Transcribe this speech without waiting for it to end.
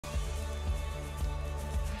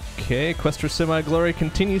Okay, Quest for Semi-Glory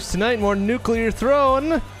continues tonight. More Nuclear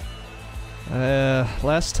Throne.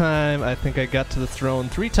 Last time, I think I got to the throne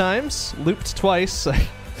 3 times. Looped twice.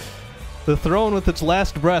 The throne with its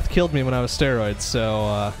last breath killed me when I was steroids,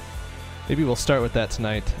 so maybe we'll start with that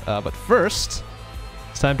tonight. But first,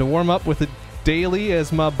 it's time to warm up with a daily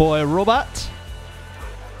as my boy Robot.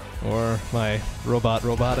 Or my robot,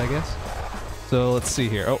 I guess. So let's see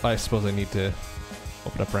here. Oh, I suppose I need to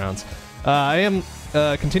open up rounds. I am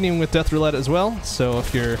continuing with Death Roulette as well, so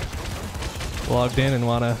if you're logged in and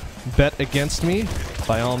want to bet against me,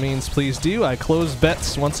 by all means please do. I close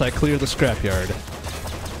bets once I clear the scrapyard.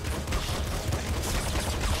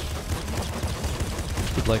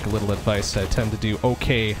 If you'd like a little advice, I tend to do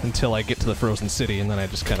okay until I get to the Frozen City, and then I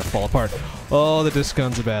just kind of fall apart. Oh, the disc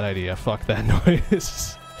gun's a bad idea. Fuck that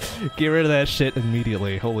noise. Get rid of that shit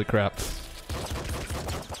immediately. Holy crap.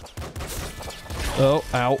 Oh,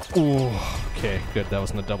 ow. Ooh. Okay, good. That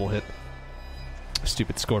wasn't a double hit.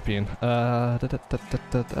 Stupid scorpion. Let's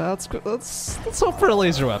hope for a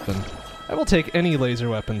laser weapon. I will take any laser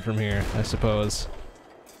weapon from here, I suppose.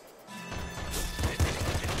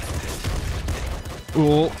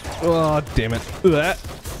 Ooh. Oh, damn it.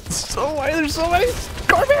 So why there's so many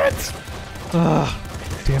scorpions?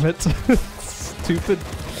 Damn it. Stupid.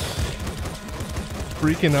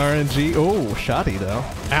 Freaking RNG. Oh, shoddy though.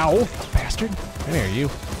 Ow! Bastard. Come here, you.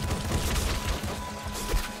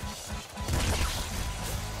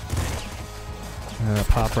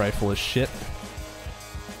 Pop rifle is shit.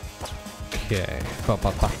 Okay. Pop,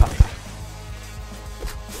 pop, pop, pop.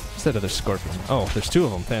 What's that other scorpion? Oh, there's 2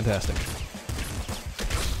 of them. Fantastic.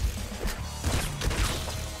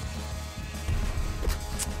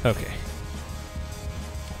 Okay.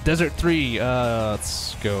 Desert 3.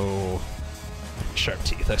 Let's go. Sharp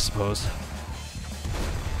teeth, I suppose.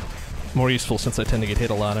 More useful since I tend to get hit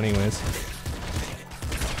a lot anyways.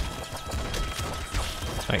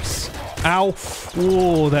 Nice. Ow!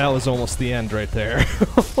 Whoa, that was almost the end right there.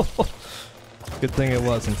 Good thing it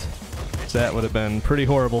wasn't. That would have been pretty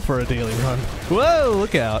horrible for a daily run. Whoa,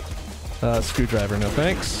 look out. Screwdriver, no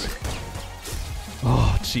thanks.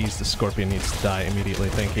 Oh, jeez, the scorpion needs to die immediately,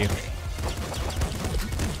 thank you.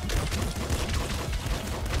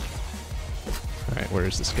 Alright, where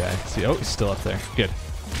is this guy? See, oh, he's still up there. Good.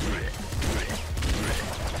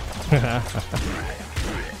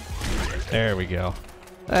 There we go.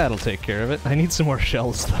 That'll take care of it. I need some more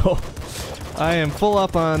shells, though. I am full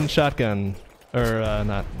up on shotgun. Or,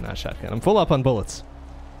 not shotgun. I'm full up on bullets.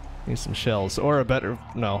 Need some shells. Or a better...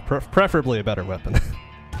 No, preferably a better weapon.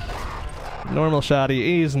 Normal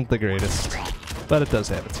shoddy isn't the greatest. But it does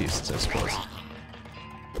have its uses, I suppose.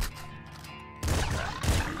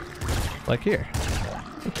 Like here.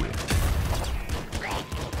 Thank you.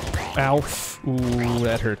 Ow. Ooh,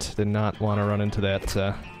 that hurt. Did not want to run into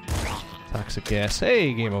that, toxic gas.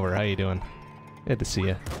 Hey, game over. How you doing? Good to see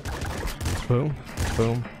you. Boom,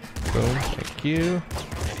 boom, boom. Thank you.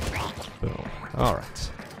 Boom. All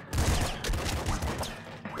right.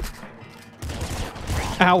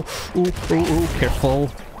 Ow! Ooh, ooh, ooh! Careful.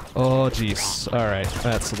 Oh, jeez. All right,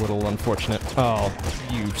 that's a little unfortunate. Oh,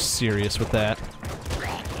 you serious with that?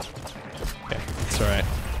 Okay, it's all right.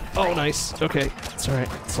 Oh, nice. Okay, it's all right.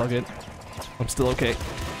 It's all good. I'm still okay.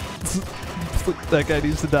 That guy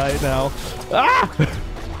needs to die now. Ah!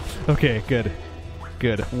 Okay, good.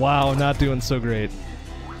 Good. Wow, not doing so great.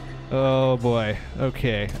 Oh boy.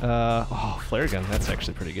 Okay. Oh, flare gun. That's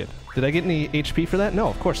actually pretty good. Did I get any HP for that? No,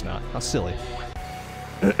 of course not. How silly.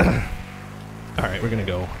 Alright, we're gonna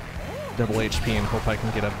go double HP and hope I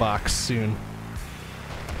can get a box soon.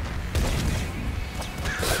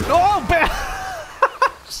 Oh, bad!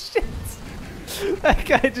 Shit! That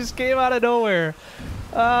guy just came out of nowhere.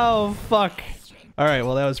 Oh, fuck. Alright,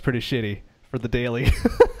 well that was pretty shitty for the daily.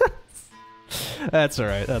 That's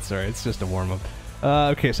alright, that's alright. It's just a warm-up.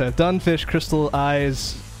 Okay, so I've done fish, crystal,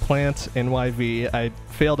 eyes, plant, NYV. I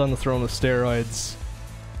failed on the throne with steroids.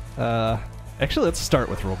 Actually, let's start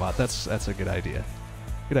with robot. That's a good idea.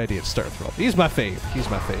 Good idea to start with robot. He's my fave. He's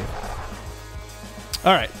my fave.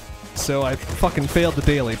 Alright, so I fucking failed the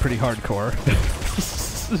daily pretty hardcore.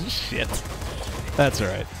 Shit. That's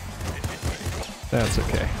alright. That's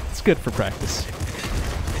okay. It's good for practice.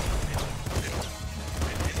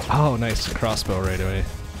 Oh, nice. Crossbow right away.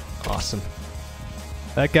 Awesome.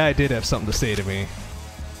 That guy did have something to say to me.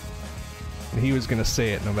 And he was gonna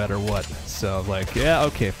say it no matter what. So, like, yeah,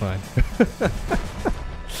 okay, fine.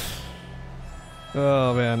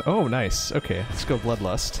 Oh, man. Oh, nice. Okay, let's go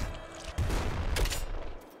Bloodlust.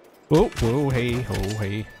 Whoa, whoa, hey, oh,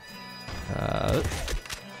 hey.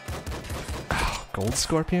 Oh, Gold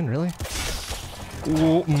Scorpion, really?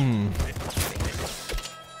 Ooh,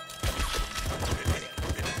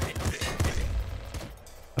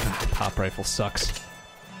 rifle sucks.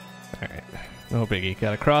 Alright, no biggie.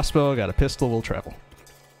 Got a crossbow, got a pistol, we'll travel.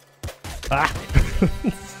 Ah!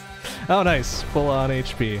 Oh, nice. Full on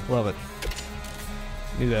HP. Love it.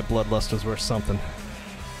 Knew that bloodlust was worth something.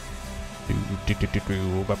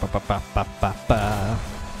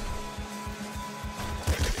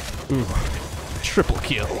 Ooh. Triple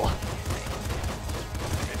kill.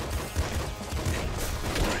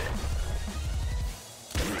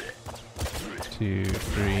 Two,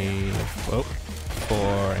 three, oh, 4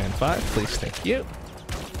 and 5, please, thank you.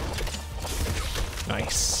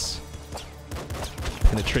 Nice.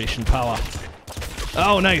 Penetration power.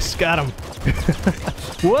 Oh, nice, got him.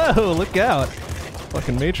 Whoa, look out.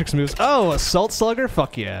 Fucking Matrix moves. Oh, Assault Slugger?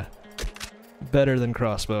 Fuck yeah. Better than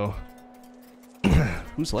crossbow.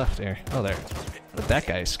 Who's left there? Oh, there. How did that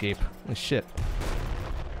guy escape? Holy shit.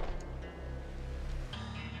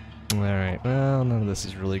 Alright, well, none of this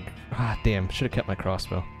is really... Ah, damn, should have kept my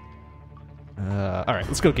crossbow. Alright,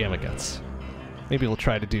 let's go Gamma Guts. Maybe we'll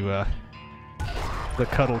try to do, the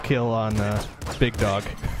cuddle kill on, Big Dog.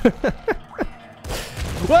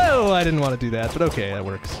 Whoa, I didn't want to do that, but okay, that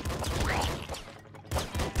works.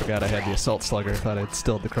 Forgot I had the Assault Slugger, thought I'd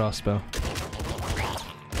stilled the crossbow.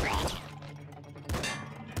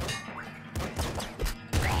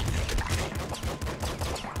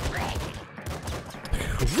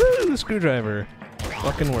 Woo, screwdriver.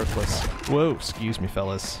 Fucking worthless. Whoa, excuse me,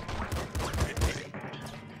 fellas.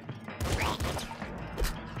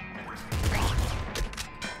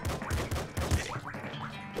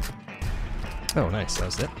 Oh, nice, that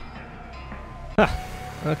was it. Ha!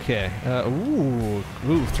 Okay, ooh,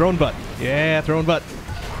 throwing butt. Yeah, throwing butt.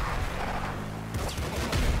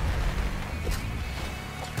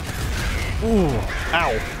 Ooh,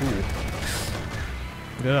 ow, ooh.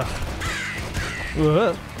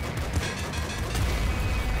 Ugh.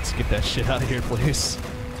 Let's get that shit out of here, please.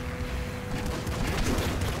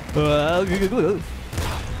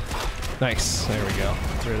 Nice, there we go.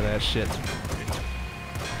 Get rid of that shit.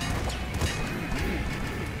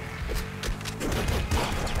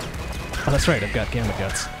 Oh, that's right, I've got Gamma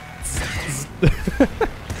Guts.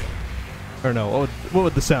 Or no, what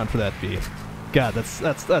would the sound for that be? God,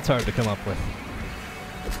 that's hard to come up with.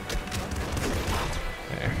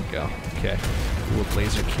 There we go. Okay. Ooh, a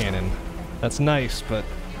laser cannon. That's nice, but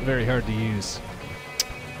very hard to use.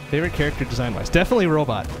 Favorite character design-wise? Definitely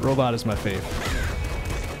Robot. Robot is my fave.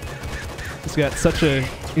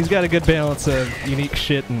 He's got a good balance of unique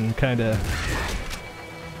shit and kinda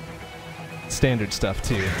standard stuff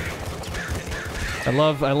too. I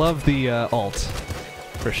love the alt,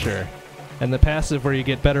 for sure. And the passive where you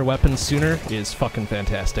get better weapons sooner is fucking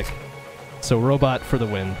fantastic. So Robot for the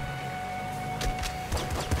win.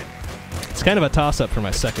 It's kind of a toss-up for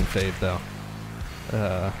my second fave, though.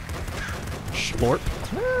 Splorp?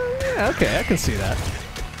 Yeah, okay, I can see that.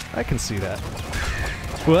 I can see that.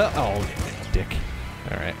 Well, oh, dick.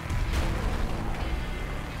 Alright.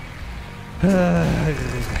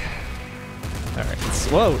 Alright,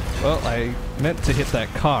 whoa! Well, I meant to hit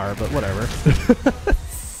that car, but whatever.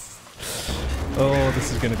 Oh,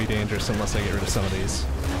 this is gonna be dangerous unless I get rid of some of these.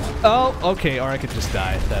 Oh, okay, or I could just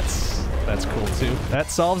die. That's cool too. That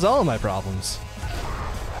solves all of my problems.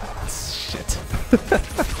 Shit.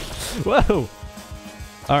 Whoa!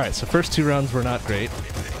 Alright, so first 2 rounds were not great.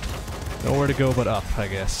 Nowhere to go but up, I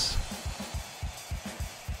guess.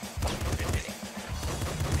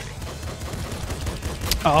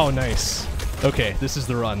 Oh, nice. Okay, this is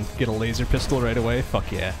the run. Get a laser pistol right away.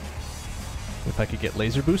 Fuck yeah. If I could get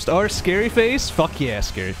laser boost or scary face. Fuck yeah,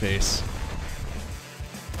 scary face.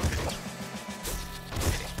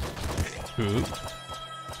 Ooh.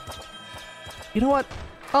 You know what?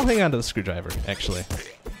 I'll hang on to the screwdriver, actually.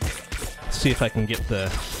 See if I can get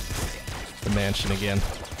the mansion again.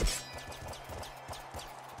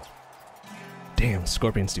 Damn,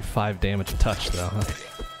 scorpions do 5 damage a touch, though, huh?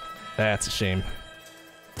 That's a shame.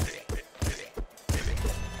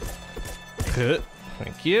 Good.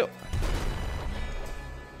 Thank you.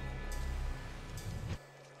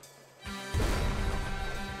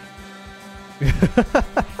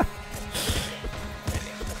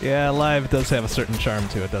 Yeah, live does have a certain charm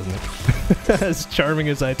to it, doesn't it? As charming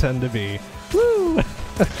as I tend to be. Woo!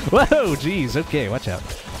 Whoa, jeez, okay, watch out.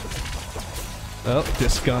 Oh,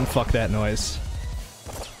 disc gun, fuck that noise.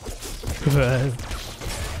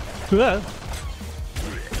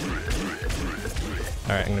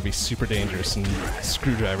 Alright, I'm gonna be super dangerous and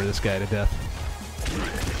screwdriver this guy to death.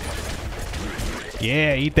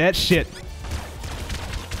 Yeah, eat that shit!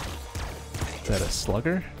 Is that a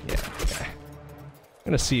slugger? Yeah, okay. I'm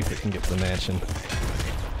gonna see if we can get to the mansion.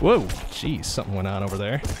 Whoa! Jeez, something went on over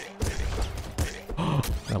there.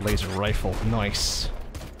 A laser rifle. Nice.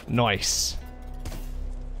 Nice.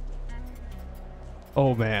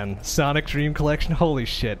 Oh man, Sonic Dream Collection. Holy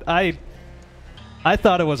shit. I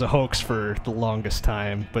thought it was a hoax for the longest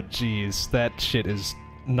time, but geez, that shit is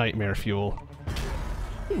nightmare fuel.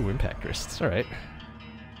 Ooh, impact wrists. Alright.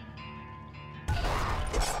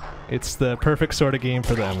 It's the perfect sort of game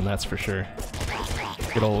for them, and that's for sure.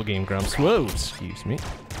 Good old Game Grumps. Whoa, excuse me.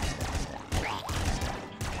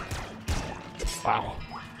 Wow.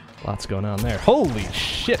 Lots going on there. Holy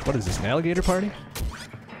shit, what is this, an alligator party?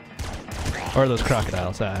 Or are those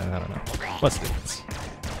crocodiles? I don't know. What's the difference?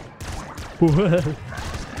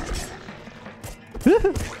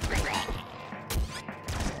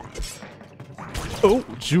 Oh,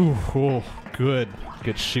 oh, good.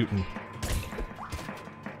 Good shooting.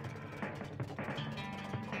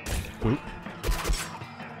 Oop.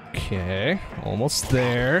 Okay, almost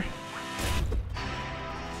there.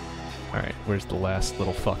 Alright, where's the last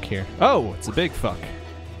little fuck here? Oh, it's a big fuck.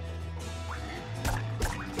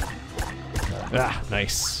 Ah,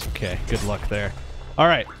 nice. Okay, good luck there.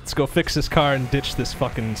 Alright, let's go fix this car and ditch this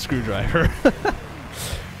fucking screwdriver.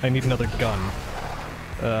 I need another gun.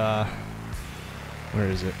 Where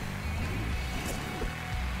is it?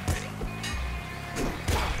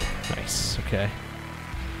 Nice, okay.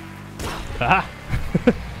 Ah!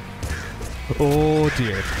 Oh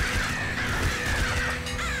dear.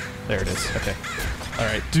 There it is, okay.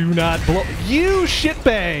 Alright, do not blow— You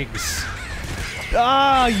shitbags!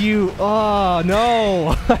 Ah, you— Oh,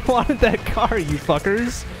 no! I wanted that car, you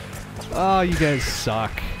fuckers! Oh, you guys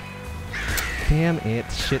suck. Damn it,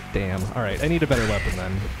 shit damn. Alright, I need a better weapon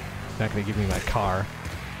then. Not gonna give me my car.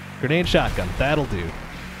 Grenade shotgun, that'll do.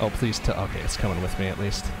 Oh, please okay, it's coming with me at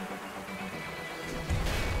least.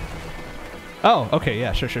 Oh, okay,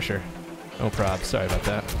 yeah, sure. No prob, sorry about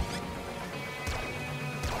that.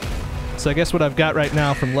 So I guess what I've got right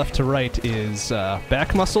now from left to right is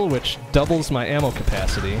back muscle, which doubles my ammo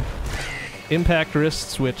capacity. Impact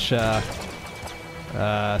wrists, which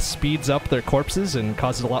speeds up their corpses and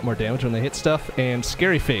causes a lot more damage when they hit stuff. And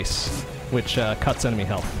scary face, which cuts enemy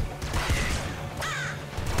health.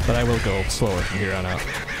 But I will go slower from here on out.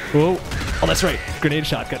 Whoa! Oh, that's right! Grenade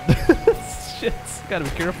shotgun. Shit, gotta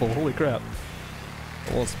be careful, holy crap.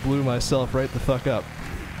 Almost blew myself right the fuck up.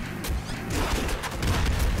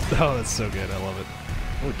 Oh, that's so good. I love it.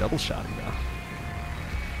 Oh, double shotty now.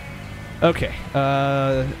 Okay,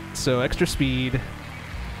 so extra speed,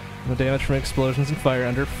 no damage from explosions and fire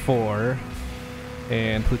under 4,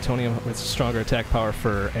 and plutonium with stronger attack power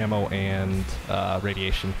for ammo and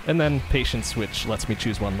radiation. And then patience, which lets me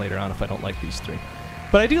choose one later on if I don't like these 3.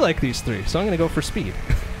 But I do like these 3, so I'm going to go for speed.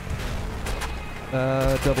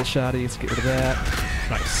 Double shotty, let's get rid of that.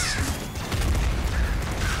 Nice.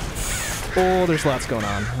 Oh, there's lots going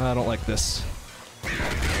on. I don't like this.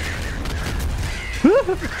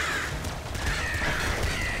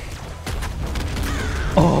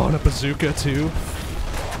 Oh, and a bazooka too.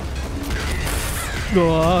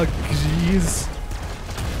 Oh, jeez.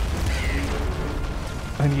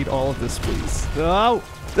 I need all of this, please. Oh!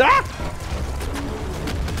 Ah!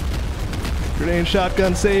 Grenade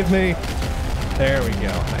shotgun, save me. There we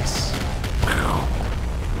go. Nice.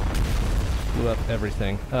 Blew up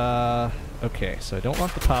everything. Okay, so I don't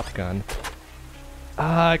want the pop gun.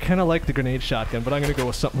 I kind of like the grenade shotgun, but I'm going to go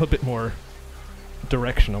with something a bit more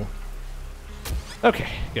directional. Okay,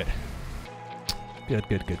 good. Good.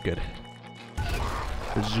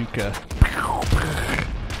 Bazooka.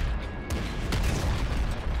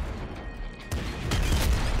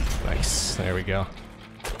 Nice, there we go.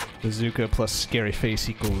 Bazooka plus scary face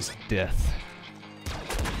equals death.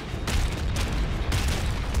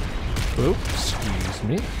 Oops, excuse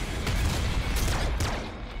me.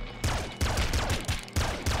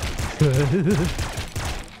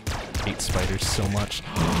 Hate spiders so much.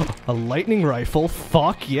 A lightning rifle?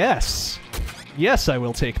 Fuck yes! Yes, I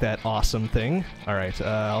will take that awesome thing. Alright,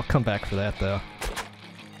 I'll come back for that though.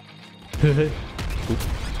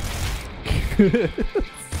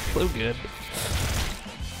 So good.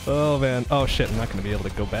 Oh man. Oh shit, I'm not gonna be able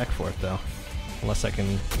to go back for it though. Unless I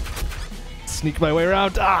can sneak my way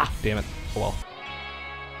around. Ah! Damn it. Well.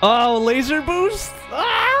 Oh, laser boost!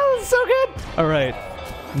 Ah! So good! Alright.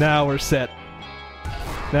 Now we're set.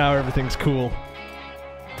 Now everything's cool.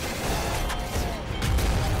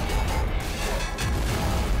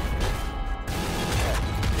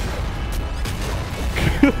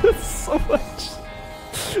 So much.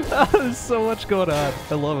 There's so much going on.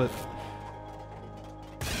 I love it.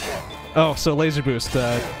 Oh, so laser boost.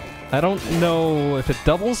 I don't know if it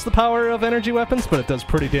doubles the power of energy weapons, but it does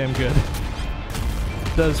pretty damn good.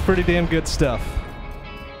 Does pretty damn good stuff.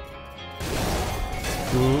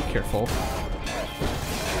 Ooh, careful.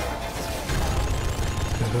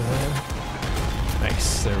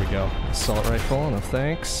 Nice, there we go. Assault rifle, no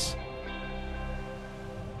thanks.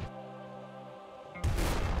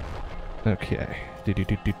 Okay.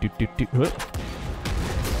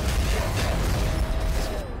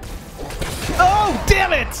 Oh,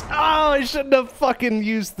 damn it! Oh, I shouldn't have fucking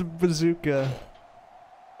used the bazooka.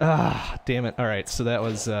 Ah, damn it. Alright, so that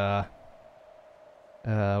was, what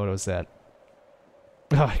was that?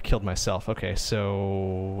 Oh, I killed myself. Okay,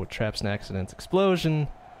 so traps and accidents, explosion,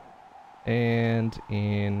 and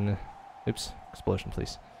in... Oops, explosion,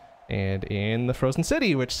 please. And in the Frozen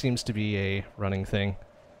City, which seems to be a running thing.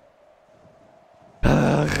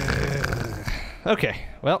 Okay,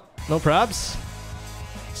 well, no probs.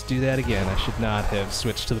 Let's do that again. I should not have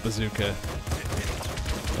switched to the bazooka.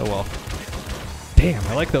 Oh well. Damn,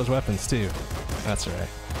 I like those weapons too. That's alright.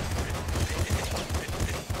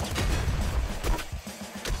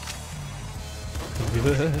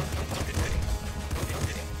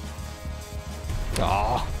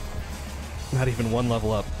 Aw. Not even one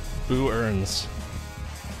level up. Boo earns.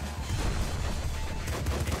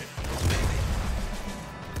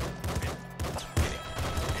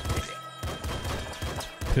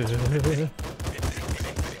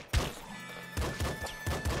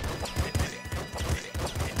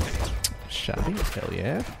 Shoddy, hell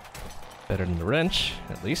yeah. Better than the wrench,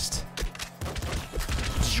 at least.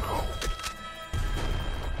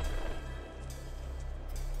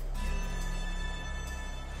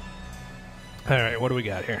 Alright, what do we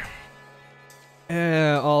got here?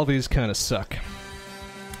 All these kind of suck.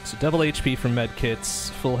 So double HP from medkits,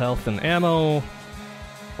 full health and ammo.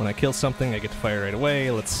 When I kill something, I get to fire right away.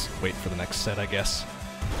 Let's wait for the next set, I guess.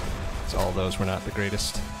 So all those were not the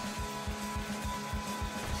greatest.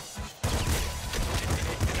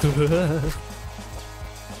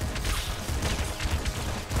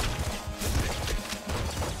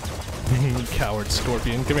 Coward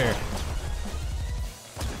scorpion, come here.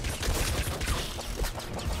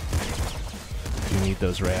 You need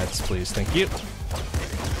those rads, please. Thank you.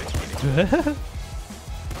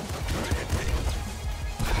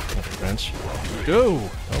 Wrench. Go!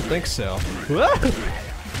 Don't think so.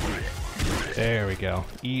 There we go.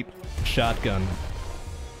 Eat shotgun.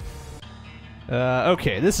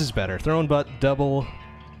 Okay, this is better. Throwing butt, double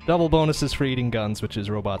bonuses for eating guns, which is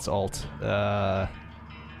robot's alt. Nah.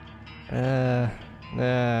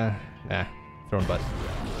 Throwing butt.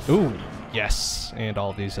 Ooh, yes. And all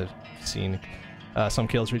of these I've seen. Some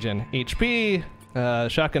kills regen HP.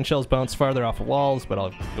 Shotgun shells bounce farther off of walls, but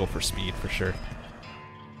I'll go for speed for sure.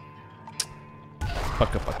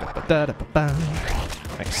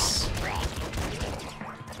 Nice.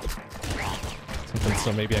 Something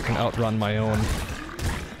so maybe I can outrun my own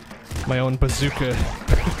bazooka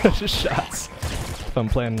shots if I'm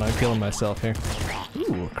planning on killing myself here.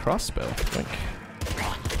 Ooh, a crossbow. Think.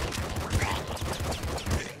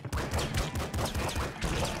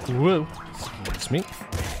 Whoa. Excuse me.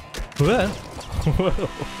 Whoa. Whoa.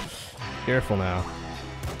 Careful now.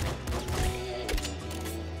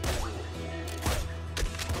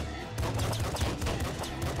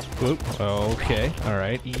 Whoop. Okay.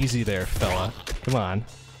 Alright. Easy there, fella. Come on.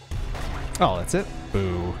 Oh, that's it?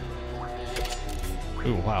 Boo.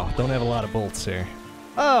 Ooh, wow. Don't have a lot of bolts here.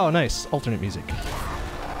 Oh, nice. Alternate music.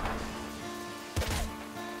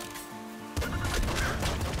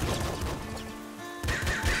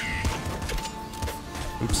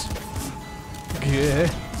 Oops. Okay.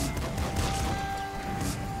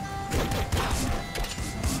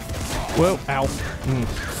 Whoa. Ow.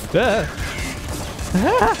 Ah.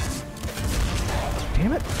 Ah.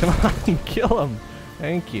 Damn it. Come on. Kill him.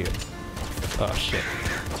 Thank you. Oh, shit.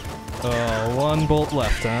 Oh, one bolt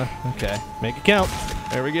left, huh? Okay. Make it count.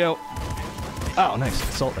 There we go. Oh, nice.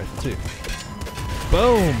 Assault rifle, too.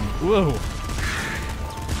 Boom. Whoa.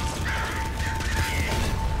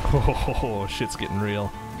 Oh, shit's getting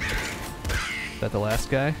real. Is that the last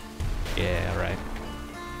guy? Yeah, right.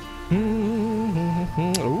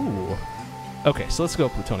 Ooh. Okay, so let's go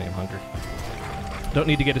plutonium hunger. Don't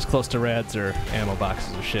need to get as close to rads or ammo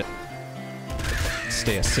boxes or shit.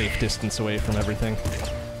 Stay a safe distance away from everything.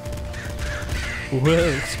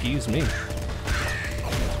 Whoa, excuse me.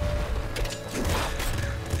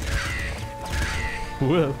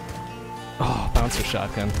 Whoa. Oh, bouncer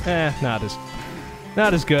shotgun. Not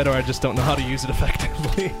as good, or I just don't know how to use it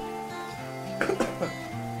effectively.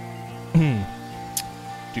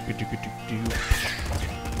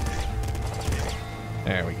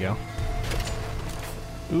 There we go.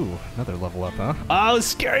 Ooh, another level up, huh? Oh,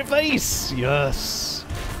 scary face! Yes!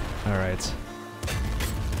 Alright.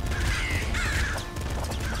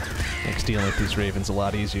 Makes dealing with these ravens a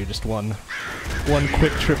lot easier. Just one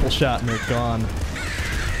quick triple shot and they're gone.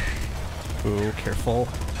 Ooh, careful.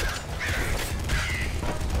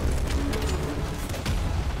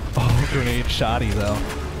 Oh, grenade shoddy though.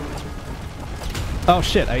 Oh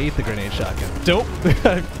shit, I ate the grenade shotgun. Dope!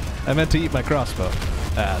 I meant to eat my crossbow.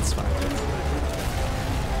 Ah, that's fine.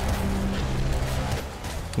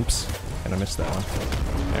 Oops, and I missed that one.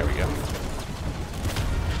 There we go.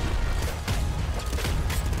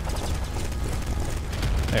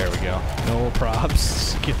 There we go. No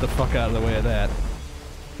props. Get the fuck out of the way of that.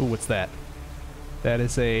 Ooh, what's that? That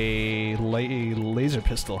is a laser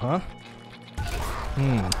pistol, huh?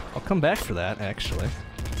 I'll come back for that, actually.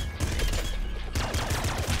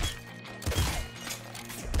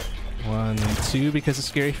 One, two, because of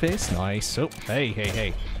scary face. Nice. Oh, hey, hey,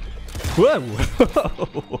 hey. Whoa!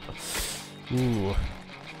 Ooh.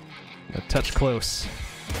 A touch close.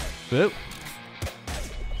 Whoop.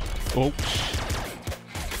 Oh.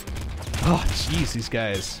 Oh, jeez, these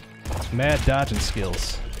guys. Mad dodging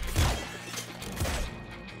skills.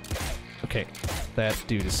 Okay, that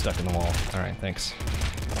dude is stuck in the wall. Alright, thanks.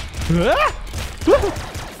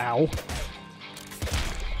 Ow.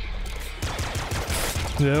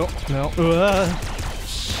 No, no.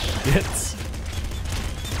 Shit.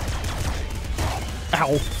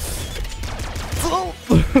 Ow.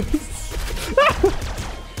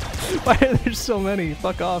 Why are there so many?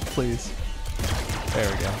 Fuck off, please. There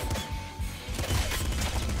we go.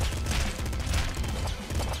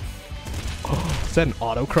 Oh, is that an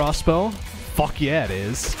auto crossbow? Fuck yeah, it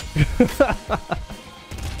is.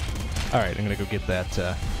 Alright, I'm gonna go get that,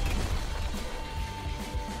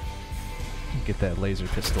 laser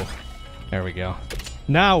pistol. There we go.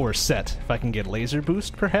 Now we're set. If I can get laser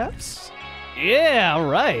boost, perhaps? Yeah,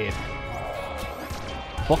 alright.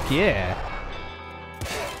 Fuck yeah.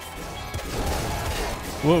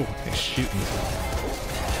 Whoa, he's shooting.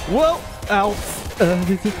 Whoa! Ow!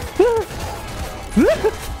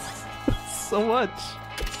 So much.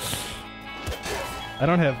 I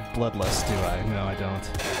don't have bloodlust, do I? No, I don't.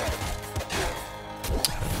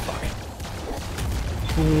 Fuck.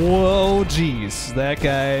 Whoa, jeez. That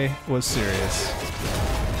guy was serious.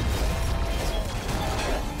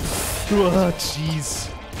 Whoa, jeez.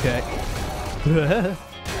 Okay.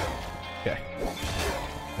 Okay.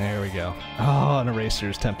 There we go. Oh, an eraser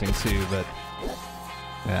is tempting too, but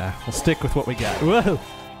yeah, we'll stick with what we got. Whoa!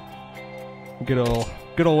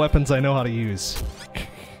 Good old weapons I know how to use.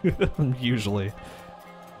 Usually.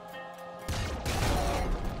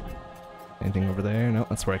 Anything over there? No,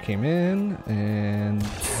 that's where I came in. And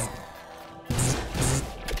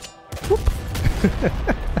whoop.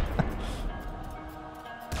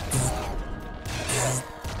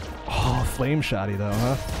 Oh, flame shotty though,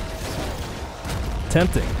 huh?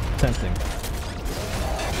 Tempting, tempting.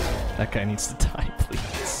 That guy needs to die,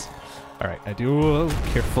 please. Alright, I do.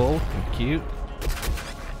 Careful. Thank you.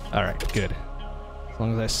 Alright, good. As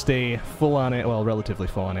long as I stay full on it, well, relatively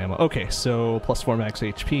full on ammo. Okay, so plus 4 max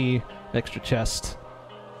HP, extra chest,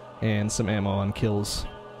 and some ammo on kills.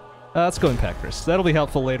 Let's go impact wrist. That'll be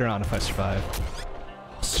helpful later on if I survive.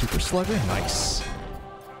 Super slugger? Nice.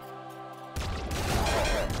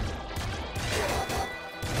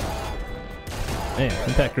 Man,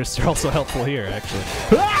 impact wrists are also helpful here, actually.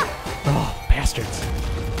 Ah! Oh, bastards.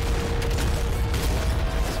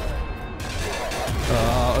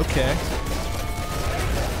 Okay.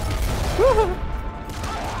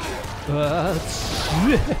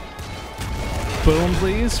 Boom,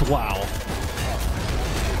 please. Wow.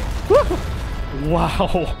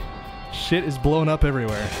 Wow. Shit is blown up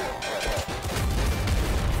everywhere.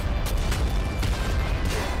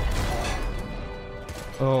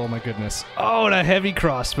 Oh my goodness. Oh, and a heavy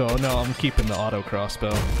crossbow. No, I'm keeping the auto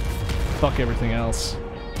crossbow. Fuck everything else.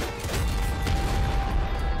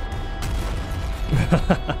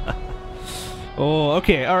 Oh,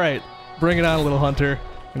 okay, alright. Bring it on, little hunter.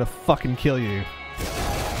 I'm gonna fucking kill you.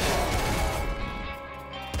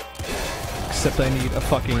 Except I need a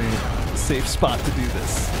fucking safe spot to do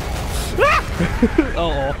this. Ah!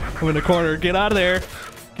 Uh-oh, I'm in the corner. Get out of there.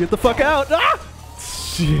 Get the fuck out. Ah!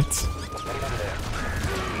 Shit.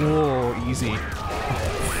 Whoa, easy.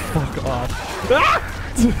 Fuck off. Ah!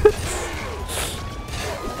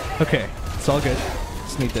 Okay, it's all good.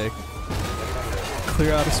 Just need to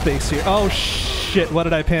clear out of space here. Oh shit, what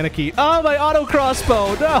did I panicky? Oh, my auto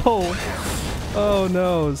crossbow! No! Oh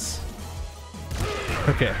noes.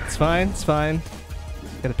 Okay, it's fine, it's fine.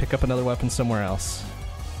 Gotta pick up another weapon somewhere else.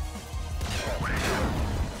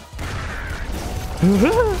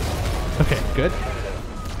 Okay, good.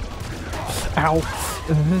 Ow!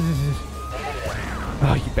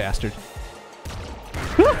 Oh, you bastard.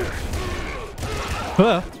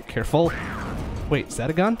 Careful. Wait, is that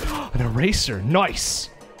a gun? An eraser. Nice.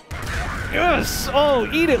 Yes. Oh,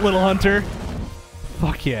 eat it, little hunter.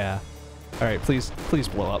 Fuck yeah. All right, please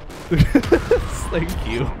blow up. Thank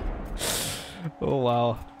you. Oh,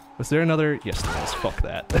 wow. Was there another? Yes, there was. Fuck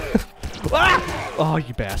that. Ah! Oh,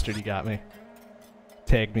 you bastard. He got me.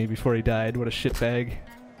 Tagged me before he died. What a shitbag.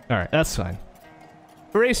 All right, that's fine.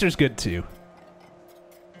 Eraser's good, too.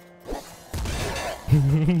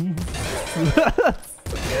 Boom.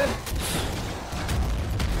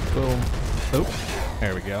 Oh,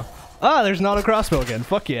 there we go. Ah, there's an auto crossbow again.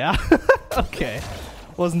 Fuck yeah. Okay.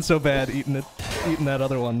 Wasn't so bad eating that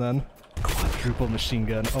other one then. Quadruple machine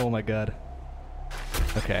gun. Oh my god.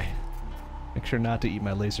 Okay. Make sure not to eat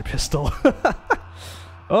my laser pistol.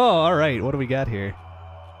 Oh, alright. What do we got here?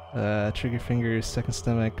 Trigger fingers, second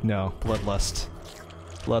stomach. No. Bloodlust.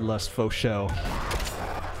 Bloodlust faux show.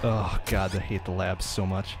 Oh god, I hate the labs so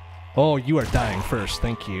much. Oh, you are dying first.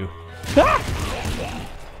 Thank you. Ah!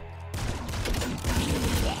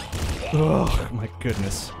 Oh my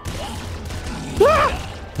goodness. Ah!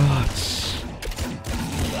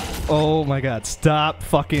 Oh my god, stop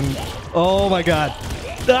fucking... Oh my god.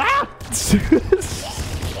 Ah!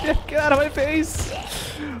 Get out of my face!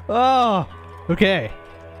 Oh, okay.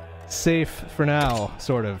 Safe for now,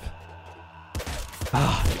 sort of.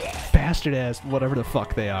 Ah, bastard ass, whatever the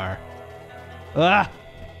fuck they are. Ah!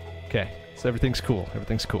 Okay, so everything's cool,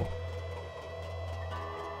 everything's cool.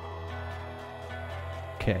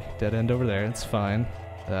 Okay, dead end over there, it's fine.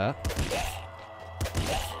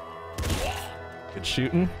 Good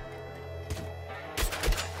shooting.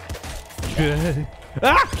 Good.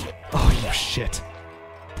 Ah! Oh, you shit.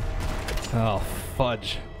 Oh,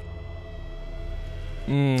 fudge.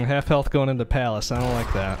 Half health going into Palace. I don't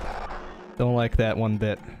like that. Don't like that one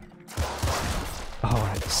bit. Oh,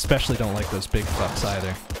 I especially don't like those big fucks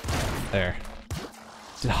either. There.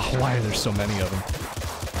 Oh, why are there so many of them?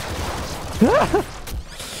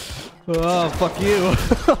 Oh, fuck you.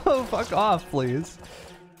 Fuck off, please.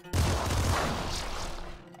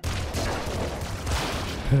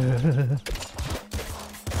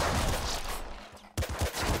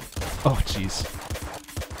 Oh, jeez.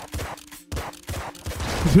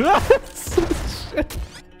 Shit.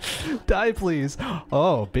 Die, please.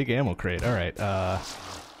 Oh, big ammo crate. All right.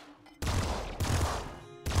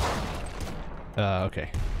 Okay.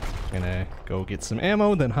 Gonna go get some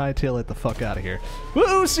ammo, then hightail it the fuck out of here.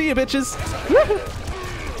 Woo! See ya, bitches!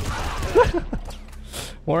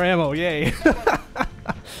 More ammo, yay!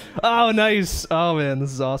 Oh, nice! Oh man,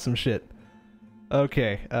 this is awesome shit.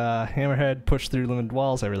 Okay, hammerhead, push through limited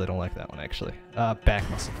walls. I really don't like that one, actually. Back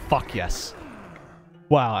muscle. Fuck yes.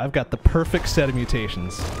 Wow, I've got the perfect set of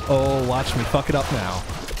mutations. Oh, watch me fuck it up now.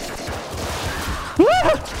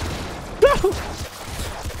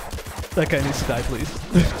 That guy needs to die, please.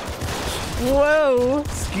 Whoa!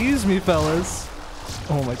 Excuse me, fellas.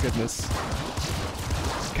 Oh my goodness.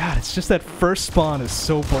 God, it's just that first spawn is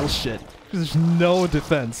so bullshit. There's no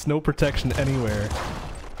defense, no protection anywhere.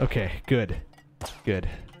 Okay, good. Good.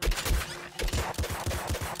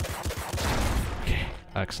 Okay,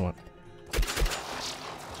 excellent.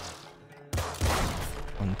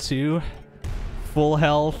 1, 2. Full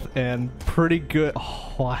health and pretty good.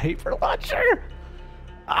 Oh, hyper launcher!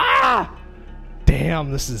 Ah!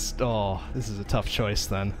 Damn, this is a tough choice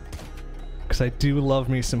then. Because I do love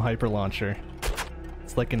me some hyper launcher.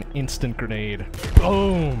 It's like an instant grenade.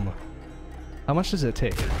 Boom! How much does it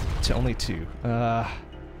take? Only 2. No,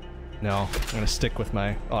 I'm gonna stick with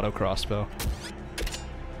my auto crossbow.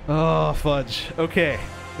 Oh, fudge. Okay,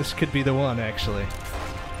 this could be the one, actually.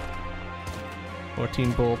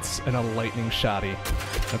 14 bolts and a lightning shotty.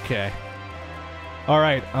 Okay.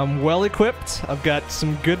 Alright, I'm well equipped. I've got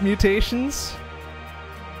some good mutations.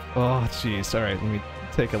 Oh, jeez. Alright, let me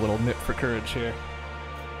take a little nip for courage here.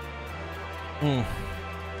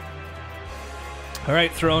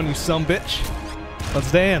 Alright, Throne, you some bitch.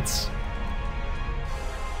 Let's dance.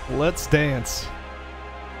 Let's dance.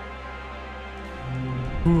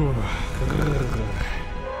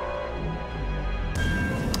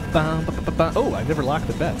 Oh, I never locked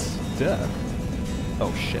the bets. Duh.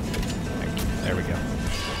 Oh, shit. There we go.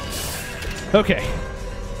 Okay.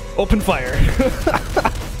 Open fire.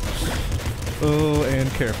 Oh,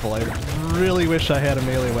 and careful. I really wish I had a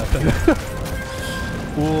melee weapon.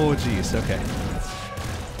 Oh, jeez. Okay.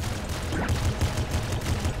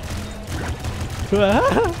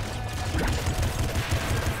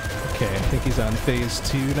 Okay, I think he's on phase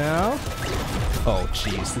 2 now. Oh,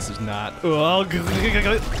 jeez. This is not... Oh,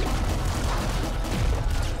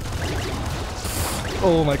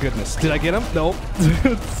 my goodness. Did I get him? Nope.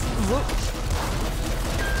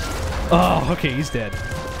 Oh, okay, he's dead.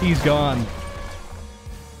 He's gone.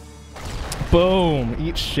 Boom!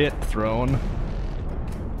 Eat shit, throne.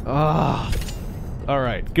 Ah.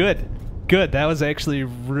 Alright, good. Good, that was actually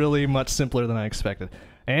really much simpler than I expected.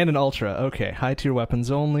 And an ultra. Okay, high tier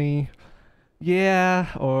weapons only. Yeah,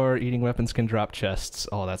 or eating weapons can drop chests.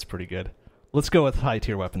 Oh, that's pretty good. Let's go with high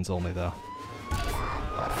tier weapons only, though.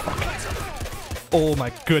 Oh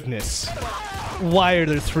my goodness. Why are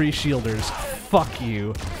there 3 shielders? Fuck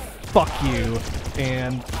you. Fuck you.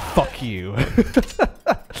 And fuck you.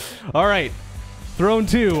 Alright. Throne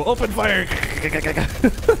 2. Open fire!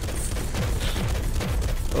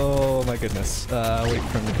 Oh my goodness. Wait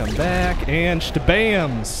for him to come back. And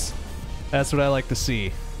shabams! That's what I like to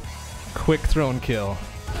see. Quick throne kill.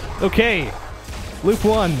 Okay. Loop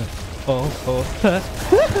 1. Oh.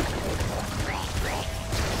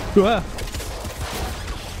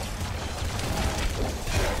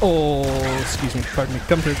 Oh, excuse me. Pardon me.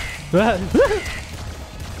 Come through.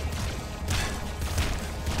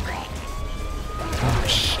 Oh,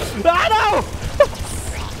 shh. Ah, no!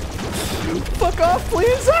 Fuck off,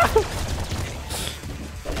 please!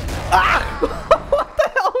 Ah! What the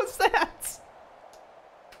hell was that?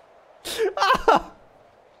 Ah!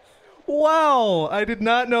 Wow, I did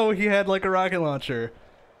not know he had like a rocket launcher.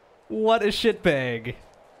 What a shitbag.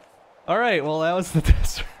 Alright, well that was the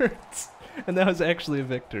desert. And that was actually a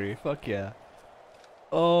victory. Fuck yeah.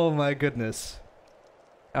 Oh my goodness.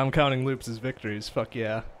 I'm counting loops as victories. Fuck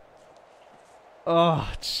yeah. Oh,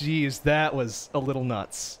 jeez, that was a little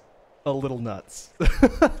nuts. A little nuts.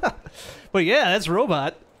 But yeah, that's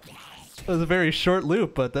Robot. It was a very short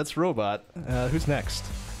loop, but that's Robot. Who's next?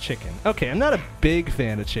 Chicken. Okay, I'm not a big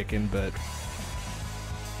fan of Chicken, but...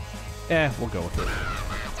 we'll go with it.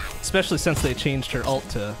 Especially since they changed her ult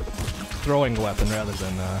to throwing weapon rather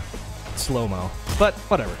than slow-mo. But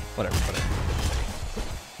whatever.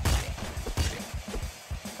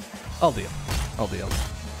 I'll deal.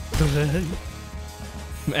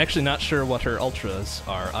 I'm actually not sure what her ultras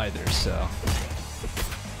are either, so...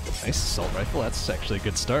 Nice assault rifle, that's actually a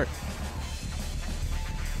good start.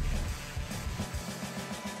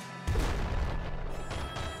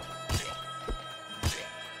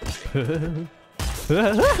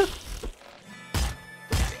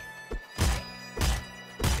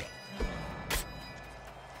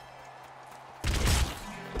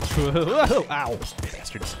 Ow!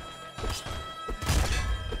 Bastards.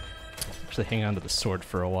 Actually hang on to the sword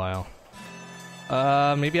for a while.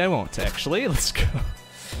 Maybe I won't, actually. Let's go.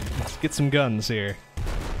 Let's get some guns here.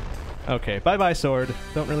 Okay, bye-bye sword.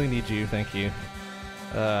 Don't really need you, thank you.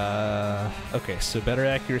 Okay, so better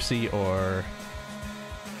accuracy or...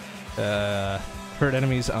 hurt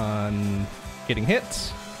enemies on getting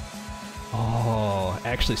hit. Oh,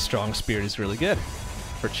 actually strong spirit is really good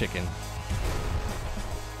for Chicken.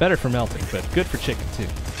 Better for melting, but good for Chicken too.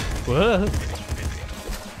 Whoa!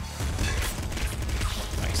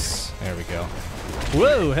 Nice. There we go.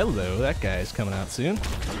 Whoa, hello. That guy's coming out soon.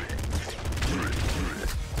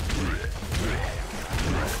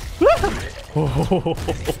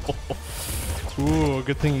 Ooh,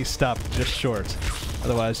 good thing he stopped just short.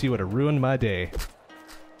 Otherwise, he would have ruined my day.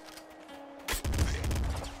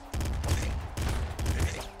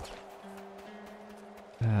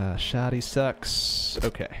 Shoddy sucks.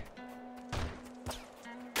 Okay.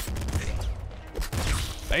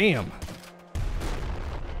 Bam!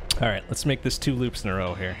 Alright, let's make this 2 loops in a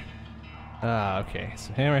row here. Okay.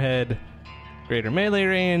 So Hammerhead, greater melee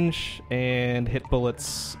range, and hit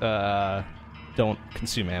bullets don't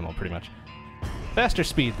consume ammo, pretty much. Faster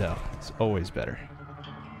speed, though. It's always better.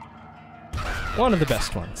 One of the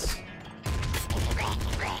best ones.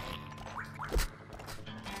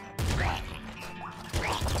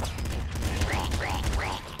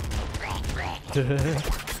 So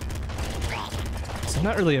I'm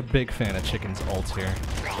not really a big fan of Chicken's ult here.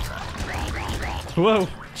 Whoa!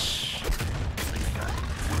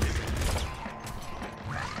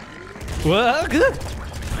 Whoa! Good!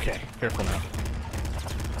 Okay, careful now.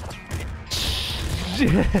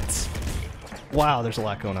 Shit! Wow, there's a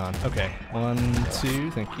lot going on. Okay, 1,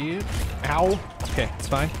 2, thank you. Ow! Okay, it's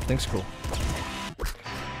fine. Things are cool.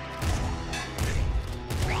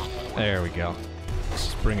 There we go. Let's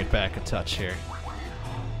just bring it back a touch here.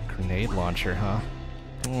 Grenade launcher, huh?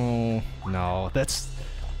 Oh, no. That's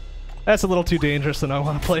a little too dangerous than I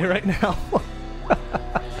want to play right now.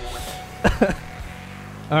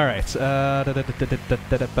 Alright,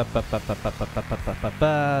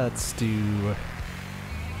 let's do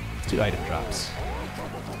item drops.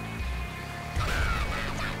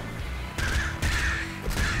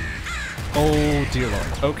 Oh dear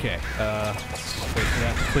lord. Okay, let's wait for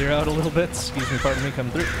that to clear out a little bit. Excuse me, pardon me, come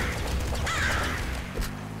through.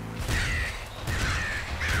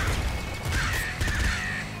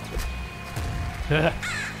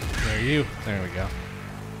 There you. There we go.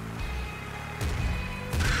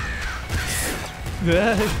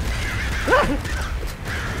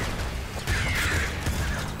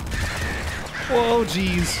 Whoa,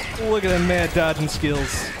 jeez. Look at them mad dodging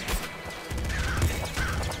skills.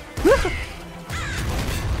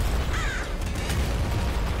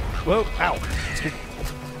 Whoa, ow.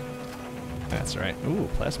 That's right. Ooh,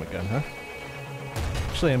 plasma gun, huh?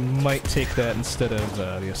 Actually, I might take that instead of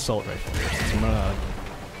the assault rifle here, since I'm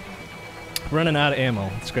running out of ammo.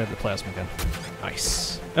 Let's grab the plasma gun.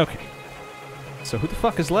 Nice. Okay. So who the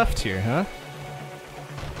fuck is left here, huh?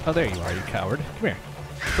 Oh, there you are, you coward. Come here.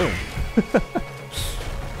 Boom.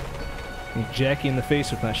 I'm Jackie in the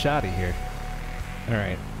face with my shotty here.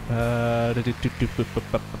 Alright.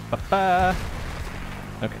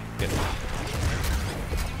 Okay, good.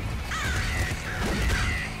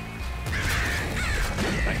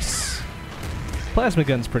 Nice. Plasma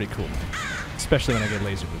gun's pretty cool. Especially when I get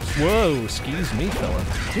laser boots. Whoa, excuse me, fella.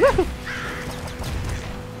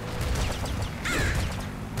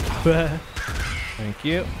 Thank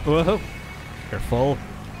you. Whoa. Careful.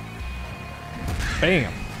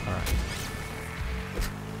 Bam. Alright.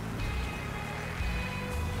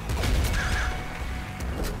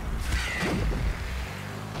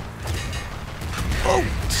 Oh,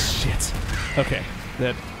 shit. Okay,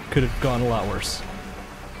 that could have gone a lot worse.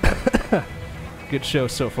 Good show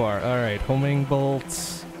so far. Alright, homing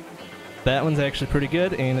bolts. That one's actually pretty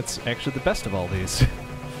good, and it's actually the best of all these.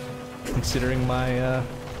 Considering my,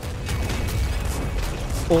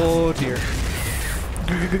 Oh, dear.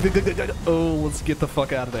 Oh, let's get the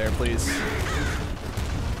fuck out of there, please.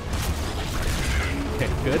 Okay,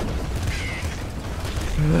 good.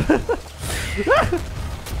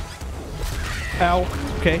 Ow.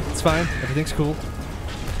 Okay, it's fine. Everything's cool.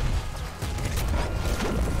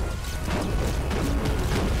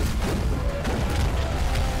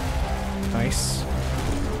 Nice.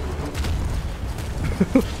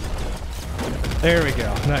 There we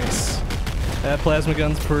go. Nice. That plasma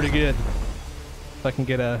gun's pretty good. If I can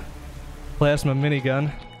get a plasma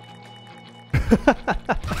minigun.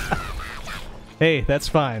 Hey, that's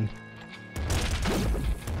fine.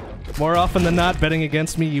 More often than not, betting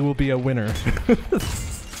against me, you will be a winner.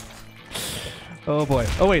 Oh boy.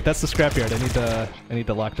 Oh wait, that's the scrapyard. I need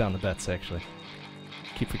to lock down the bets, actually.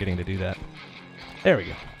 Keep forgetting to do that. There we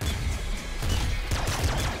go.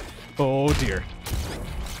 Oh dear.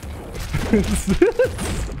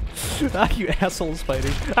 Ah, you assholes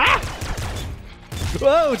fighting. Ah!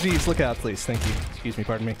 Whoa, jeez, look out, please. Thank you. Excuse me,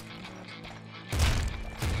 pardon me.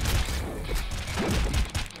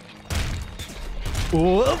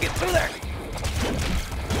 Whoa, get through there!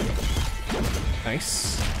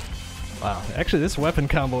 Nice. Wow, actually this weapon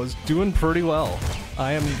combo is doing pretty well.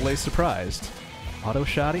 I am lay surprised. Auto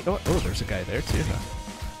shotty. Oh, there's a guy there too, huh?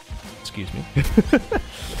 Excuse me.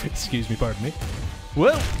 Excuse me, pardon me.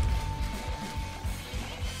 Whoa!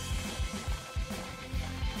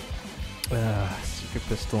 Secret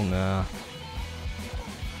pistol, nah.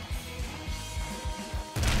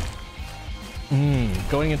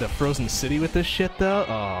 Going into Frozen City with this shit, though?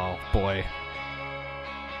 Oh, boy.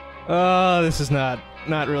 Oh, this is not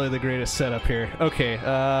really the greatest setup here. Okay,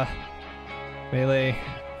 melee,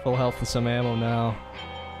 full health and some ammo now.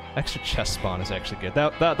 Extra chest spawn is actually good.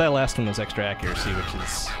 That last one was extra accuracy, which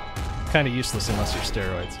is kind of useless unless you're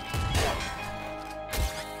steroids.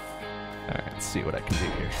 Alright, let's see what I can do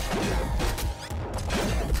here.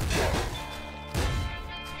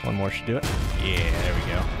 One more should do it. Yeah, there we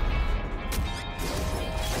go.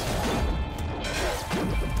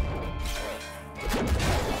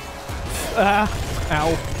 Ah!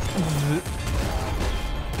 Ow.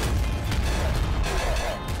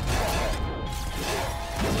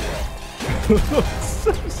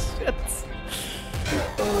 Shit.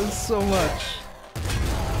 Oh, there's so much.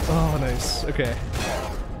 Oh, nice. Okay.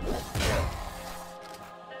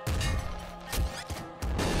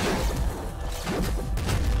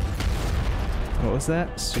 What was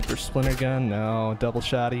that? Super splinter gun? No. Double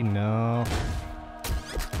shotty? No.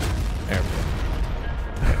 There we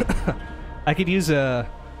go. I could use a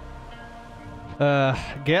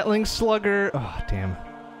Gatling slugger. Oh, damn.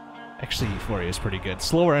 Actually, Euphoria is pretty good.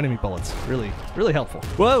 Slower enemy bullets. Really, really helpful.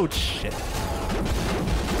 Whoa, shit.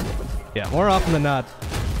 Yeah, more often than not,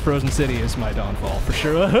 Frozen City is my downfall, for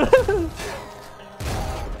sure.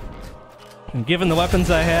 And given the weapons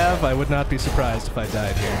I have, I would not be surprised if I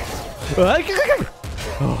died here.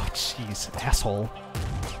 Oh, jeez, asshole.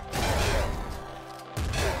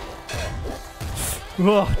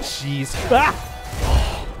 Oh, jeez. Ah!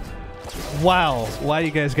 Wow, why you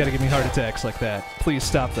guys gotta give me heart attacks like that? Please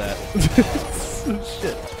stop that.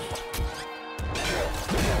 Shit.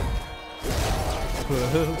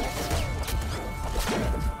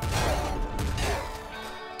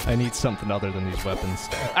 I need something other than these weapons.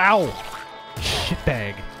 Ow!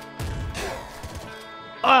 Shitbag.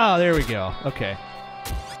 Ah, there we go. Okay.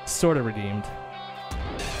 Sort of redeemed.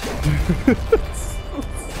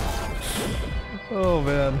 Oh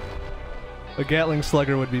man. A Gatling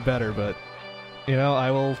Slugger would be better, but you know,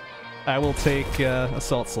 I will take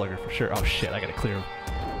Assault Slugger for sure. Oh shit, I gotta clear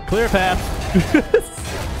a path.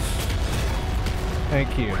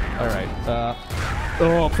 Thank you. Alright.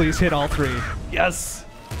 Oh, please hit all three. Yes!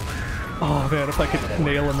 Oh man, if I could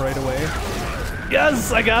nail him right away.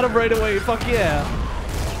 Yes! I got him right away. Fuck yeah.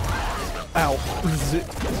 Ow.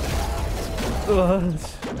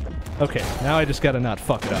 Okay, now I just gotta not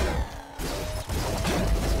fuck it up.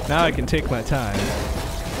 Now I can take my time.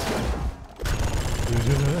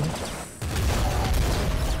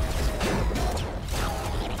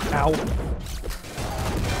 Ow.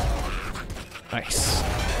 Nice.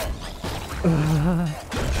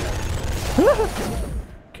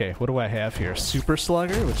 Okay, what do I have here? Super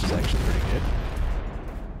Slugger, which is actually pretty good.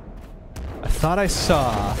 I thought I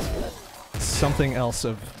saw something else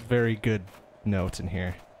of very good note in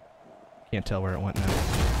here. Can't tell where it went now.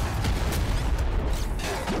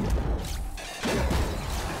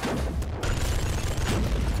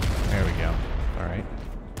 There we go. Alright.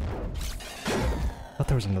 Thought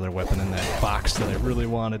there was another weapon in that box that I really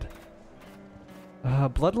wanted.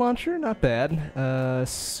 Blood Launcher, not bad.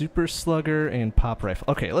 Super Slugger and Pop Rifle.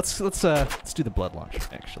 Okay, let's do the Blood Launcher,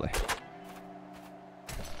 actually.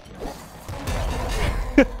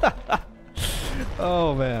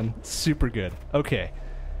 Oh man, super good. Okay.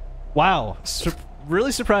 Wow,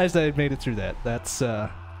 really surprised I made it through that. That's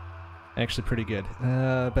actually pretty good.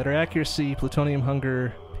 Better accuracy, plutonium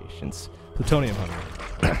hunger, patience. Plutonium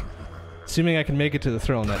hunger. Assuming I can make it to the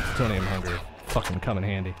throne, that plutonium hunger fucking come in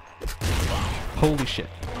handy. Holy shit.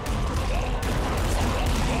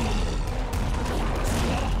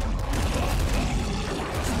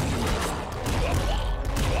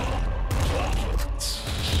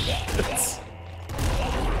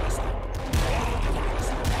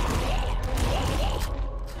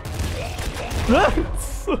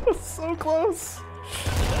 So close.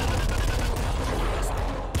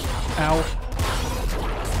 Ow.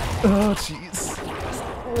 Oh, jeez.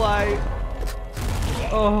 Why?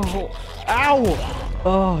 Oh. Ow!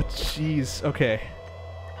 Oh, jeez. Okay.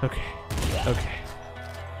 Okay. Okay.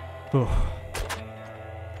 Ooh.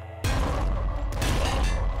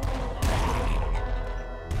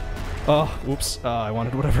 Oh, whoops. I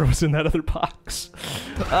wanted whatever was in that other box.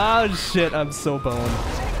 Oh, shit. I'm so boned.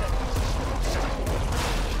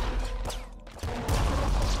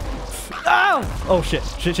 Oh! Oh, shit.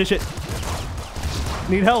 Shit, shit, shit.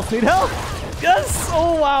 Need health. Need health! Yes!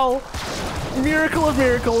 Oh, wow. Miracle of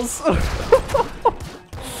miracles.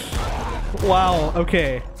 Wow,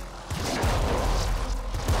 okay.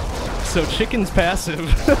 So Chicken's passive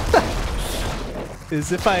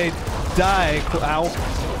is if I die, ow,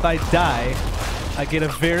 if I die, I get a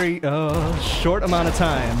very short amount of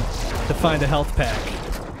time to find a health pack.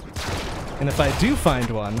 And if I do find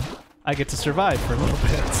one, I get to survive for a little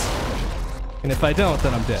bit. And if I don't,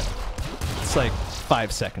 then I'm dead. It's like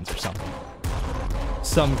 5 seconds or something.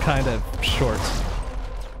 Some kind of short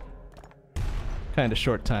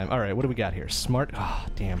time. Alright, what do we got here? Smart. Oh,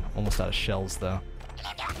 damn. Almost out of shells, though.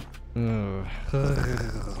 Ugh.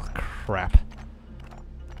 Crap.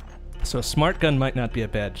 So a smart gun might not be a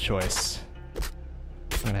bad choice.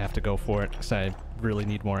 I'm gonna have to go for it, because I really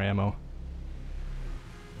need more ammo.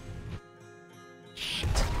 Shit.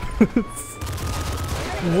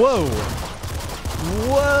 Whoa!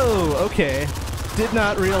 Whoa! Okay. Did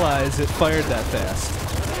not realize it fired that fast.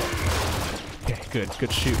 Okay, good.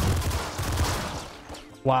 Good shooting.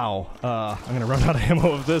 Wow. I'm gonna run out of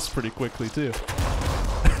ammo of this pretty quickly, too.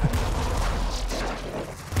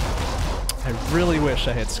 I really wish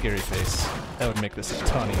I had Scary Face. That would make this a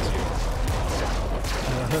ton easier.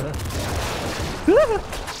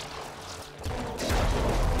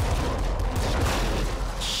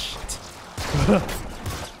 Shit.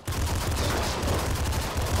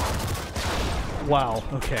 Wow,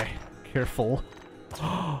 okay. Careful.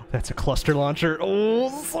 That's a cluster launcher. Oh,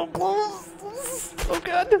 so close. So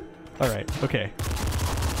good. Alright, okay.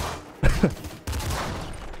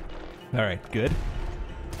 Alright, good.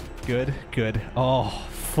 Good, good. Oh,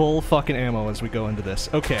 full fucking ammo as we go into this.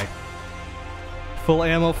 Okay. Full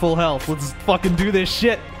ammo, full health. Let's fucking do this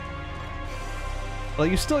shit. Well,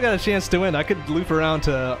 you still got a chance to win. I could loop around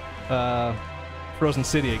to Frozen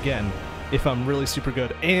City again if I'm really super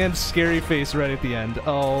good. And Scary Face right at the end.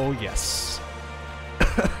 Oh, yes.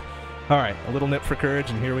 Alright, a little nip for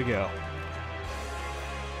courage, and here we go.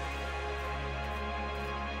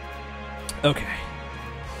 Okay.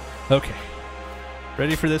 Okay.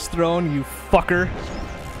 Ready for this throne, you fucker?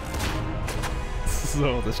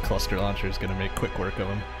 So this cluster launcher is gonna make quick work of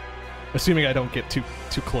him. Assuming I don't get too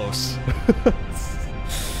close.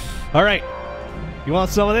 Alright. You want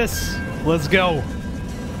some of this? Let's go.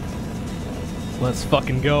 Let's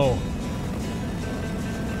fucking go.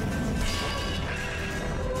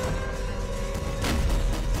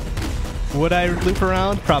 Would I loop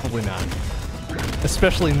around? Probably not.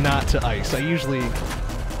 Especially not to ice. I usually...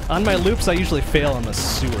 On my loops, I usually fail on the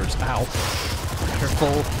sewers. Ow.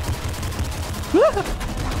 Careful.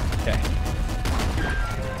 Okay.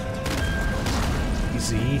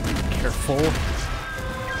 Easy. Careful.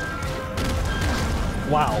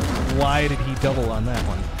 Wow. Why did he double on that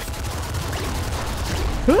one?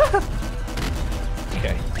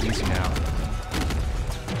 Okay. Easy now.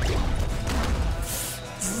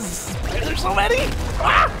 There's so many!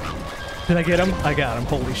 Ah! Did I get him? I got him.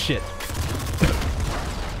 Holy shit.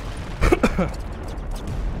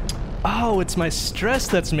 Oh, it's my stress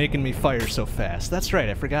that's making me fire so fast. That's right,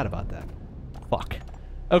 I forgot about that. Fuck.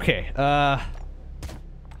 Okay,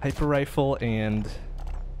 hyper rifle and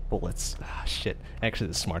bullets. Ah, shit. Actually,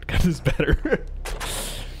 the smart gun is better.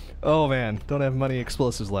 Oh man, don't have money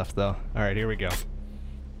explosives left though. Alright, here we go.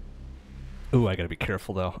 Ooh, I gotta be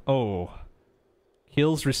careful though. Oh.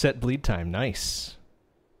 Heals reset bleed time. Nice.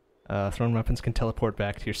 Thrown weapons can teleport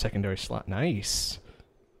back to your secondary slot. Nice.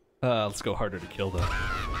 Let's go harder to kill though.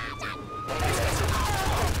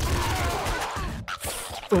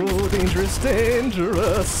 Oh, dangerous,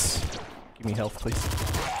 dangerous. Give me health, please.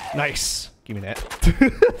 Nice. Give me that.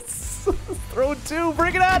 Throw two.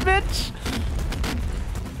 Bring it on, bitch.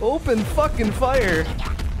 Open fucking fire.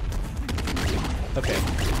 Okay.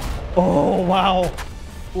 Oh, wow.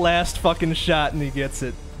 Last fucking shot and he gets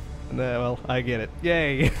it. Well, I get it.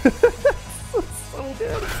 Yay. So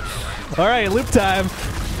good. Alright, loop time.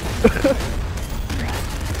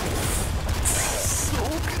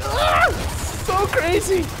 So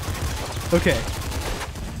crazy. Okay.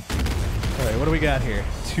 Alright, what do we got here?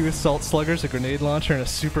 2 assault sluggers, a grenade launcher, and a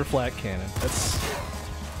super flat cannon. That's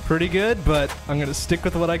pretty good, but I'm gonna stick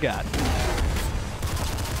with what I got.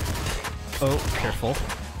 Oh, careful.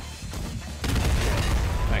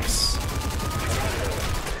 Nice.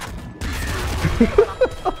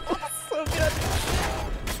 So good.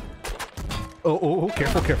 Oh,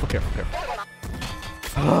 careful, careful, careful, careful.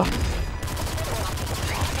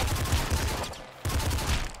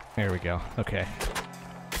 There we go. Okay.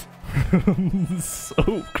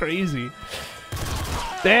 So crazy.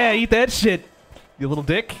 Yeah, eat that shit, you little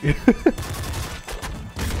dick.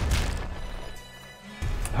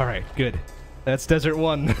 Alright, good. That's Desert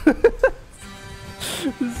 1.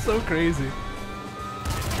 This is so crazy.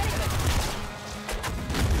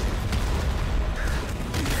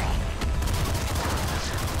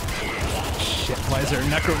 Shit, why is there a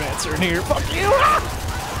necromancer in here? Fuck you! Ah!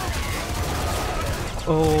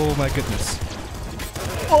 Oh my goodness.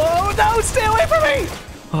 Oh no, stay away from me!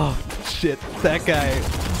 Oh shit, that guy.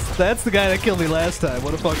 That's the guy that killed me last time.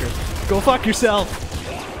 What a fucker. Go fuck yourself.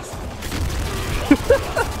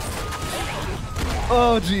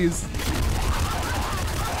 Oh jeez.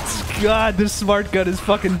 God, this smart gun is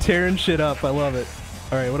fucking tearing shit up. I love it.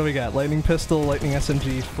 Alright, what do we got? Lightning pistol, lightning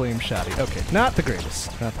SMG, flame shotty. Okay, not the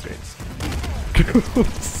greatest. Not the greatest.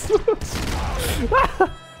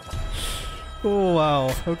 Oh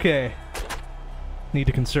wow, okay. Need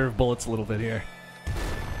to conserve bullets a little bit here.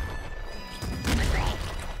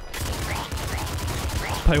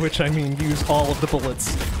 By which I mean use all of the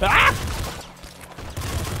bullets. Ah!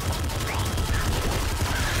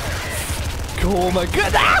 Oh my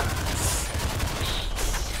god! Ah!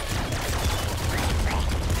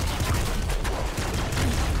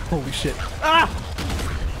 Holy shit. Ah!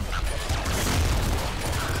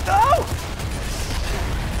 No!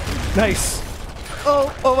 Nice.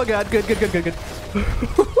 Oh my god, good.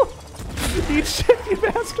 Eat shit, you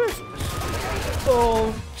bastard!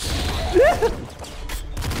 Oh, shit!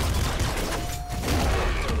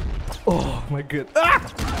 Oh my god. Ah!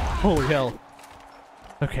 Holy hell.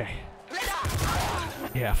 Okay.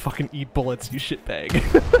 Yeah, fucking eat bullets, you shitbag.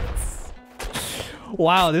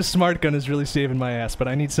 Wow, this smart gun is really saving my ass, but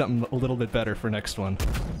I need something a little bit better for next one.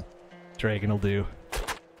 Dragon will do.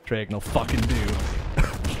 Dragon will fucking do.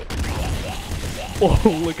 Oh,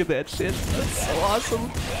 look at that shit. That's so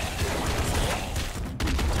awesome.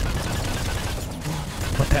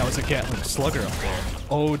 But that was a Gatling slugger up there.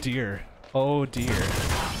 Oh dear. Oh dear.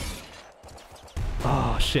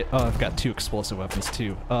 Oh shit. Oh, I've got 2 explosive weapons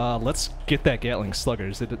too. Let's get that Gatling slugger.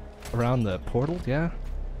 Is it around the portal? Yeah?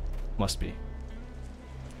 Must be.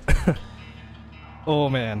 Oh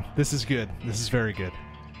man, this is good. This is very good.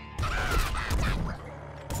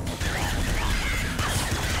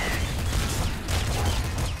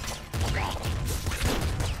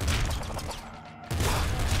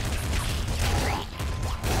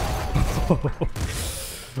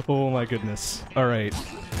 Oh my goodness. Alright.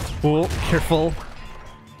 Oh, careful.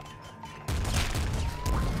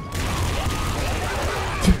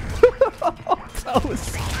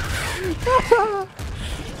 Toast.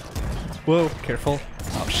 Whoa, careful.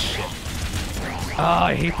 Oh shit. Ah,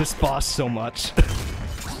 I hate this boss so much.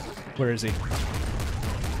 Where is he?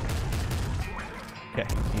 Okay,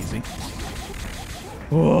 easy.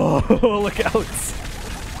 Whoa, look out!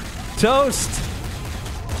 Toast!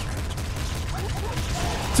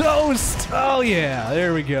 Toast! Oh yeah,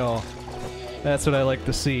 there we go. That's what I like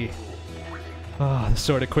to see. Ah, the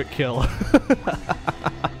sort of quick kill.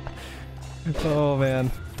 Oh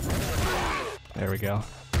man. There we go.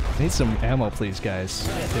 I need some ammo, please, guys.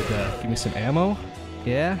 Give me some ammo?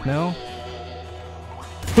 Yeah? No?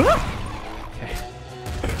 Okay.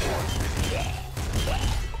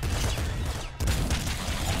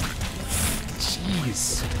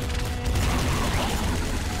 Jeez.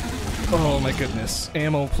 Oh my goodness.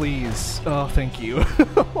 Ammo, please. Oh, thank you.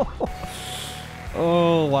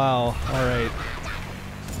 Oh, wow. Alright.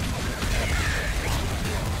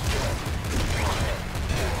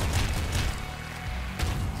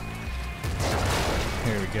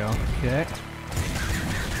 Here we go. Okay.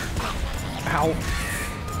 Ow.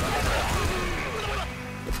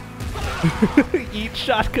 Eat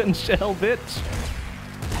shotgun shell, bitch.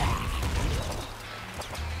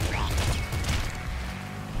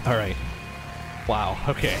 Alright. Wow,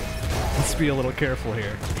 okay. Let's be a little careful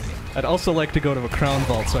here. I'd also like to go to a crown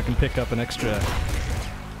vault so I can pick up an extra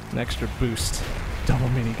boost. Double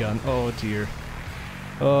minigun. Oh dear.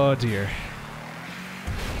 Oh dear.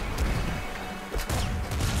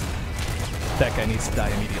 That guy needs to die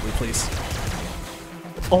immediately, please.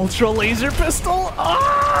 Ultra laser pistol?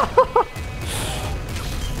 Ah!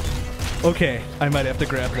 Okay, I might have to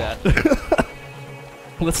grab that.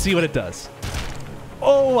 Let's see what it does.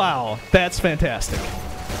 Oh wow, that's fantastic.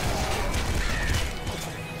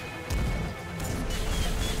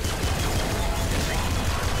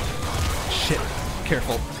 Shit,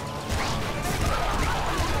 careful.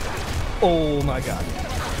 Oh my god.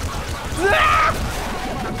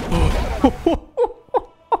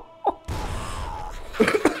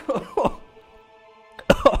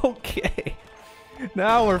 Okay.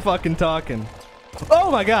 Now we're fucking talking. Oh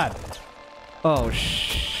my god. Oh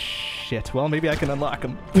shit. Well, maybe I can unlock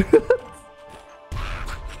him.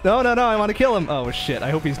 No, I want to kill him. Oh shit. I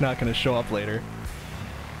hope he's not going to show up later.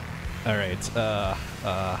 Alright,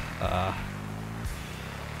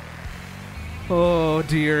 oh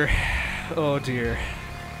dear. Oh dear.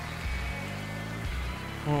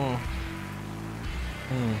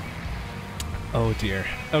 Oh dear.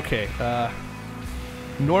 Okay,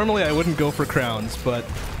 normally I wouldn't go for crowns, but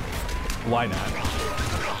why not?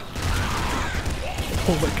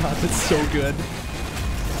 Oh my god, that's so good.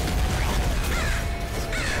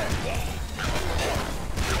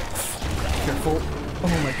 Careful.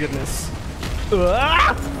 Oh my goodness.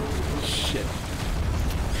 Ah! Shit.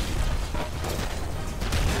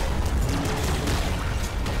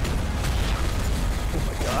 Oh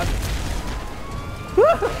my god.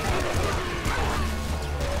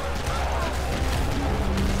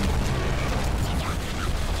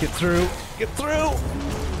 Get through. Get through.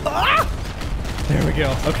 Ah! There we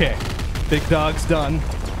go. Okay. Big dog's done.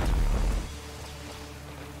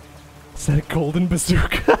 Is that a golden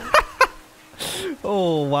bazooka?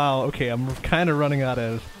 Oh, wow. Okay, I'm kind of running out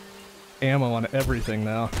of ammo on everything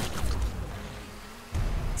now.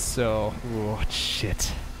 So, oh,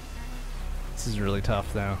 shit. This is really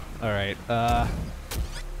tough now. Alright,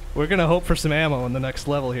 we're gonna hope for some ammo in the next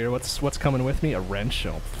level here. What's coming with me? A wrench?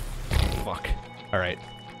 Oh, fuck. Alright.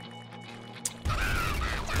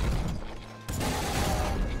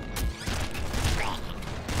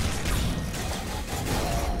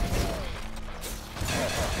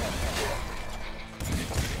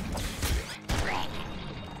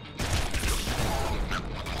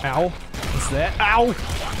 Ow. What's that? Ow!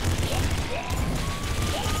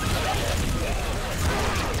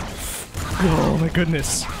 Oh my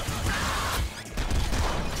goodness.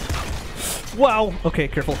 Wow! Okay,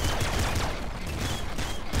 careful.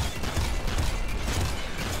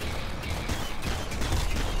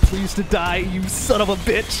 Please to die, you son of a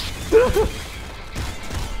bitch!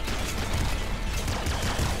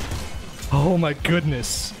 Oh my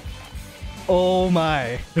goodness. Oh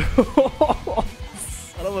my.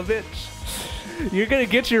 Son of a bitch. You're gonna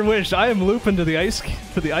get your wish. I am looping to the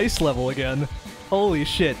ice level again. Holy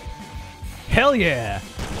shit. Hell yeah!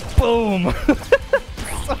 Boom!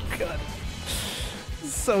 So good.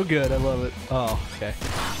 So good, I love it. Oh, okay.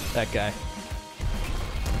 That guy.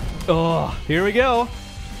 Oh, here we go!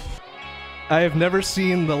 I have never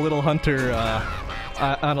seen the little hunter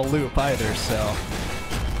on a loop either, so...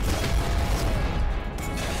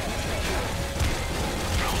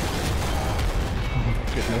 Oh my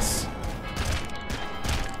goodness.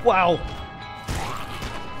 Wow!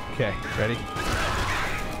 Okay, ready?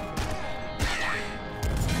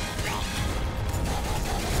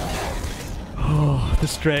 Oh,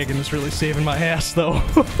 this dragon is really saving my ass, though.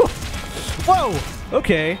 Whoa!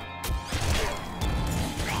 Okay.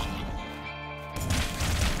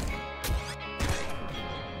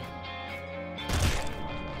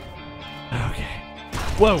 Okay.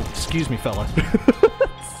 Whoa! Excuse me, fella.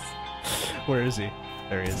 Where is he?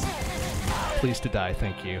 There he is. Please to die,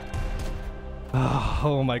 thank you.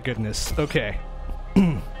 Oh my goodness. Okay.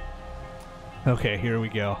 Okay, here we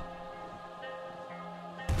go.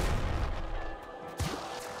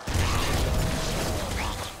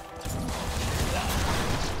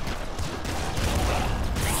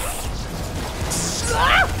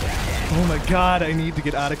 Oh my god, I need to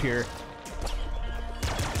get out of here.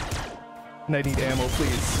 And I need ammo,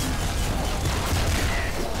 please.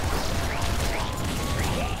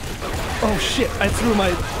 Oh shit, I threw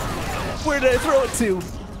my... Where did I throw it to?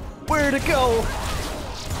 Where'd it go?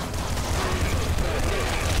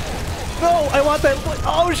 No, I want that...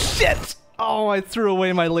 Oh shit! Oh, I threw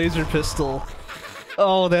away my laser pistol.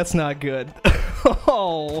 Oh, that's not good.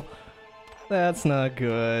 Oh, that's not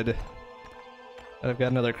good. I've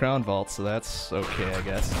got another crown vault, so that's okay, I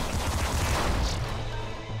guess.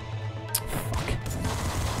 Fuck.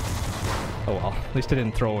 Oh well, at least I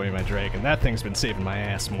didn't throw away my dragon. That thing's been saving my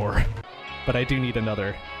ass more. But I do need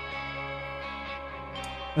another.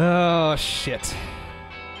 Oh, shit.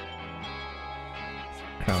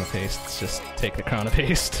 Crown of Haste. Let's just take the Crown of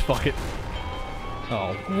Haste. Fuck it.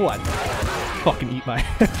 Oh, what? Fucking eat my...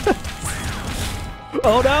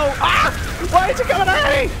 Oh no! Ah! Why is he coming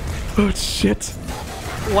at me? Oh, shit.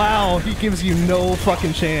 Wow, he gives you no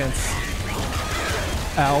fucking chance.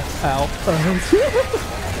 Ow, ow.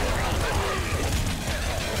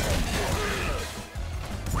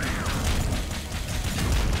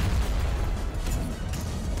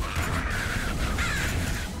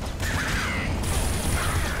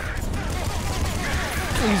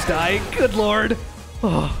 Please die. Good lord.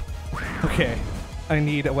 Oh. Okay. I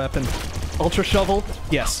need a weapon. Ultra shovel?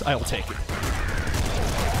 Yes, I will take it.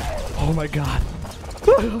 Oh my god.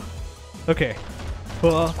 Okay.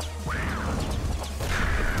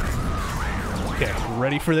 Okay,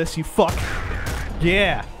 ready for this, you fuck?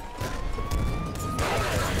 Yeah!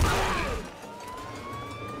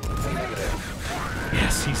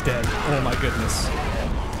 Yes, he's dead. Oh my goodness.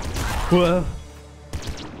 Whoa.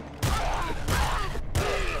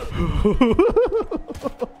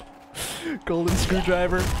 Golden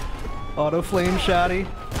screwdriver. Auto flame shotty.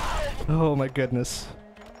 Oh my goodness.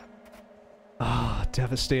 Ah,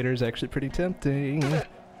 Devastator is actually pretty tempting.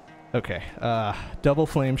 Okay, double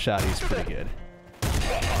flame shotty is pretty good.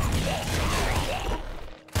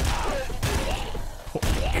 Oh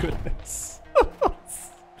my goodness.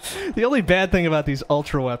 The only bad thing about these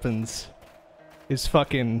ultra weapons is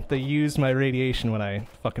fucking they use my radiation when I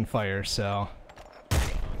fucking fire, so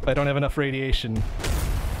if I don't have enough radiation,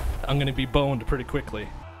 I'm gonna be boned pretty quickly.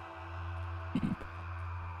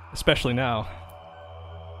 Especially now.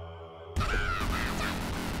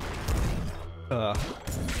 Oh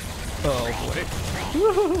boy.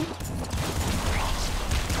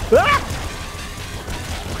 Ah!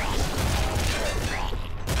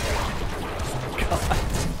 God.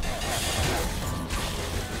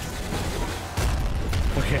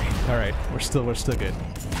 Okay, alright, we're still good.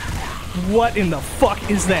 What in the fuck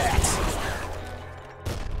is that?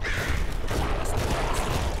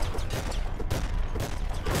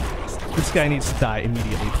 This guy needs to die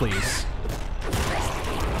immediately, please.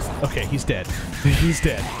 Okay, he's dead. He's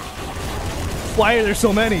dead. Why are there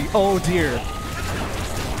so many? Oh dear.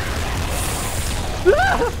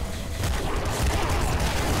 Ah!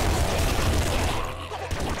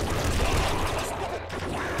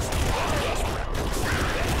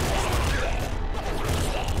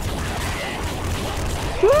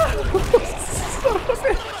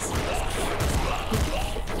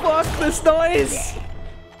 Fuck this noise!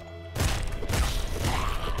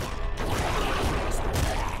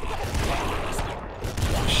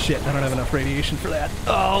 Shit, I don't have enough radiation for that.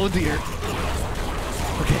 Oh dear.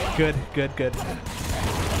 Okay, good.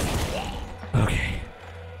 Okay.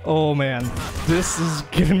 Oh man, this is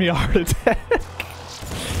giving me a heart attack.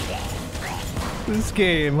 This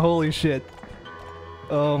game, holy shit.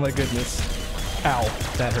 Oh my goodness. Ow,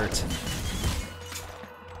 that hurts.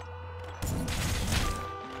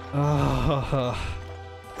 Oh.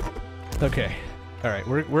 Okay. Alright,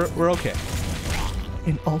 we're okay.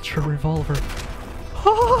 An ultra revolver.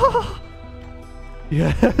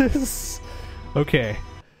 Yes! Okay.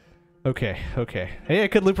 Okay, okay. Hey, I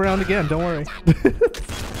could loop around again, don't worry.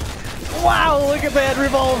 Wow, look at that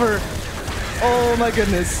revolver! Oh my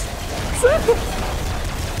goodness.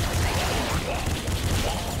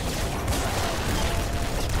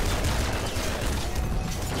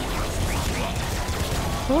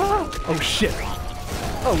 Oh shit.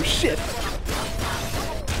 Oh shit.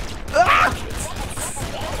 Ah!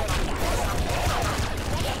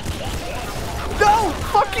 No!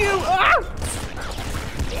 Fuck you! Ah!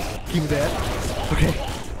 Give me that. Okay.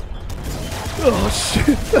 Oh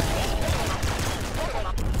shit.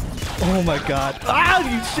 Oh my god. Ah,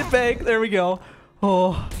 you shitbag! There we go.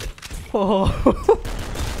 Oh. Oh.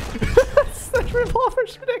 That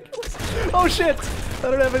revolver's ridiculous. Oh shit!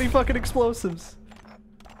 I don't have any fucking explosives.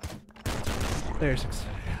 There's...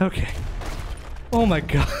 Okay. Oh my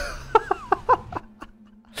god.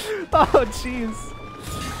 Oh jeez.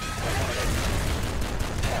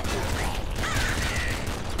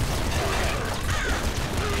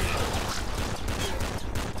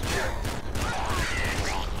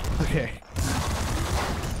 Okay.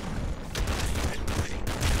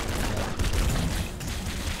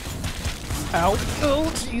 Ow. Oh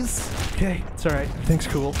jeez. Okay, it's alright. Everything's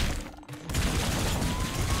cool.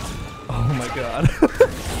 Oh my god.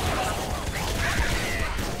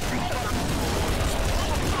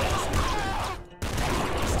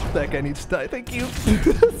 That guy needs to die, thank you.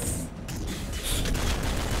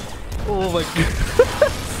 Oh my god.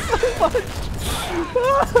 So much.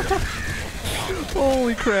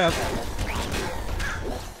 Holy crap.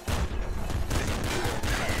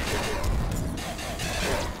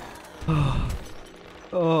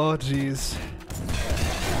 Oh jeez.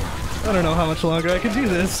 I don't know how much longer I can do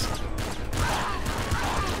this.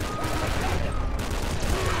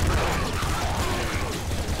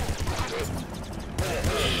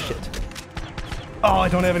 Oh, I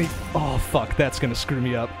don't have any... Oh, fuck. That's gonna screw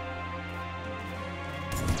me up.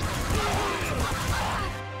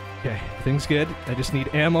 Okay, things good. I just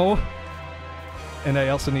need ammo. And I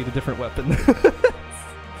also need a different weapon.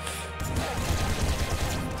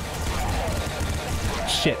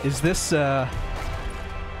 Shit, is this, Ooh.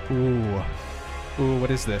 Ooh,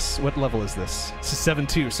 what is this? What level is this? This is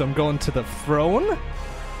 7-2, so I'm going to the throne?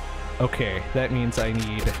 Okay, that means I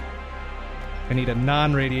need a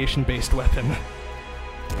non-radiation based weapon.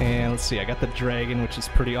 And let's see, I got the dragon, which is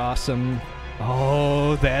pretty awesome.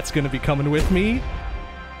 Oh, that's gonna be coming with me?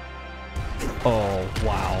 Oh,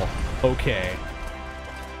 wow. Okay.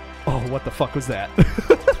 Oh, what the fuck was that?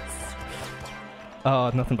 Oh,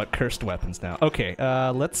 nothing but cursed weapons now. Okay,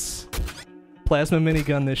 let's plasma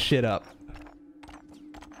minigun this shit up.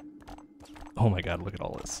 Oh my god, look at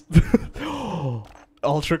all this.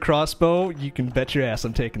 Ultra crossbow, you can bet your ass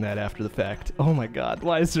I'm taking that after the fact. Oh my god,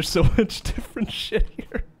 why is there so much different shit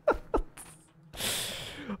here?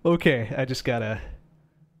 Okay, I just got a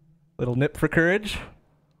little nip for courage.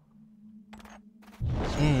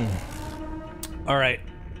 Alright.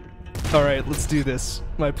 Alright, let's do this.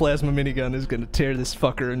 My plasma minigun is gonna tear this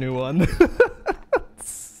fucker a new one.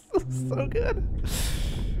 So good.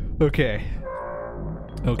 Okay.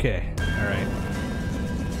 Okay, alright.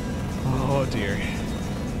 Oh dear.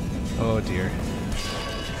 Oh dear.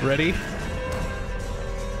 Ready?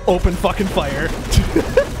 Open fucking fire.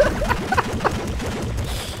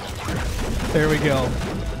 There we go.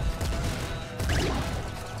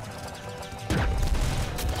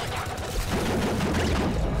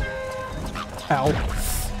 Ow.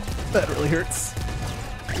 That really hurts.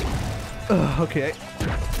 Okay.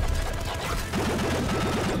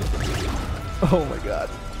 Oh my god.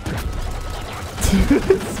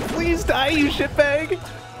 Please die, you shitbag!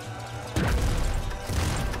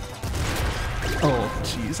 Oh,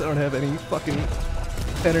 jeez, I don't have any fucking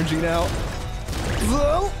energy now.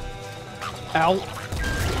 Ow.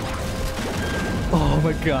 Oh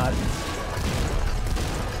my god.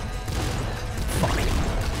 Fuck.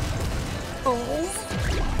 Oh.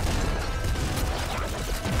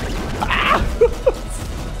 Ah!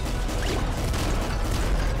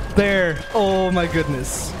 There. Oh my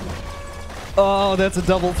goodness. Oh, that's a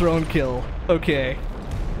double throne kill. Okay.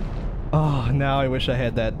 Oh, now I wish I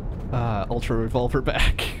had that ultra revolver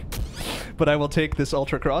back. But I will take this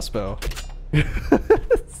ultra crossbow.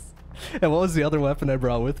 And what was the other weapon I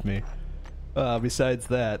brought with me? Besides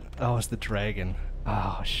that, oh, it's the dragon.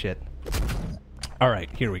 Oh shit. All right,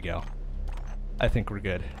 here we go. I think we're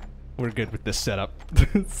good. We're good with this setup.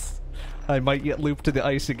 I might get looped to the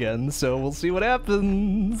ice again, so we'll see what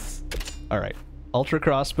happens. Alright. Ultra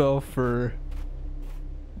crossbow for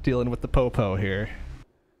dealing with the popo here.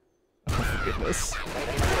 Oh my goodness.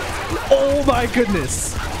 Oh my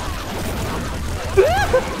goodness!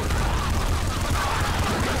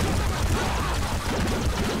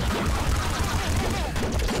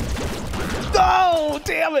 Oh,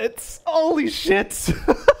 damn it! Holy shit!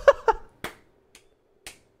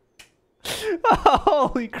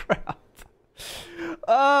 Holy crap.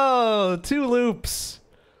 Oh, 2 loops.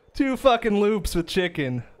 2 fucking loops with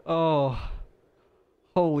chicken. Oh.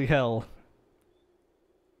 Holy hell.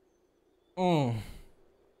 Mm.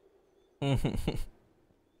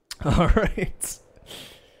 Alright.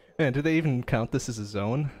 Man, do they even count this as a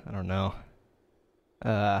zone? I don't know.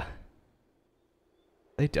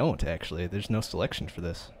 They don't, actually. There's no selection for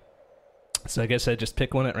this. So I guess I just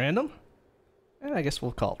pick one at random? And I guess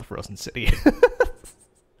we'll call it the Frozen City.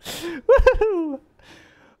 Woohoo!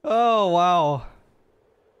 Oh, wow.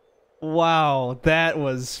 Wow, that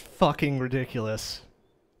was fucking ridiculous.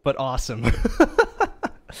 But awesome.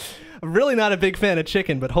 I'm really not a big fan of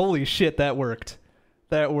chicken, but holy shit, that worked.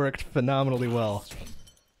 That worked phenomenally well.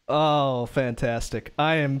 Oh, fantastic.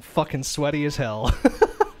 I am fucking sweaty as hell.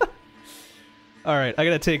 Alright, I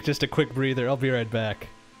gotta take just a quick breather. I'll be right back.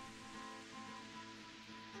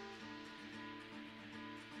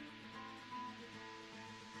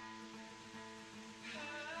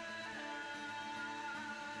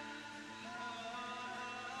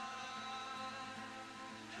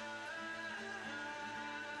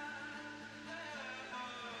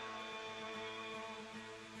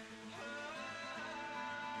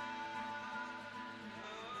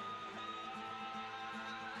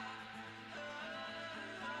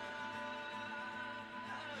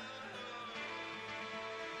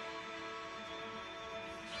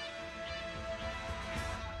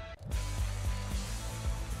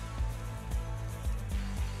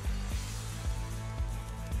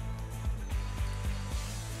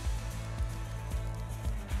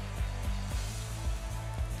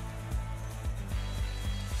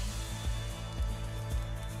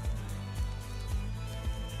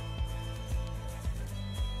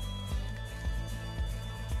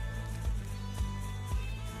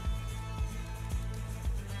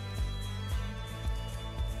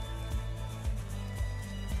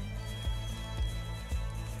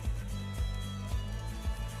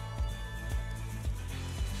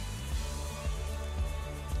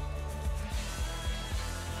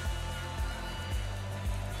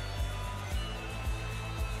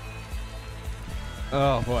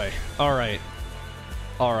 Oh boy. Alright.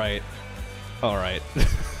 Alright. Alright.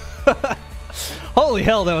 Holy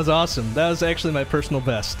hell, that was awesome. That was actually my personal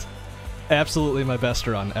best. Absolutely my best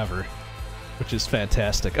run ever. Which is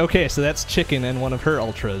fantastic. Okay, so that's Chicken and one of her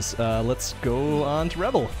ultras. Let's go on to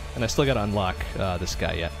Rebel. And I still gotta unlock this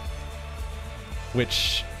guy yet.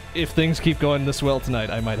 Which, if things keep going this well tonight,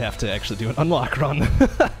 I might have to actually do an unlock run.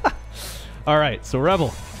 Alright, so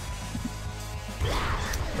Rebel.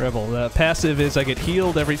 Rebel. The passive is I get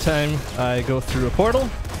healed every time I go through a portal,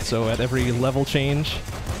 so at every level change.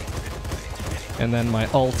 And then my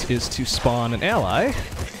ult is to spawn an ally,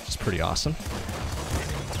 which is pretty awesome.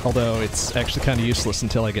 Although it's actually kind of useless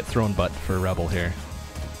until I get thrown butt for Rebel here.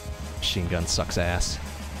 Machine gun sucks ass.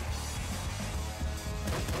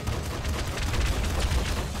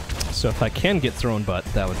 So if I can get thrown butt,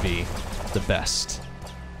 that would be the best.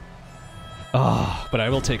 Oh, but I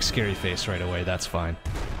will take Scary Face right away, that's fine.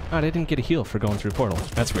 Oh, I didn't get a heal for going through a portal.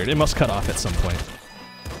 That's weird. It must cut off at some point.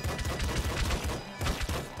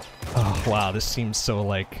 Oh, wow, this seems so,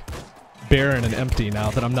 like, barren and empty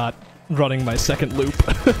now that I'm not running my second loop.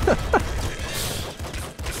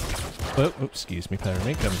 Oh, excuse me, pardon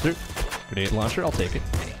me, coming through. Grenade launcher, I'll take it.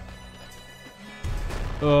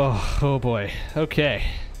 Oh boy. Okay.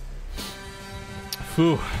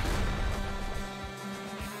 Phew.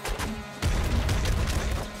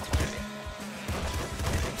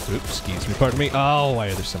 Oops, excuse me, pardon me. Oh, why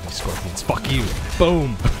are there so many scorpions? Fuck you.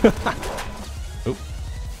 Boom. Oh,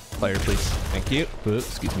 fire, please. Thank you. Oops,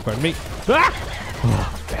 excuse me, pardon me. Ah!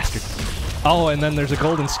 Oh, bastard. Oh, and then there's a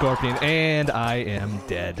golden scorpion, and I am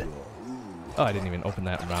dead. Oh, I didn't even open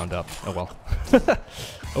that round up. Oh well.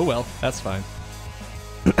 Oh well, that's fine.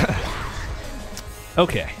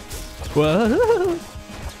 Okay. Whoa.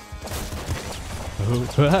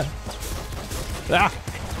 Ah!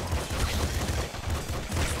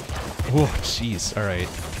 Whoa, jeez. Alright.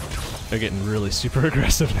 They're getting really super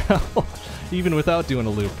aggressive now. Even without doing a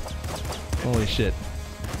loop. Holy shit.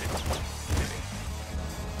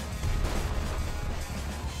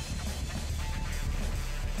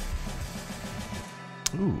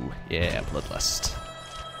 Ooh, yeah, Bloodlust.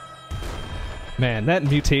 Man, that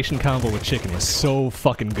mutation combo with chicken was so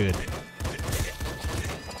fucking good.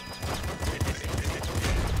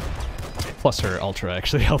 Plus her ultra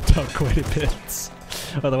actually helped out quite a bit.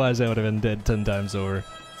 Otherwise I would have been dead 10 times over.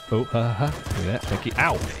 Oh, look at that. Thank you.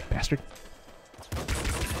 Ow, bastard.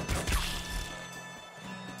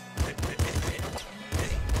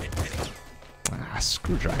 Ah,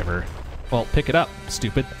 screwdriver. Well, pick it up,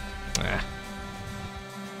 stupid. Ah.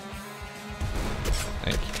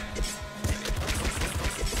 Thank you.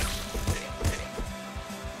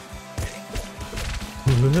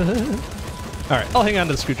 Alright, I'll hang on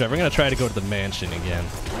to the screwdriver. I'm gonna try to go to the mansion again.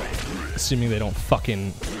 Assuming they don't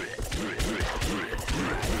fucking...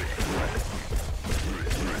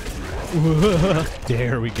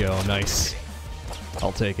 There we go, nice.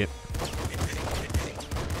 I'll take it.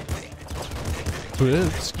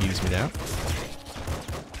 Excuse me now.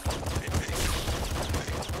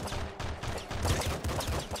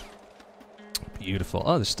 Beautiful.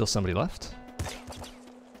 Oh, there's still somebody left.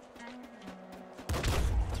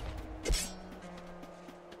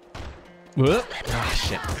 Whoop. Ah,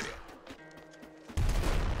 shit.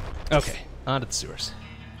 Okay, on to the sewers.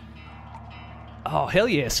 Oh, hell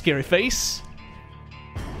yeah, scary face.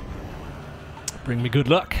 Bring me good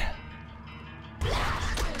luck.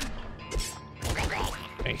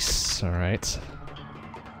 Nice, alright.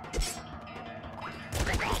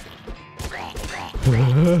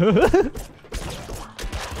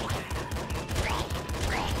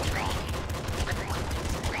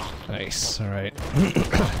 Nice, alright.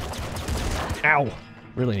 Ow!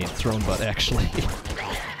 Really need thrown butt, actually.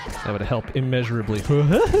 That would help immeasurably.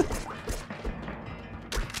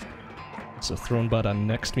 So thrown butt on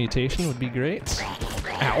next mutation would be great.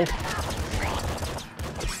 Ow!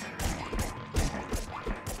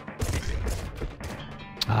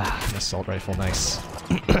 Ah, an assault rifle, nice.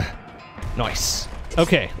 Nice.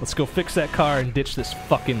 Okay, let's go fix that car and ditch this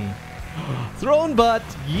fucking thrown butt.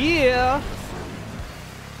 Yeah!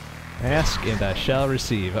 Ask and I shall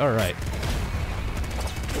receive. Alright.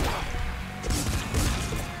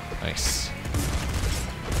 Nice.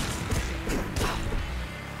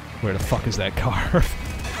 Where the fuck is that car?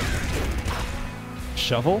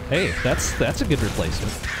 Shovel? Hey, that's a good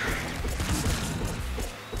replacement.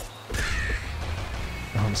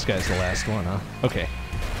 Oh, this guy's the last one, huh? Okay.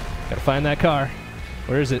 Gotta find that car.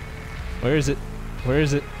 Where is it? Where is it? Where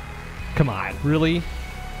is it? Come on, really?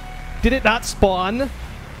 Did it not spawn?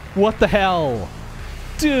 What the hell?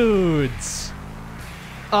 Dudes!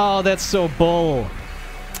 Oh, that's so bull.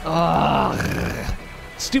 Ugh.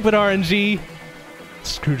 Stupid RNG.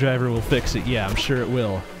 Screwdriver will fix it. Yeah, I'm sure it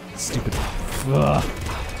will. Stupid. Ugh.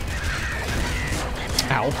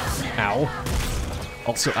 Ow. Ow.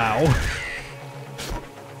 Also, ow.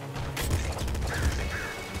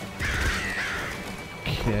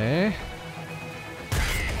 Okay.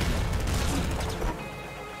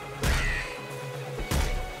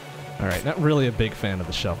 Alright, not really a big fan of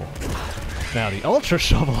the shovel. Now, the Ultra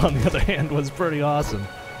Shovel, on the other hand, was pretty awesome.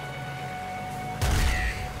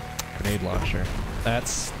 Grenade launcher.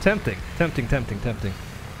 That's tempting. Tempting, tempting, tempting.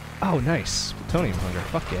 Oh, nice. Plutonium hunger.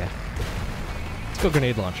 Fuck yeah. Let's go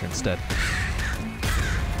grenade launcher instead.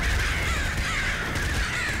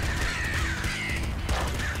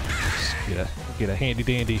 Just get a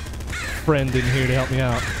handy-dandy friend in here to help me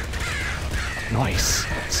out. Nice.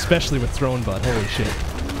 Especially with thrown butt. Holy shit.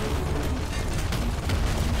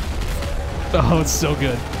 Oh, it's so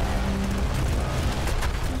good.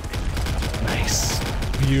 Nice.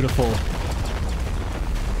 Beautiful.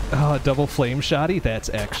 Oh, double flame shotty? That's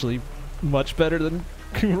actually much better than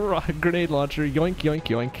grenade launcher. Yoink, yoink,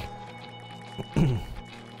 yoink.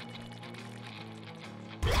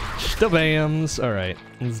 Stabams. Alright,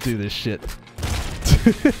 let's do this shit.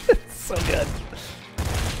 So good.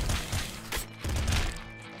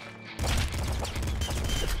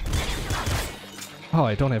 Oh,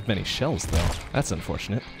 I don't have many shells, though. That's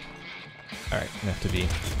unfortunate. Alright, gonna have to be...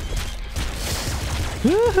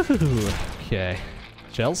 Woo! Okay.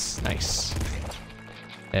 Shells? Nice.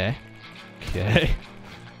 Eh? Okay.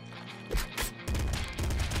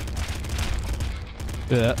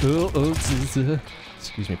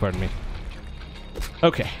 Excuse me, pardon me.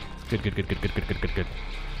 Okay. Good, good, good, good, good, good, good, good, good.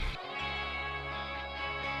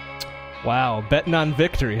 Wow, betting on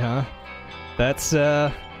victory, huh? That's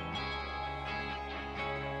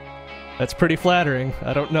pretty flattering.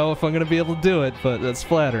 I don't know if I'm gonna be able to do it, but that's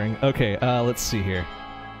flattering. Okay, let's see here.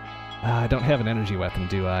 I don't have an energy weapon,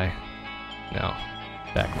 do I? No.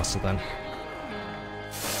 Back muscle, then.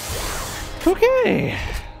 Okay!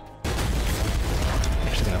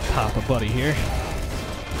 Actually gonna pop a buddy here.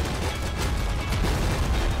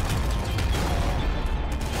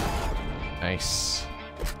 Nice.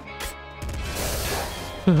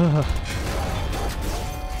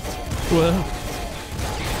 Whoa.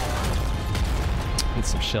 Need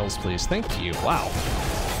some shells, please. Thank you. Wow.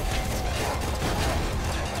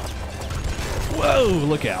 Whoa,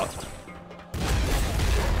 look out.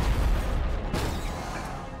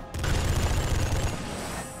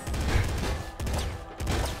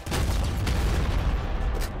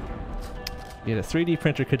 Get a 3D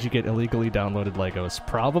printer, could you get illegally downloaded Legos?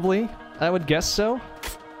 Probably. I would guess so.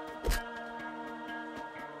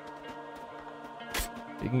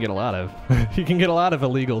 You can get a lot of you can get a lot of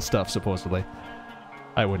illegal stuff supposedly.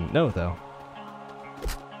 I wouldn't know though.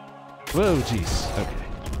 Whoa, jeez. Okay.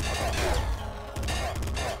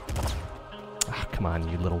 Ah, come on,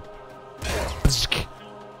 you little.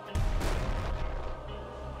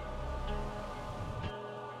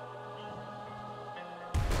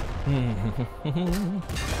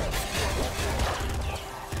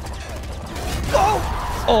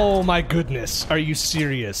 Oh! Oh my goodness! Are you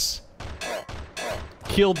serious?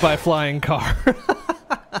 Killed by flying car.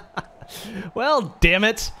 Well, damn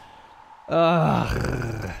it.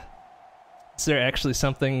 Is there actually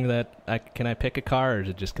something that can I pick a car, or is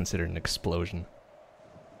it just considered an explosion?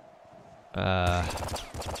 I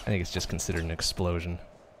think it's just considered an explosion.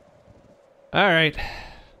 All right,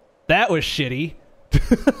 that was shitty.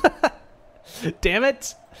 Damn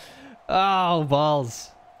it. Oh,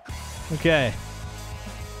 balls. Okay.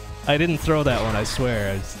 I didn't throw that one, I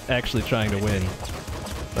swear. I was actually trying to win.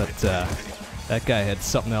 But, that guy had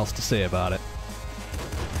something else to say about it.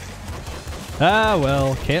 Ah,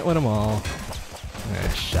 well, can't win them all. Ah,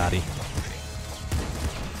 shoddy.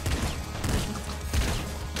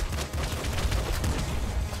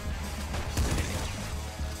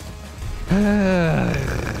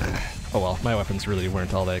 Oh well, my weapons really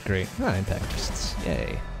weren't all that great. Ah, impact fists.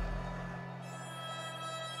 Yay.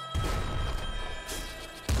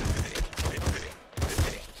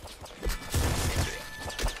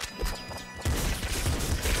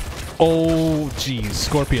 Oh, geez.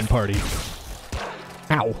 Scorpion party.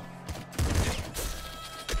 Ow.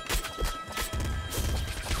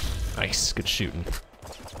 Nice. Good shooting.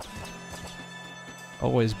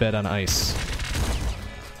 Always bet on ice.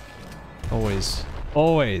 Always.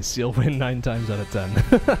 Always. You'll win 9 times out of 10.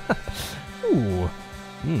 Ooh.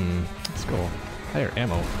 Let's go. Higher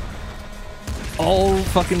ammo. Oh,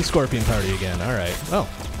 fucking scorpion party again. Alright. Oh.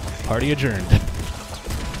 Party adjourned.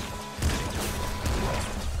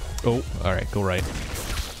 Oh, alright, go right.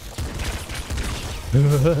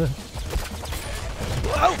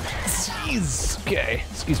 Oh, jeez. Okay.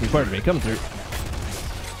 Excuse me, pardon me, coming through.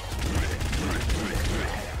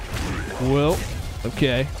 Well,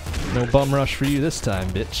 okay. No bum rush for you this time,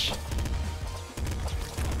 bitch.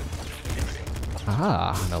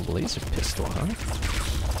 Ah, no laser pistol, huh?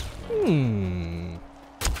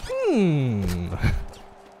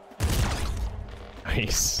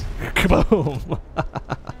 Nice. Kaboom!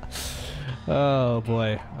 Oh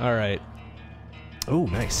boy. Alright. Oh,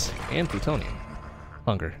 nice. And plutonium.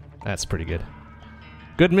 Hunger. That's pretty good.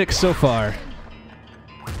 Good mix so far.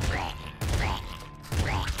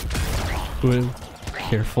 Ooh.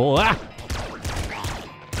 Careful. Ah!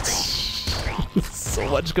 So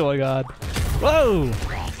much going on. Whoa!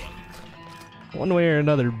 One way or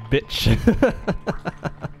another, bitch.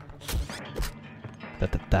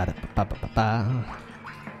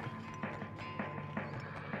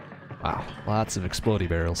 Wow, lots of explodey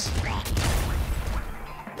barrels.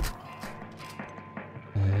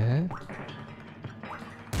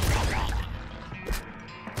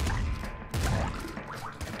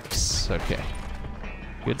 Okay.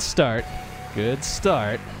 Good start. Good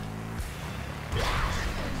start.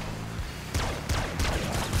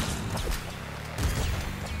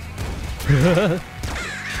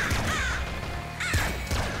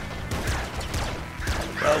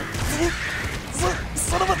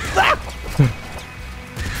 Son of a...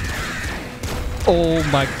 Oh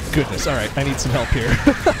my goodness. Alright, I need some help here.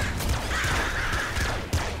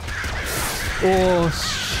 Oh,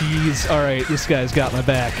 jeez. Alright, this guy's got my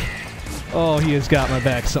back. Oh, he has got my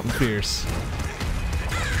back. Something fierce.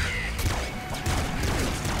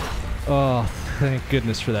 Oh, thank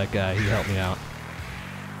goodness for that guy. He helped me out.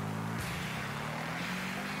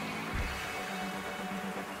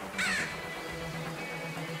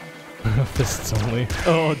 Fists only.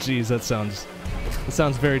 Oh, geez, that sounds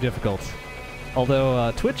very difficult.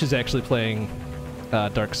 Although Twitch is actually playing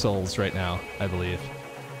Dark Souls right now, I believe.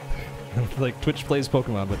 Like Twitch plays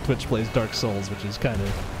Pokemon, but Twitch plays Dark Souls, which is kind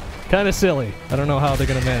of silly. I don't know how they're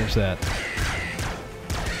gonna manage that.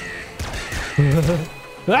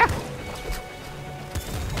 Ah!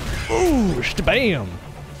 Ooh, bam!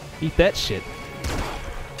 Eat that shit.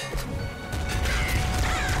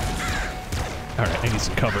 Alright, I need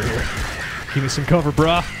some cover here. Give me some cover,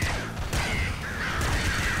 brah.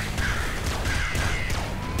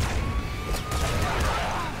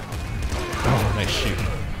 Oh, nice shooting.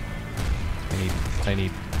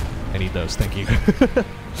 I need those, thank you.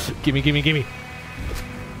 Gimme, gimme, gimme.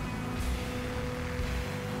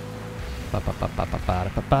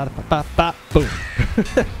 Boom.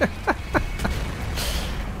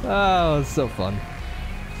 Oh, it's so fun.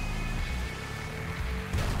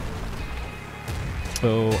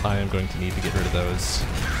 Oh, I am going to need to get rid of those.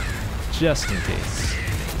 Just in case.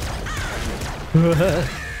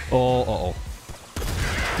 Oh, uh-oh.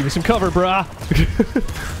 Give me some cover, brah!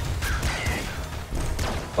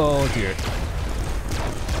 Oh, dear.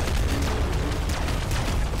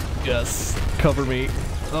 Yes, cover me.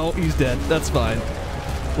 Oh, he's dead. That's fine.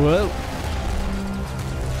 Whoa.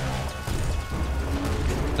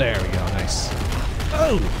 There we go. Nice.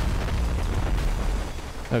 Oh!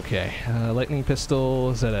 Okay. Lightning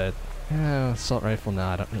pistol. Is that a assault rifle? No,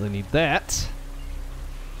 I don't really need that.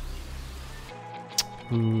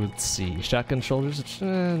 Ooh, let's see. Shotgun shoulders.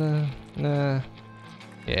 Nah.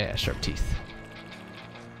 Yeah, sharp teeth.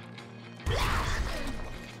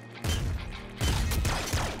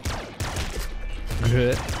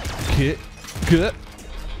 Good. Good.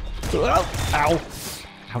 Oh, ow.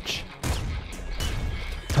 Ouch.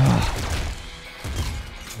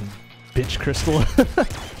 Bitch crystal. Out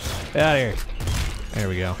of here. There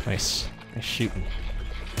we go. Nice. Nice shooting.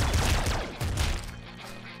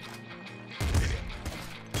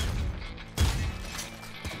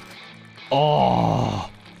 Oh.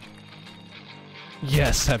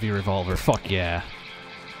 Yes, heavy revolver. Fuck yeah.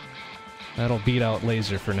 That'll beat out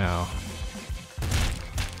laser for now.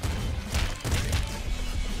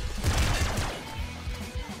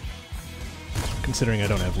 Considering I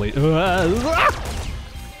don't have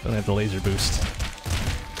don't have the laser boost.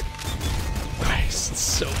 Nice, it's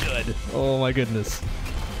so good. Oh my goodness.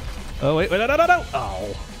 Oh wait, no.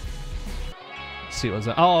 Oh. Let's see what was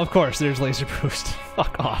that? Oh, of course, there's laser boost.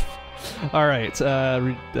 Fuck off. All right,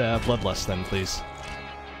 bloodlust then, please.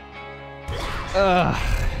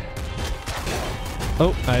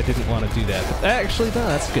 Oh, I didn't want to do that. But actually, no,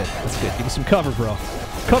 that's good. That's good. Give me some cover, bro.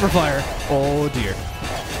 Cover fire. Oh dear.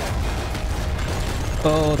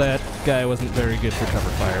 Oh, that guy wasn't very good for cover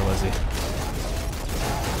fire, was he?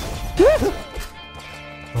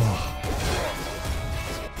 Oh.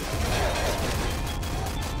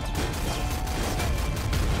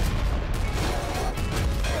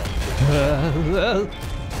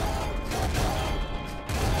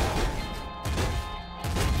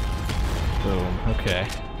 Boom. Okay.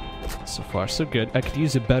 So far, so good. I could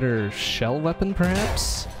use a better shell weapon,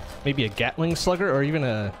 perhaps? Maybe a Gatling slugger, or even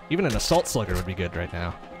an assault slugger would be good right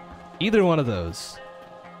now. Either one of those.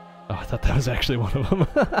 Oh, I thought that was actually one of them.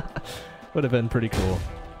 Would have been pretty cool.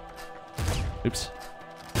 Oops.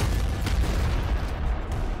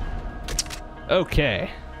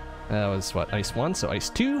 Okay. That was what, ice 1, so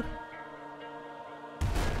ice 2.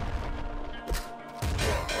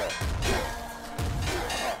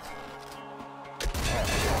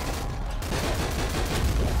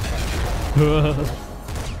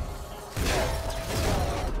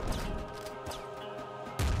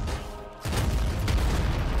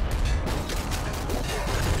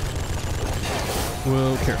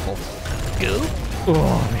 Whoa, careful. Go.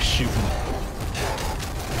 Oh, nice shooting.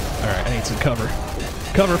 Alright, I need some cover.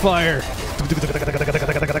 Cover fire!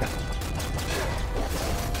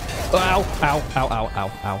 Ow! Ow, ow, ow,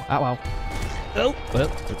 ow, ow, ow, ow. Oh! Well,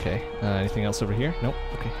 okay. Anything else over here? Nope.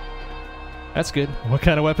 Okay. That's good. What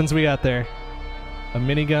kind of weapons we got there? A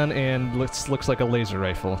minigun and looks like a laser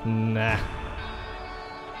rifle. Nah.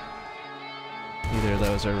 Neither of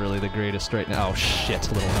those are really the greatest right now. Oh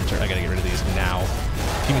shit, Little Hunter. I gotta get rid of these now.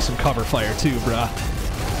 Give me some cover fire too, bruh.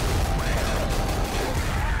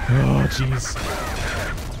 Oh, jeez.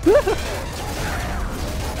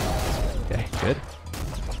 Okay, good.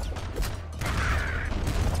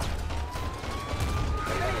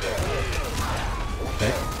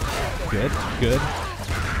 Okay. Good, good.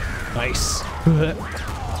 Nice.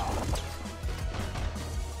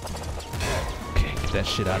 Get that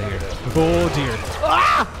shit out of here. Oh dear.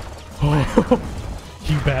 Ah! Oh,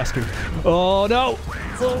 you bastard. Oh no.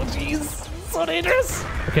 Oh jeez. So dangerous.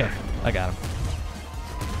 Okay, I got him.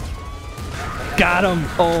 Got him.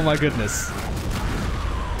 Oh my goodness.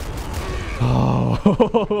 Oh.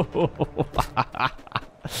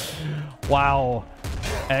 Wow.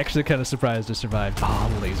 Actually kind of surprised to survive. Oh,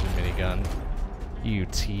 laser minigun. You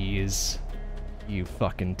tease. You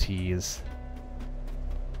fucking tease.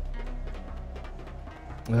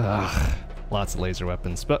 Ugh, lots of laser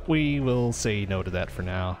weapons, but we will say no to that for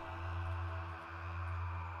now.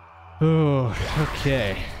 Oh,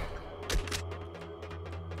 okay.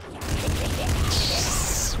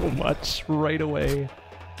 So much right away.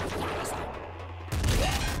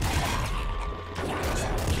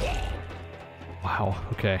 Wow,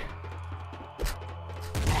 okay.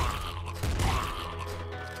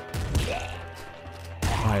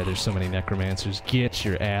 Why are there so many necromancers? Get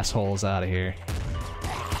your assholes out of here.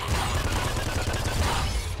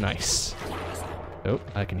 Nice. Oh,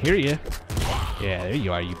 I can hear you. Yeah, there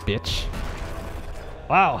you are, you bitch.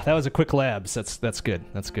 Wow, that was a quick labs. That's good.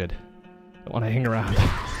 That's good. Don't want to hang around.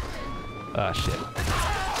 Ah, shit.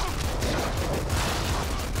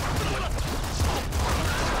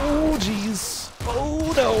 Oh, jeez.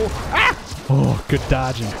 Oh, no. Ah! Oh, good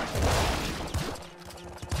dodging.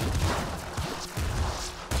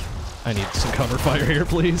 I need some cover fire here,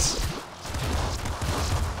 please.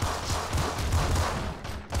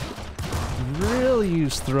 Really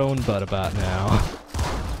use throwing butt about now.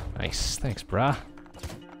 Nice. Thanks, brah.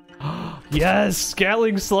 Yes!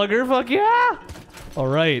 Scatling Slugger, fuck yeah!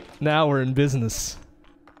 Alright, now we're in business.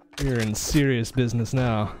 We're in serious business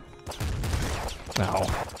now. Ow.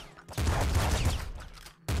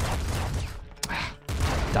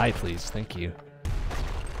 Die, please. Thank you.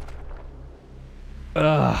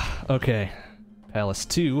 Okay. Palace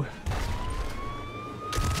 2.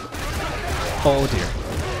 Oh dear.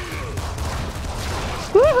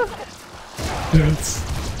 Yes.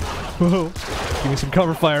 Whoa. Give me some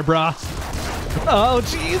cover fire, brah. Oh,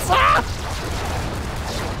 jeez. Ah!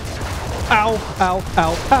 Ow, ow,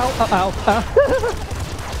 ow, ow, ow, ow, ow.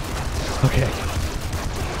 Okay.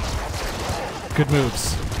 Good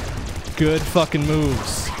moves. Good fucking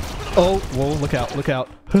moves. Oh, whoa, look out, look out.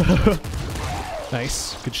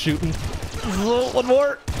 Nice. Good shooting. One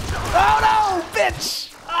more. Oh no, bitch!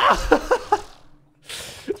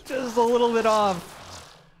 Just a little bit off.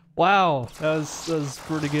 Wow, that was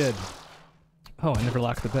pretty good. Oh, I never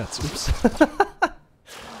locked the bets. Oops.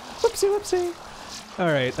 Whoopsie, whoopsie.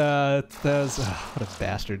 Alright, that was... what a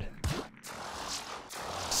bastard.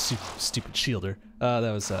 Stupid shielder.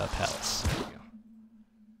 That was Palace. There we go.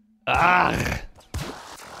 Ah!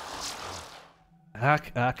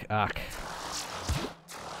 Ack, ack, ack.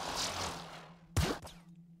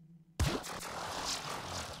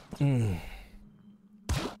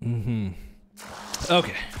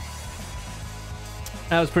 Okay.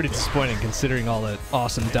 That was pretty disappointing considering all the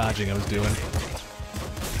awesome dodging I was doing.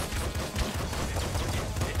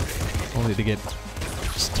 Only to get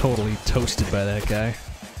just totally toasted by that guy.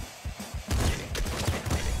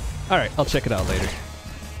 Alright, I'll check it out later.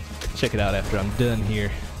 Check it out after I'm done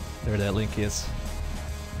here. There that link is.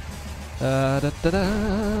 Da da da.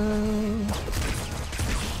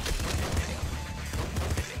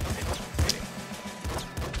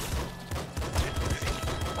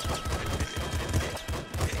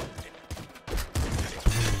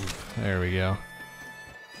 There we go.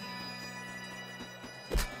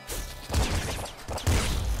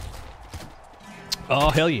 Oh,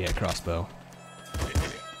 hell yeah, crossbow.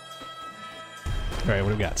 Alright, what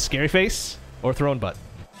do we got? Scary face or throwing butt?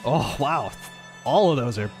 Oh, wow. All of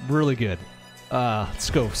those are really good. Let's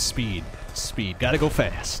go speed. Speed. Gotta go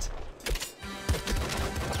fast.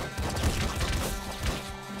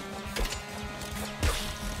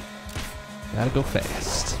 Gotta go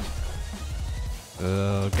fast.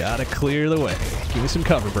 Oh, gotta clear the way. Give me some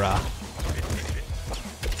cover, brah.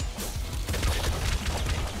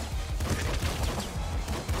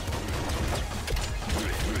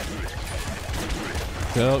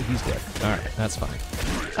 Oh, he's dead. Alright, that's fine.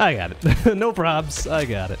 I got it. No probs. I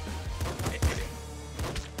got it.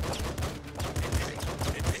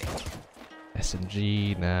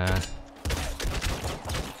 SMG, nah.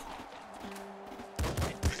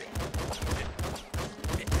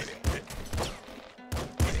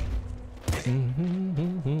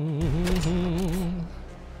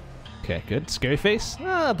 Okay, good. Scary face?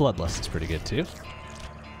 Bloodlust is pretty good too.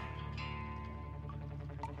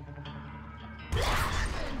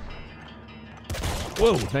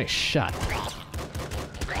 Whoa, nice shot.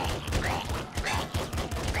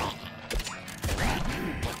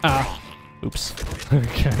 Ah, oops.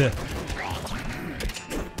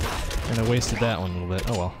 kinda wasted that one a little bit.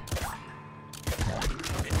 Oh well.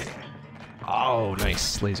 Oh,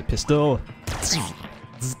 nice laser pistol.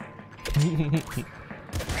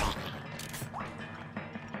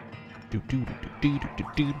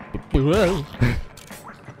 Whoa.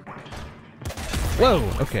 Whoa.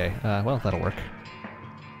 Okay. Well, that'll work.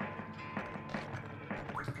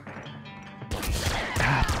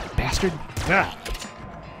 Ah, bastard. Ah.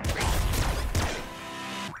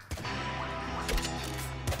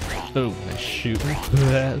 Oh, nice shooting.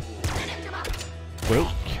 Whoa,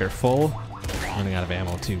 careful. Running out of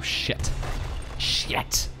ammo too. Shit.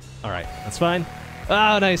 Shit. Alright, that's fine.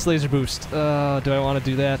 Oh, nice laser boost. Do I want to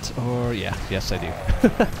do that? Or, yeah. Yes, I do.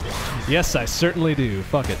 Yes, I certainly do.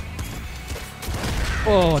 Fuck it.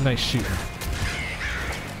 Oh, nice shooting.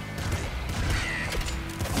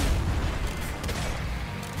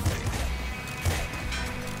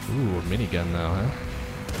 Ooh, a minigun though, huh?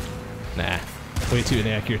 Nah. Way too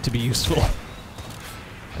inaccurate to be useful.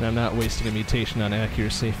 And I'm not wasting a mutation on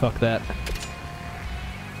accuracy. Fuck that.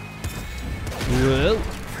 Whoa.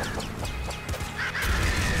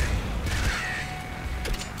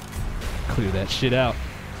 Clear that shit out.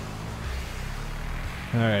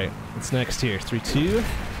 Alright, what's next here? 3, 2.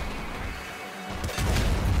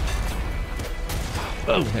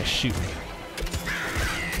 Oh, nice shooting.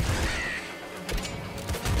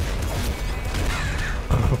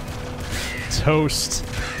 Toast.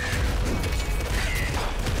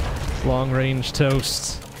 Long range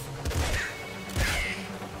toast.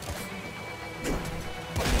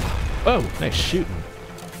 Oh, nice shooting.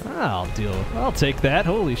 I'll take that.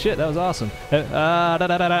 Holy shit, that was awesome. Oh, I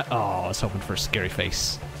was hoping for a scary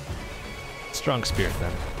face. Strong spirit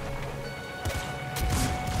then.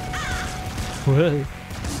 Whoa.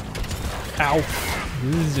 Ow.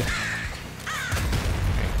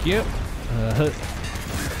 Thank you.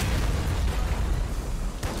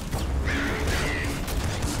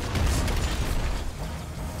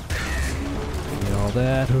 All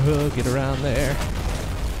that. Get around there.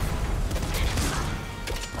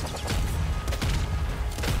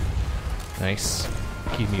 Nice.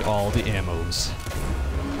 Give me all the ammos.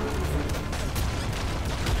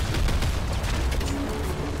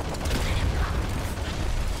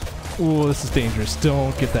 Ooh, this is dangerous.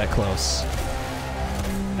 Don't get that close.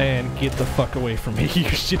 And get the fuck away from me, you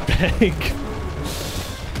shitbag.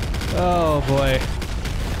 Oh boy.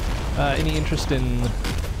 Any interest in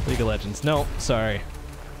League of Legends? No, sorry.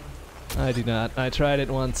 I do not. I tried it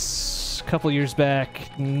once a couple years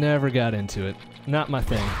back. Never got into it. Not my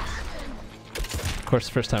thing. Of course,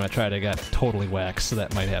 the first time I tried, I got totally waxed, so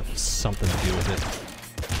that might have something to do with it.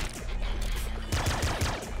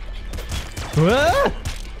 Ah!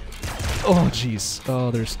 Oh, jeez.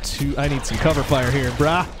 Oh, there's two. I need some cover fire here,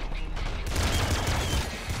 brah.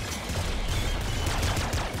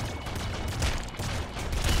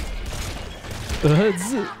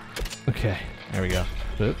 Okay, there we go.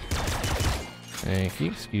 Thank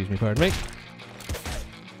you. Excuse me, pardon me.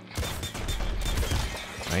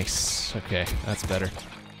 Nice. Okay, that's better.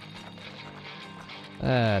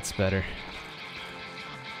 That's better.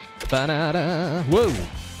 Ba-da-da. Whoa!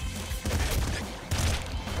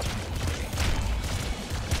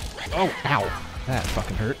 Oh, ow! That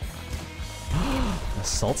fucking hurt.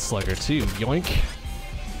 Assault slugger too. Yoink.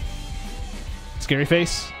 Scary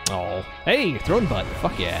face. Oh. Hey, throwing butt.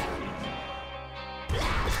 Fuck yeah.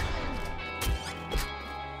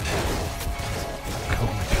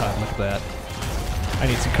 Oh my god, look at that. I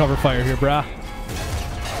need some cover fire here, brah.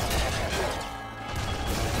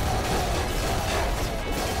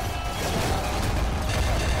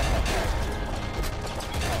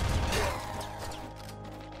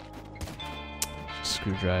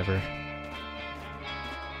 Screwdriver.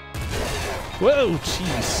 Whoa,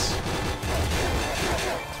 jeez.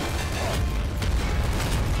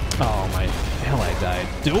 Oh my, hell I died.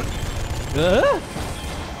 Dope.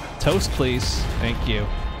 Toast, please. Thank you.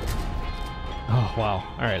 Oh, wow.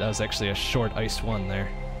 Alright, that was actually a short iced one there.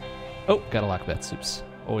 Oh, gotta lock that soups.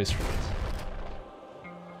 Always forget.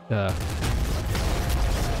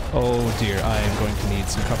 Oh dear, I am going to need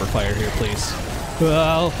some cover fire here, please.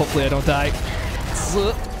 Well, hopefully I don't die.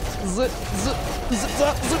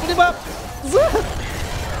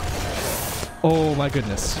 Oh my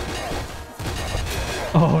goodness.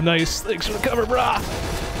 Oh, nice. Thanks for the cover, brah.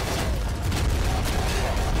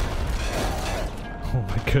 Oh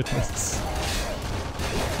my goodness.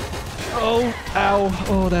 Oh, ow.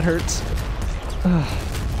 Oh, that hurts.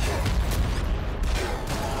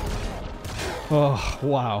 Oh,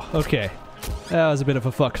 wow. Okay. That was a bit of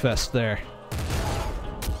a fuck fest there.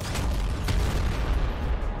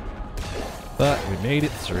 But we made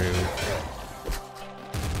it through.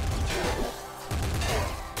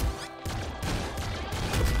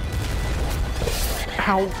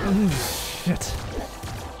 Ow. Shit.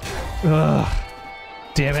 Ugh.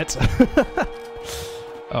 Damn it.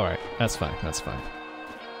 Alright, that's fine, that's fine.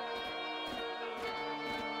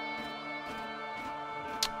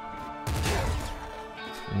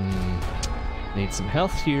 Need some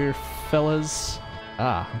health here, fellas.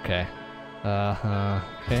 Ah, okay.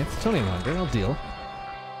 Okay, it's Tony Longer, I'll deal.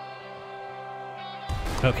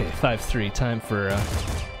 Okay, 5-3. Time for,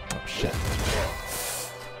 oh, shit.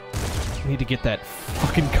 Need to get that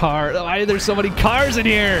fucking car. Why are there so many cars in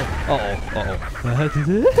here? Uh-oh, uh-oh.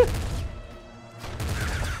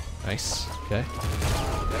 Nice, okay.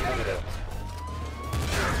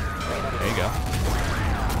 There you go.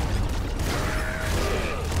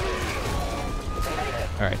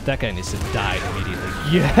 Alright, that guy needs to die immediately.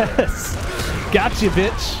 Yes! Gotcha,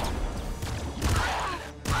 bitch!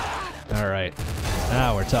 Alright.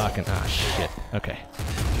 Now we're talking. Ah, shit. Okay.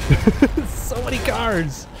 So many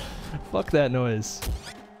cars! Fuck that noise.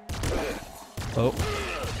 Oh.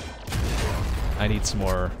 I need some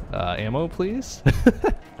more ammo, please.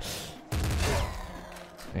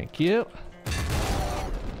 Thank you.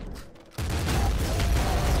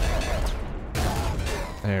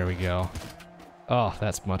 There we go. Oh,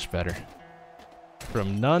 that's much better.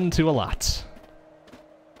 From none to a lot.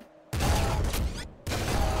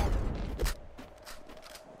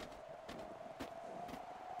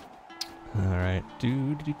 All right.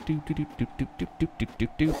 Do do do do do do do do do do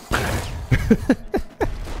do.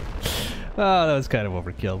 Oh, that was kind of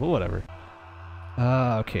overkill, but whatever.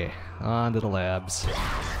 Okay, on to the labs.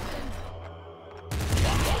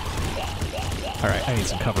 All right, I need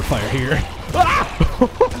some cover fire here.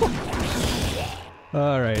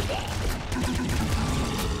 All right.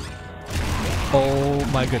 Oh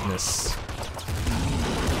my goodness.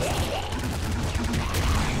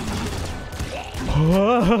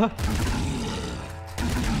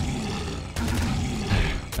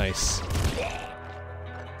 Nice.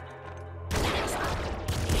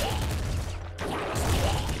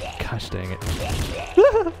 Gosh dang it.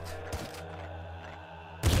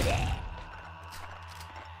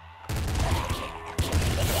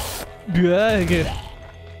 Good.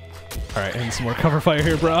 Alright, I need some more cover fire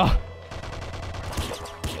here, bro.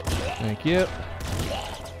 Thank you.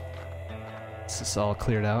 Is this all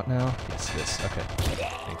cleared out now? Yes, it is. Okay.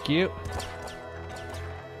 Thank you.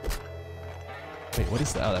 Wait, what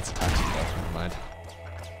is that? Oh, that's a toxic ball. Never mind.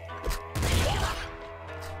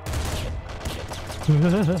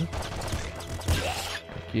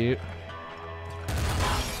 Thank you.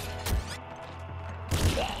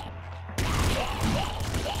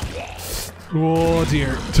 Oh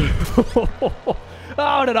dear.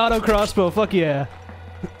 Oh, an auto crossbow. Fuck yeah.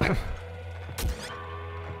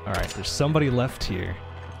 Alright, there's somebody left here.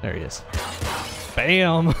 There he is.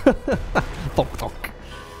 Bam! Thunk, thunk.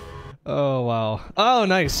 Oh, wow. Oh,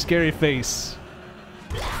 nice. Scary face.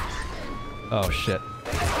 Oh, shit.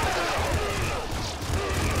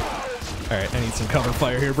 Alright, I need some cover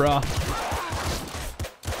fire here, brah.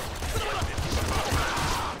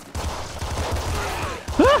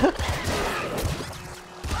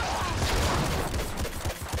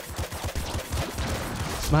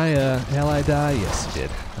 My ally die? Yes, he did.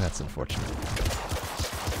 That's unfortunate.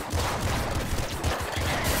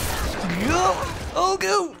 Go! Oh,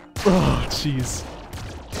 go! Oh, jeez.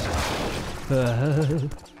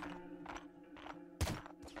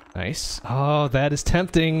 Nice. Oh, that is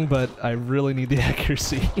tempting, but I really need the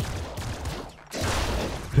accuracy.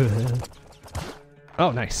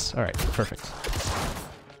 Oh, nice. All right, perfect.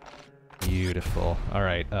 Beautiful. All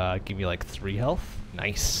right, give me like 3 health.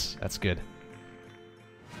 Nice. That's good.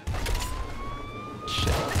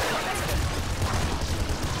 Shit.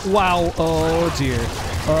 Wow. Oh dear.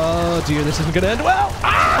 Oh dear. This isn't gonna end well.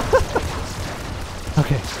 Ah!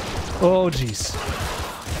 Okay. Oh jeez.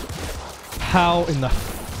 How in the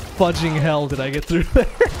fudging hell did I get through there?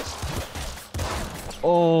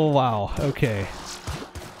 Oh wow. Okay.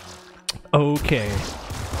 Okay.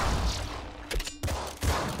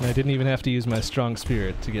 And I didn't even have to use my strong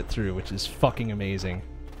spirit to get through, which is fucking amazing.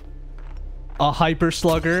 A hyper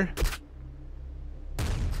slugger.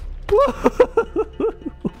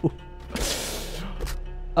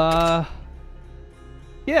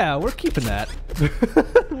 Yeah, we're keeping that.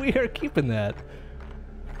 We are keeping that.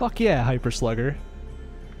 Fuck yeah, Hyper Slugger.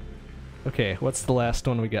 Okay, what's the last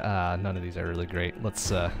one we got? Ah, none of these are really great. Let's,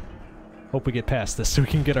 hope we get past this so we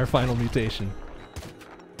can get our final mutation.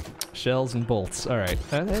 Shells and bolts. Alright,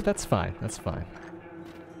 that's fine, that's fine.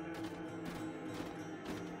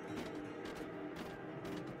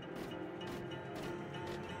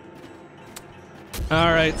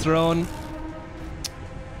 Alright, throne.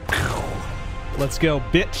 Let's go,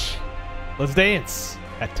 bitch. Let's dance.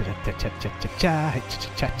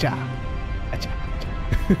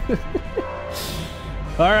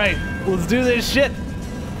 Alright, let's do this shit.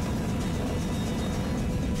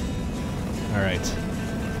 Alright.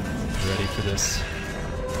 Ready for this?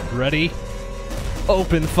 Ready?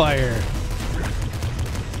 Open fire.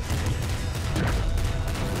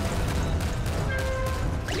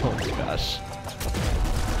 Oh my gosh.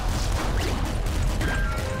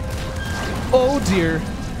 Oh dear.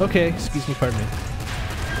 Okay, excuse me, pardon me.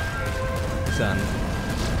 Son.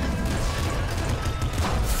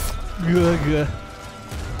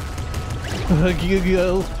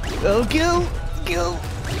 Go. Oh, go.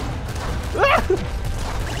 Ah!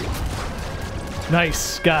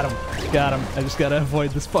 Nice, got him. I just gotta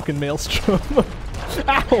avoid this fucking maelstrom.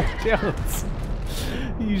 Ow, Jones.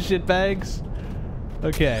 You shitbags.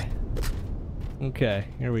 Okay. Okay,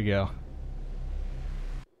 here we go.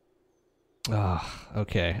 Ah,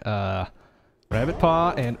 okay. Rabbit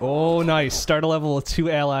Paw and oh nice. Start a level with 2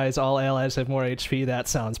 allies. All allies have more HP. That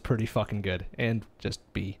sounds pretty fucking good. And just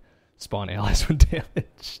B. Spawn allies when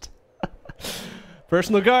damaged.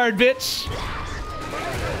 Personal guard, bitch!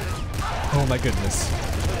 Oh my goodness.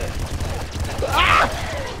 Ah!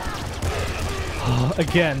 Oh,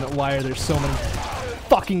 again, why are there so many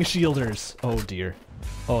fucking shielders? Oh dear.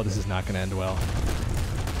 Oh, this is not gonna end well.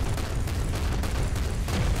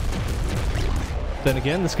 Then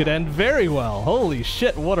again, this could end very well. Holy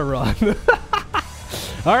shit, what a run.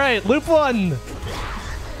 Alright, loop 1!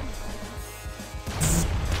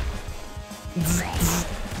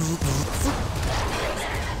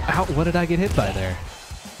 Ow, what did I get hit by there?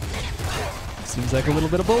 Seems like a little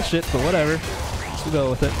bit of bullshit, but whatever. Let's go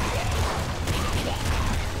with it.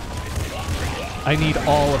 I need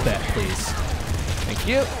all of that, please. Thank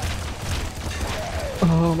you.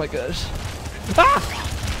 Oh my gosh. Ah!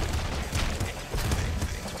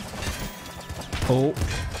 Oh.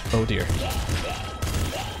 Oh dear.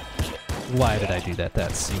 Why did I do that?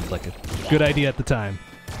 That seemed like a good idea at the time.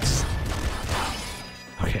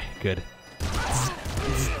 Okay, good.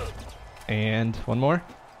 And one more.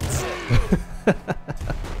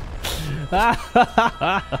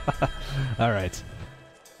 Alright.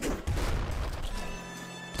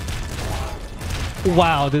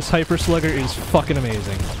 Wow, this Hyper Slugger is fucking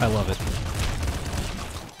amazing. I love it.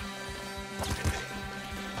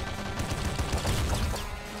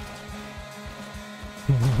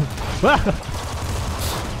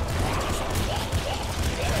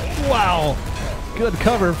 Wow! Good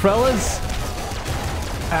cover, fellas!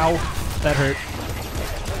 Ow. That hurt.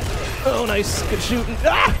 Oh, nice. Good shooting.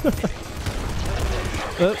 Ah!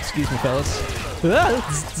 Oh, excuse me, fellas.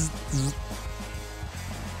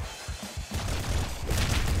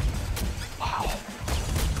 Wow.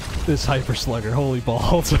 This Hyper Slugger, holy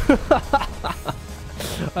balls.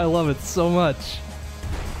 I love it so much.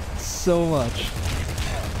 So much.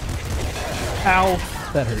 Ow.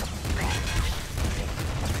 That hurt.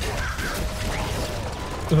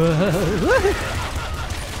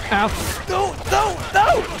 Ow. No, no,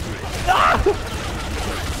 no! Ah!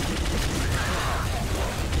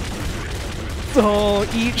 Oh,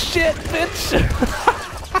 eat shit, bitch!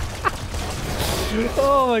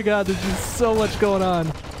 Oh my god, there's just so much going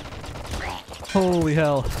on. Holy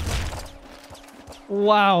hell.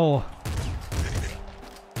 Wow.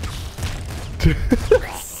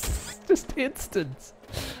 Just instant.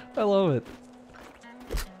 I love it.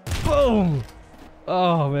 Boom!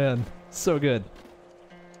 Oh man, so good.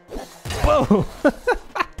 Boom!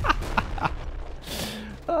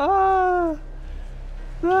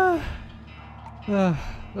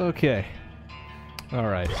 Okay. All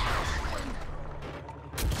right.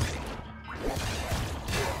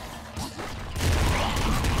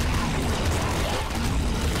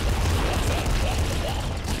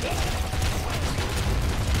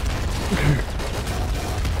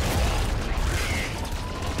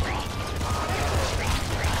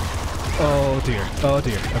 Oh dear. Oh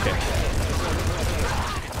dear. Okay.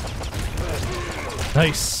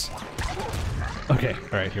 Nice. Okay.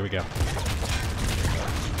 All right. Here we go.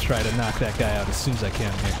 Try to knock that guy out as soon as I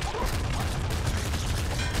can here.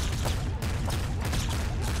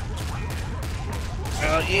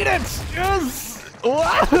 Eat it! Yes!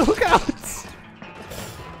 Wow! Look out!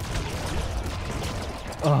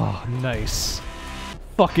 Oh, nice.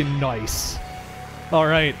 Fucking nice.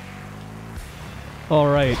 Alright.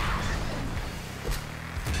 Alright.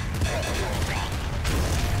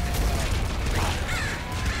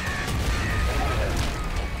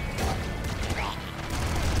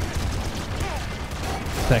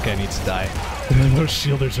 That guy needs to die. Those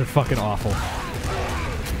shielders are fucking awful.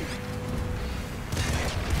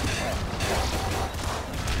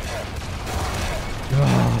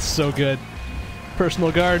 Oh, so good.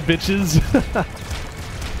 Personal guard, bitches.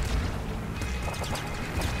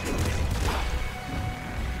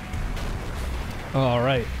 All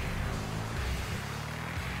right.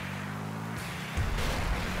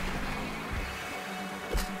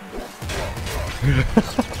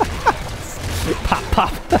 Pop,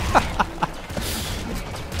 pop.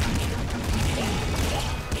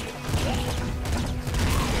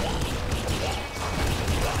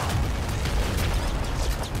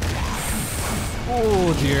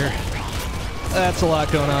 Oh dear. That's a lot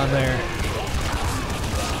going on there.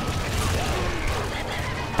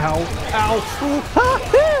 Ow. Ow. Ooh.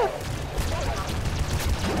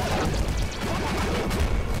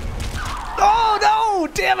 Oh no!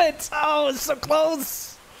 Damn it! Oh, it's so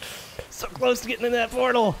close! So close to getting in that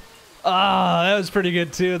portal. Ah, that was pretty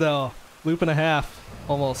good too, though. Loop and a half.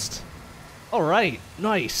 Almost. Alright.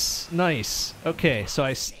 Nice. Nice. Okay,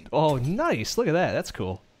 so oh, nice. Look at that. That's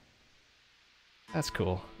cool. That's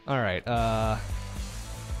cool. Alright,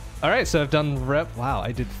 alright, so I've done rep. Wow,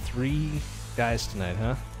 I did 3 guys tonight,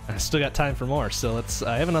 huh? I still got time for more, so let's.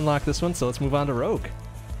 I haven't unlocked this one, so let's move on to Rogue.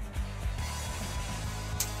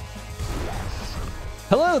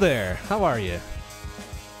 Hello there! How are you?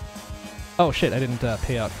 Oh shit, I didn't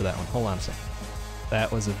pay out for that one. Hold on a second.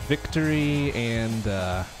 That was a victory and,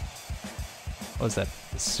 what was that?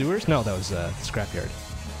 The sewers? No, that was the scrapyard.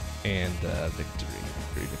 And victory.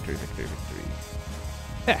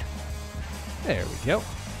 Yeah. There we go.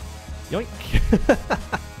 Yoink.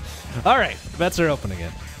 Alright, bets are open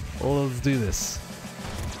again. Well, let's do this.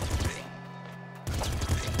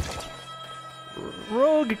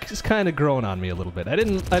 Rogue is kind of growing on me a little bit. I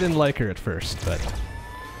didn't like her at first, but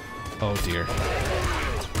oh dear.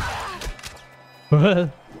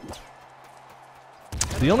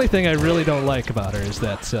 The only thing I really don't like about her is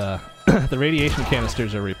that the radiation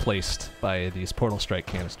canisters are replaced by these portal strike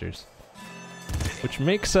canisters, which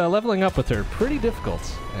makes leveling up with her pretty difficult,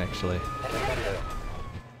 actually.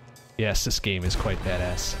 Yes, this game is quite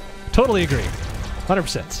badass. Totally agree.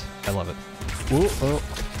 100%. I love it. Whoa, oh.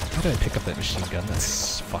 How did I pick up that machine gun?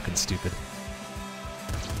 That's fucking stupid.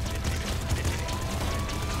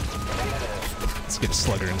 Let's get a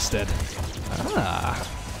slugger instead. Ah.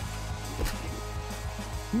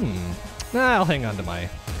 Nah, I'll hang on to my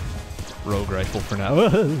rogue rifle for now.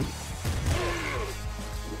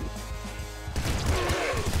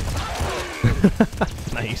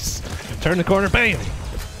 Nice. Turn the corner, bam!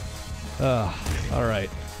 Alright.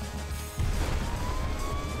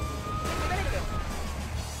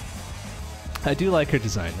 I do like her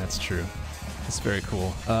design, that's true. It's very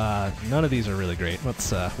cool. None of these are really great.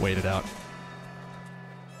 Let's wait it out.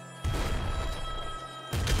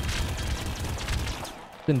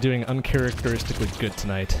 Been doing uncharacteristically good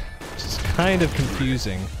tonight, which is kind of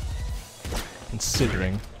confusing,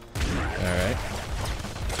 considering. Alright.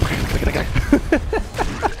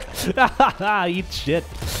 Eat shit.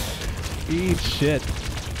 Eat shit.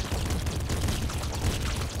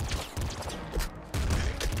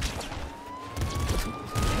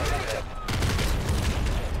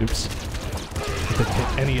 Oops. I didn't hit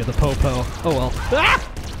any of the popo. Oh well. Ah!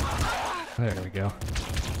 There we go.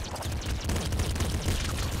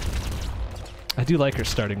 I do like her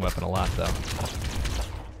starting weapon a lot, though.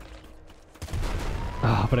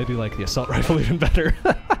 Ah, but I do like the assault rifle even better.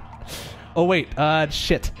 Oh wait,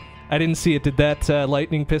 shit. I didn't see it. Did that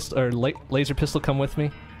lightning pistol or laser pistol come with me?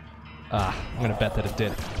 Ah, I'm gonna bet that it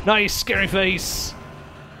did. Nice, scary face.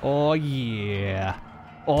 Oh yeah.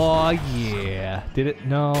 Oh yeah. Did it?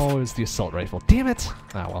 No, it was the assault rifle. Damn it.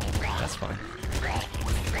 Ah well, that's fine.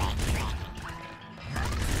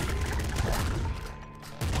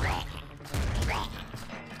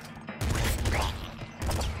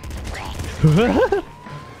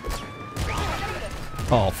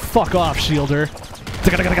 Oh, fuck off, shielder.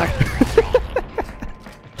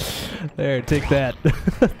 There, take that.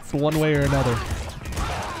 It's one way or another.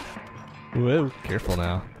 Whoa, careful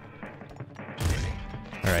now.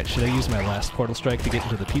 Alright, should I use my last portal strike to get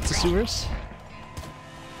into the pizza sewers?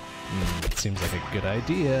 Seems like a good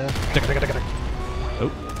idea.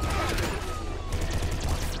 Oh.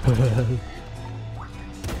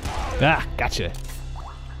 Ah, gotcha.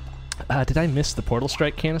 Did I miss the portal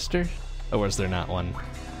strike canister? Or was there not one?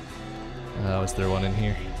 Was there one in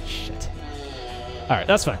here? Shit. Alright,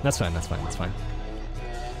 that's fine, that's fine, that's fine, that's fine.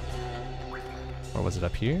 Or was it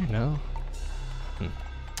up here? No?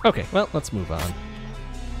 Okay, well, let's move on.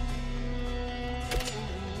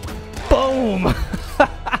 Boom!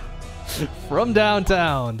 From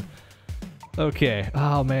downtown. Okay.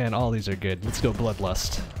 Oh man, all these are good. Let's go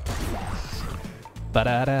Bloodlust.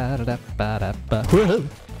 Ba-da-da-da-da-ba-da-ba. Woohoo!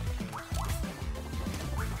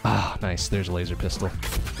 Ah, nice. There's a laser pistol.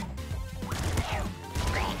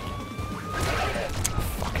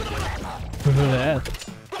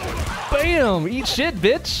 Bam! Eat shit,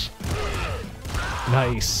 bitch!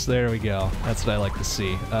 Nice. There we go. That's what I like to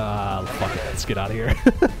see. Fuck it. Let's get out of here.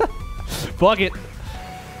 Fuck it!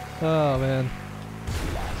 Oh, man.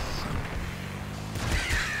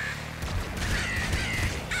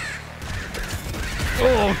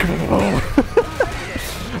 Oh, come on!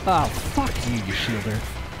 Oh, fuck you, you shielder.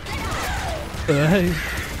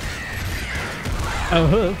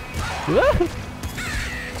 Oh,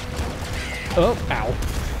 oh, ow.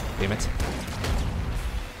 Damn it.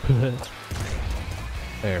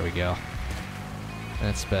 There we go.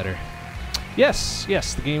 That's better. Yes,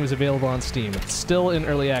 yes, the game is available on Steam. It's still in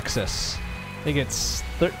early access. I think it's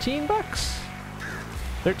 13 bucks?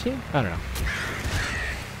 13? I don't know.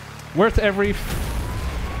 Worth every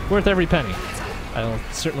penny. I'll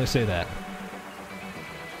certainly say that.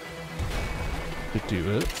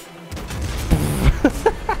 Do it.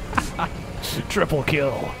 Triple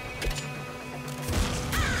kill.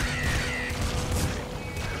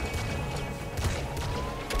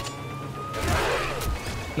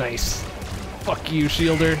 Nice. Fuck you,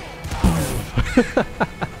 shielder.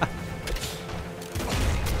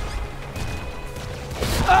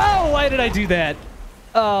 Oh, why did I do that?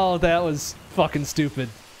 Oh, that was fucking stupid.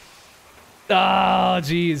 Oh,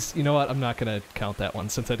 jeez. You know what? I'm not gonna count that one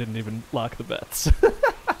since I didn't even lock the bets.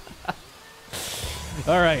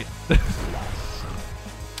 Alright.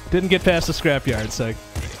 Didn't get past the scrapyard, so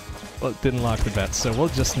well, didn't lock the bets, so we'll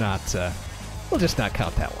just not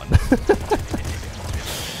count that one.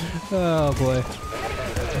 Oh boy.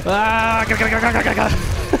 Ah!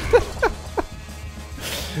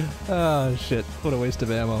 Oh shit, what a waste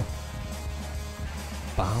of ammo.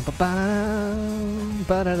 Bam ba bam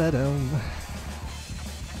ba da da dum.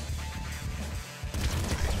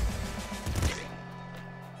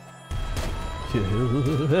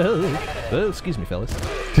 Oh, excuse me, fellas.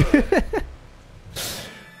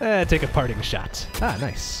 Take a parting shot. Ah,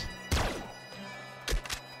 nice.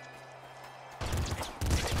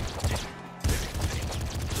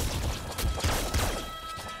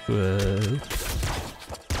 Whoa.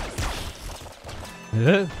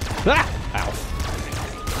 Ah! Ow.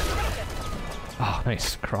 Oh,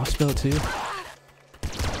 nice. Crossbow, too.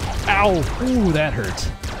 Ow! Ooh, that hurt.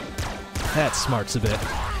 That smarts a bit.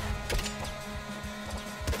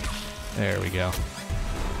 There we go.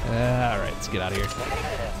 Alright, let's get out of here.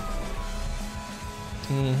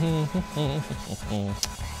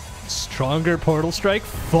 Stronger portal strike?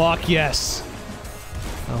 Fuck yes!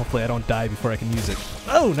 Well, hopefully I don't die before I can use it.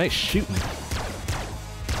 Oh, nice shooting.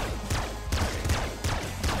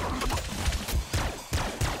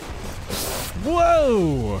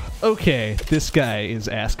 Whoa! Okay, this guy is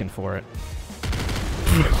asking for it.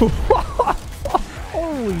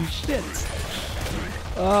 Holy shit!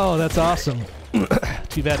 Oh, that's awesome.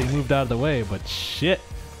 Too bad he moved out of the way, but shit.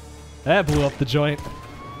 That blew up the joint.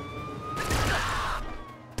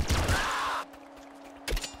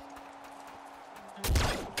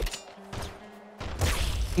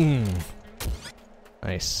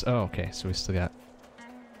 Nice. Oh, okay, so we still got...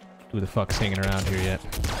 Who the fuck's hanging around here yet?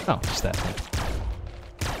 Oh, just that thing.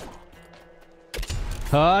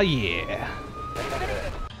 Oh, yeah.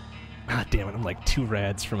 Ah, damn it, I'm like 2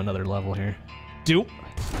 rads from another level here. Doop.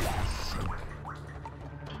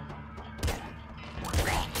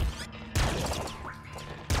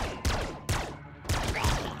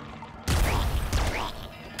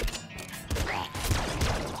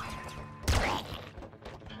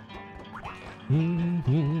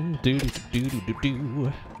 Do do do do do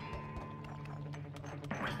do.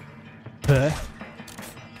 Huh?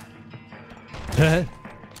 Huh?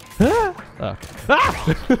 Huh? Oh.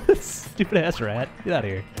 Ah! Stupid ass rat. Get out of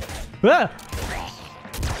here. Ah!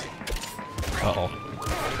 Uh-oh.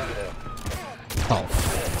 Oh.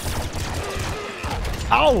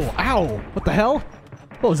 Ow! Ow! What the hell?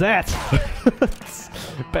 What was that?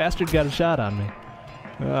 Bastard got a shot on me.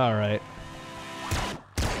 Alright.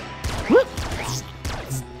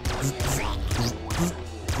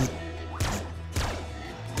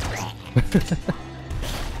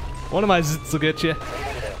 One of my zits will get you.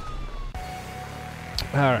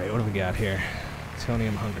 Alright, what do we got here?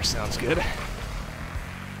 Tonium hunger sounds good.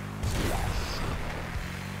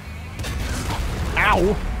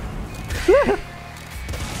 Ow!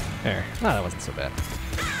 There. Oh, that wasn't so bad.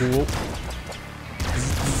 Whoa.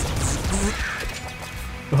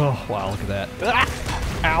 Oh, wow, look at that. Ah!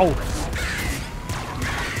 Ow!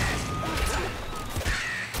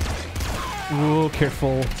 Ooh,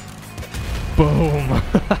 careful. Boom!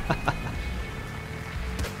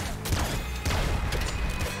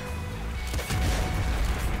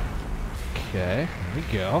 Okay, here we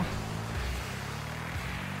go.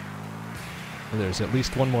 There's at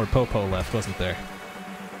least one more Popo left, wasn't there?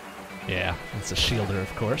 Yeah, that's a shielder,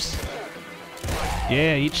 of course.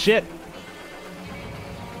 Yeah, eat shit!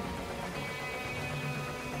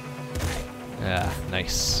 Ah,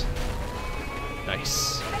 nice.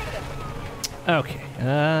 Nice. Okay,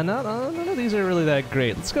 none of these are really that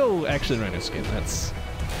great. Let's go actually Rhino Skin.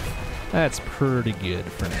 That's pretty good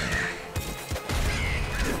for now.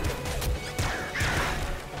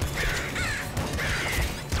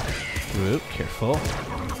 Whoop, careful.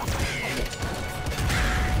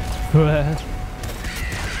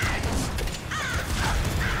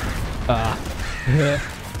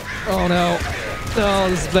 Oh no. Oh,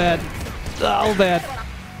 this is bad. Oh, bad.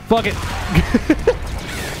 Fuck it.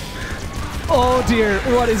 Oh dear,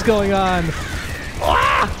 what is going on?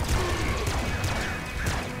 Ah!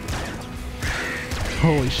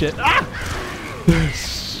 Holy shit. Ah!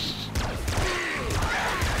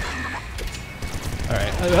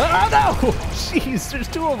 Alright. Oh no! Jeez, there's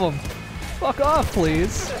two of them. Fuck off,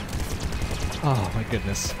 please. Oh my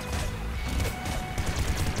goodness.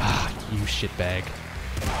 Ah, you shitbag.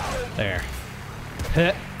 There.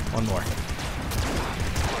 Hit. One more.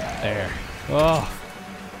 There. Oh,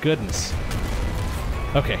 goodness.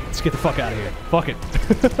 Okay, let's get the fuck out of here. Fuck it.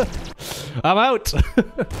 I'm out!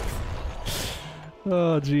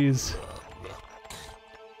 Oh, jeez.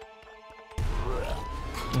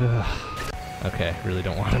 Okay, really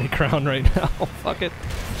don't want any crown right now. Fuck it.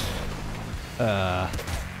 I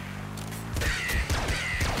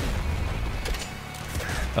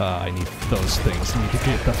need those things. I need to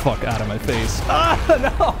get the fuck out of my face. Ah,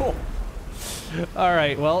 no!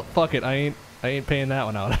 Alright, well, fuck it. I ain't paying that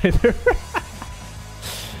one out either.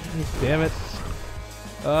 Damn it.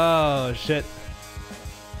 Oh, shit.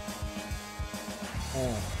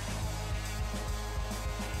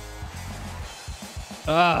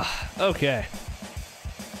 Okay.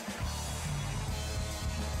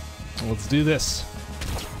 Let's do this.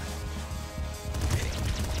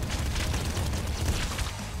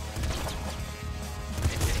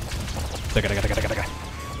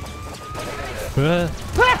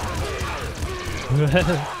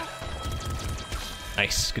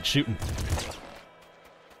 Nice, good shooting.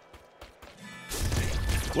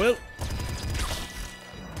 Whoa.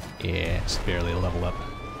 Yeah, just barely level up.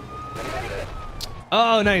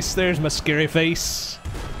 Oh, nice, there's my scary face.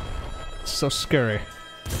 So scary.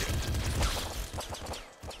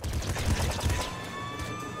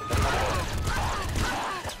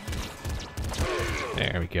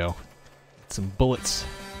 There we go. Some bullets.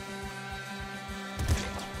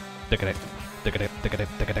 Look at it. Look at it. Look at it.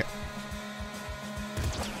 Look at it.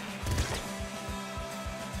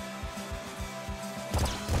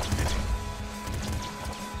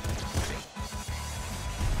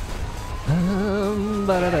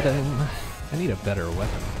 I need a better weapon. What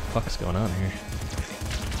the fuck's going on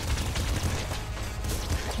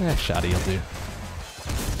here? Shoddy will do.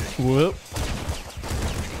 Whoop.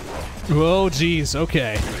 Whoa, jeez.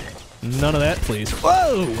 Okay. None of that, please.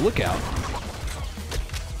 Whoa! Look out.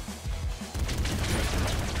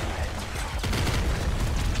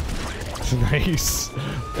 Nice.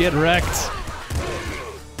 Get wrecked.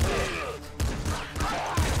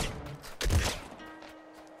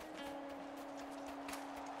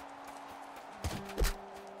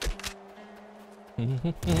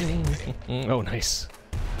 Oh, nice.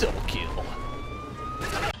 Double kill.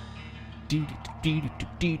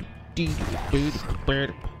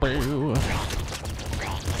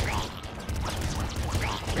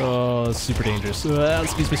 Oh, that's super dangerous.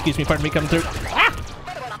 Excuse me, pardon me, coming through. Ah!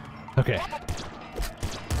 Okay.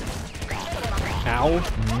 Ow.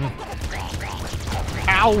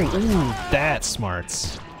 Ow! Ooh, that's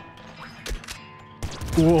smarts.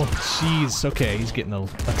 Whoa, jeez. Okay, he's getting a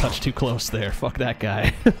touch too close there. Fuck that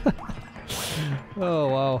guy. Oh,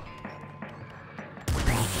 wow.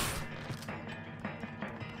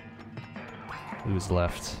 Who's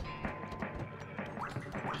left?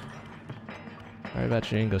 Sorry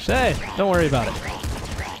about your English. Hey, don't worry about it.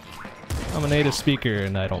 I'm a native speaker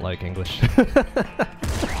and I don't like English.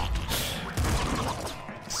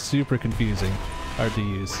 Super confusing. Hard to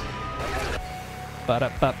use.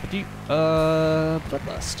 Ba-da-ba-ba-dee.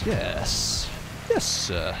 Bloodlust, yes. Yes,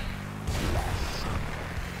 sir.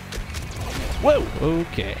 Whoa,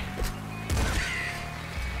 okay.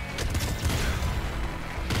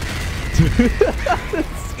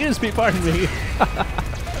 Excuse me, pardon me.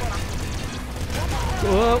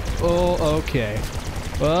 Whoa, oh, okay.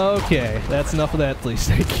 Okay, that's enough of that, please,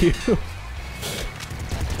 thank you.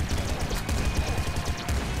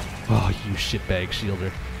 Oh, you shitbag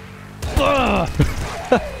shielder.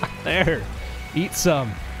 There, eat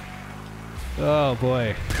some. Oh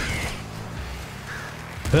boy.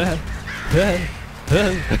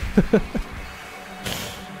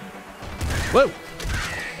 Whoa!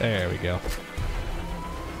 There we go.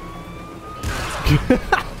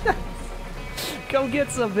 Go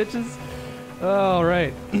get some, bitches. All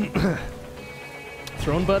right.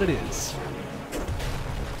 Throne butt it is.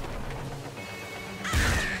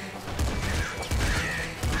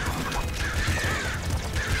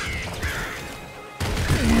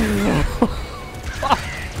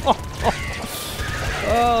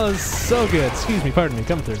 So good. Excuse me, pardon me,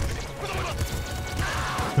 come through.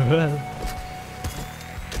 Boom.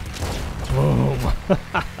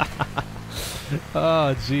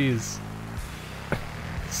 Oh, jeez.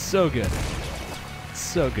 So good.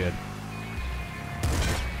 So good.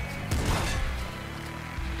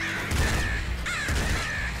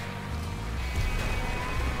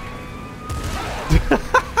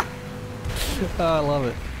 Oh, I love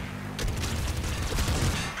it.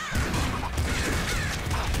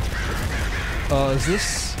 Oh, is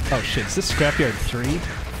this... Oh shit, is this Scrapyard 3?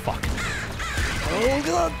 Fuck. Oh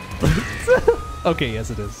god! Okay, yes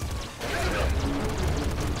it is.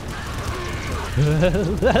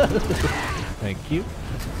 Thank you.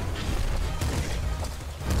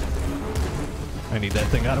 I need that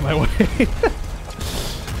thing out of my way.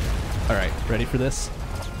 Alright, ready for this?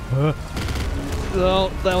 No,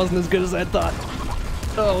 that wasn't as good as I thought.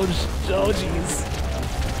 Oh jeez.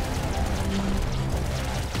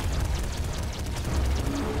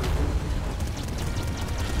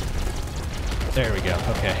 There we go.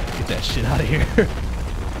 Okay, get that shit out of here.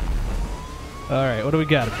 Alright, what do we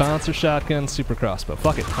got? A bouncer shotgun, super crossbow.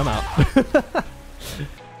 Fuck it, I'm out.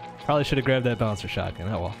 Probably should have grabbed that bouncer shotgun.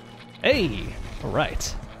 Oh well. Hey!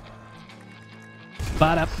 Alright.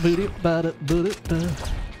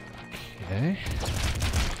 Okay.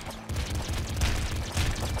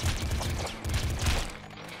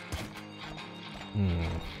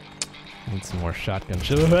 Need some more shotgun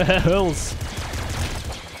shells.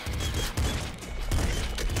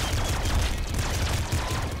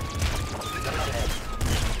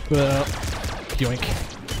 Well, yoink.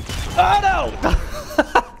 Oh no!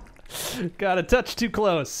 Got a touch too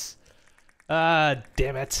close. Ah,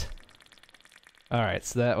 damn it. Alright,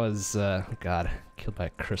 so that was, oh god, killed by a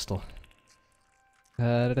crystal.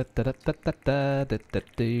 And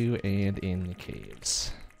in the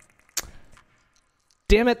caves.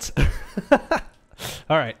 Damn it!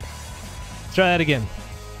 Alright, let's try that again.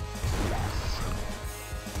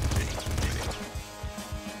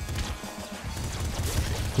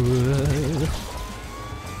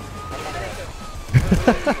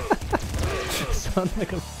 Sound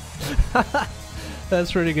like a...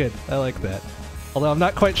 That's pretty good. I like that. Although I'm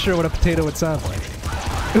not quite sure what a potato would sound like.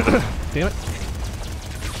 Damn it.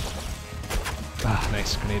 Ah,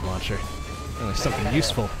 nice grenade launcher. Oh, something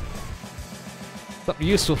useful. Something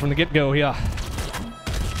useful from the get-go, yeah.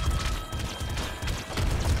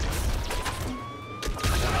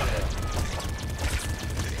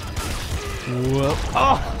 Whoa.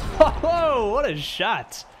 Oh, what a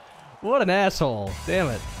shot. What an asshole. Damn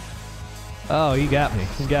it. Oh, he got me.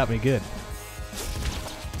 He got me good.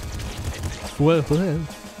 Whoa, whoa.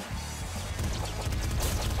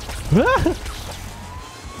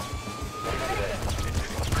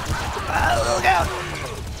 Look out!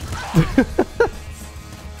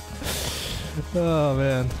 Oh,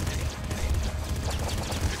 man.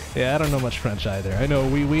 Yeah, I don't know much French either. I know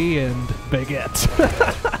oui oui and baguette.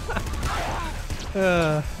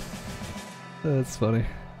 That's funny.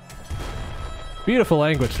 Beautiful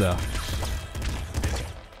language, though.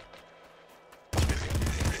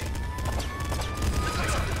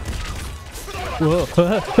 Whoa.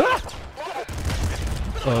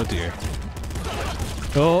 Oh dear.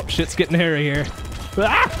 Oh, shit's getting hairy here.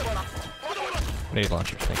 Ah! Grenade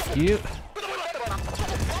launcher, thank you.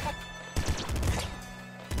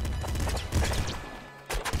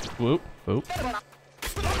 Whoop, whoop.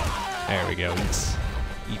 There we go.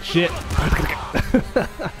 Eat shit.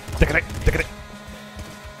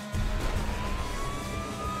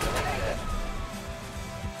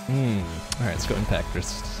 Alright, let's go impact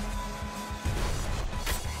wrists.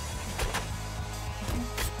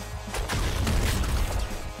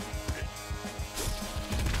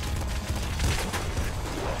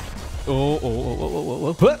 Oh.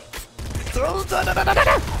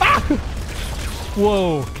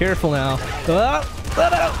 Whoa, careful now.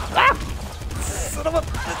 Son of a...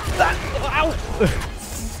 Ow!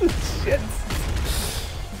 Shit.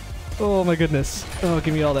 Oh my goodness. Oh,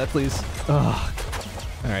 give me all that, please. Oh.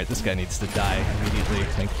 Alright, this guy needs to die immediately.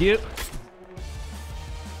 Thank you.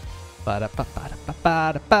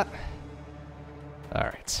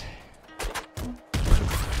 Alright.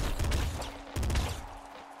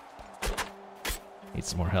 Need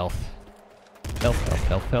some more health. Health.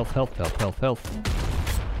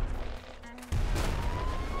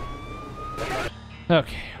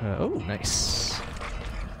 Okay. Oh, nice.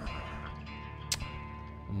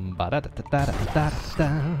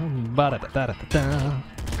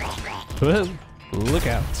 Whoa, look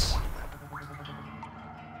out.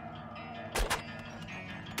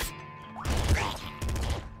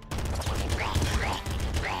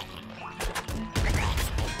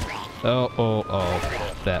 Oh, oh,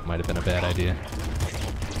 oh. That might have been a bad idea.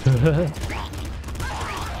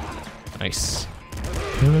 Nice.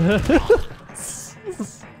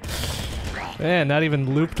 Man, not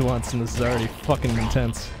even looped once and this is already fucking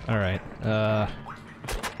intense. Alright, oh,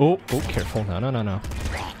 oh, careful. No, no, no, no.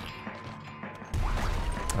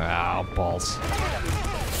 Ow, balls.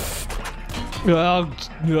 Oh,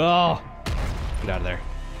 oh. Get out of there.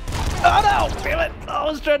 Oh no! Damn it! Oh, I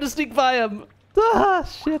was trying to sneak by him. Ah,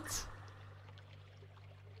 shit.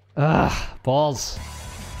 Ah, balls.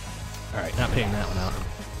 Alright, not paying that one out.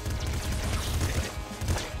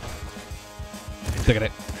 Look at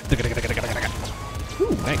it.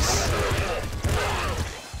 Ooh, nice.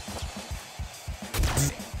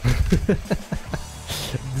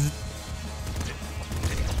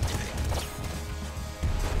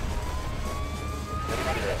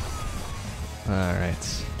 All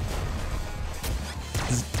right.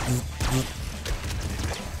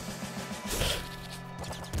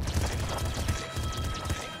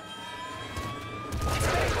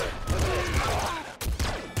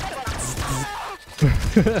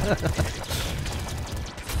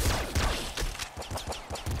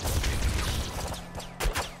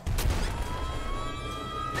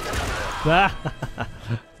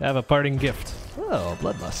 Have a parting gift. Oh,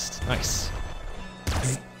 bloodlust. Nice.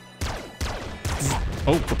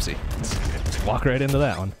 Oh, whoopsie. Let's walk right into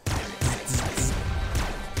that one.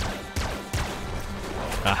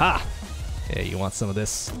 Aha! Yeah, you want some of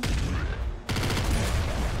this?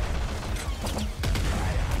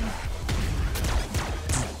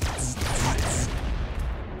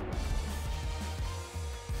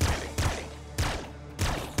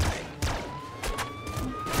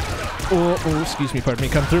 Oh, oh, excuse me, pardon me,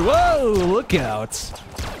 come through. Whoa, look out.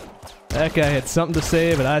 That guy had something to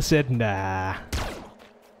say, but I said nah.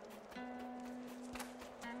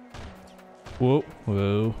 Whoa,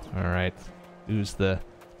 whoa, alright. Who's the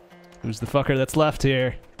fucker that's left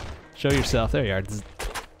here? Show yourself, there you are.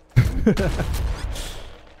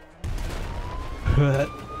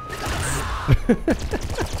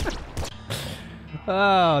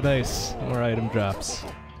 Oh, nice. More item drops.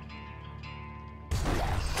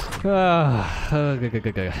 Ah,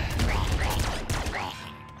 good.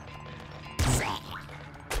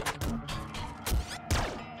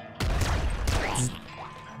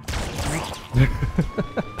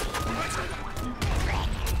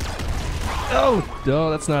 Oh!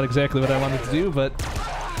 Oh, that's not exactly what I wanted to do, but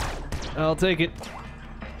I'll take it.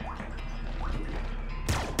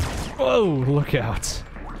 Whoa, look out.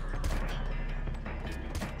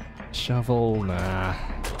 Shovel, nah.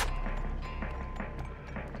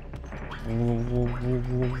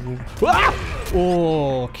 Ah!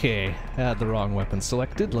 Okay, had the wrong weapon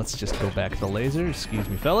selected. Let's just go back to the laser. Excuse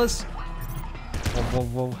me, fellas.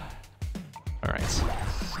 Whoa. Alright.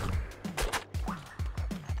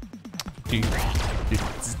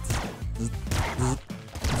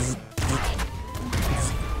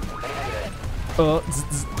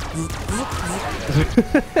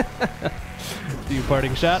 Few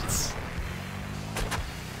parting shots.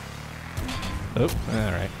 Oh,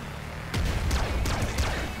 alright.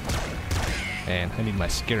 And I need my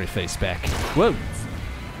scary face back. Whoa!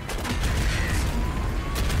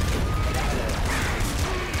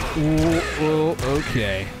 Whoa,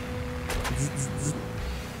 okay.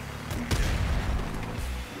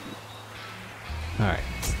 Alright,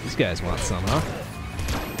 these guys want some, huh?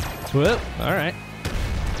 Whoop, alright.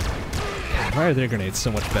 God, why are their grenades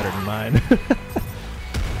so much better than mine?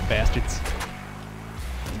 Bastards.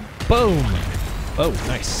 Boom! Oh,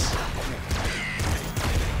 nice.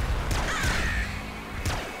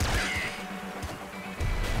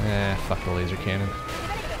 Fuck the laser cannon.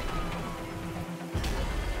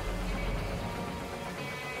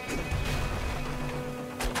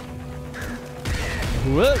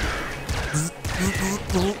 Whoa!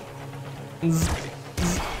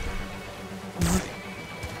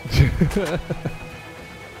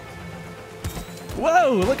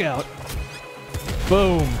 Whoa, look out!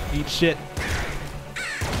 Boom! Eat shit.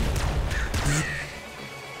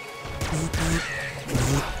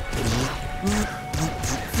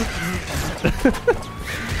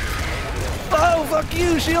 Oh, fuck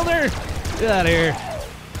you, shielder! Get out of here.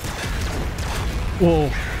 Whoa.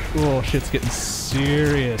 Whoa, shit's getting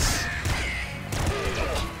serious.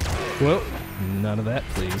 Whoa. None of that,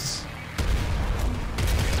 please.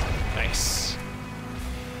 Nice.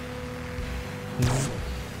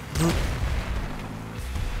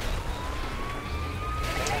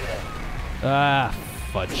 Ah,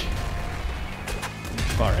 fudge.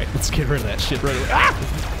 Alright, let's get rid of that shit right away. Ah!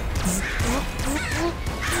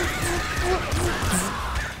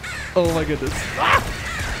 Oh my goodness. Ah!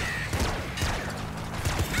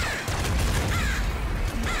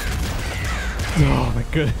 Oh my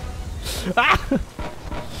goodness. Ah!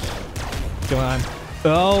 Come on.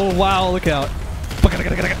 Oh wow, look out.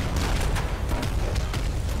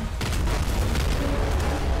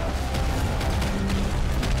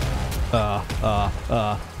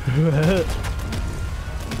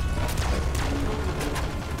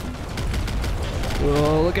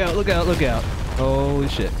 Oh, look out, look out, look out. Holy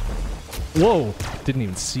shit. Whoa! Didn't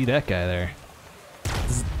even see that guy there.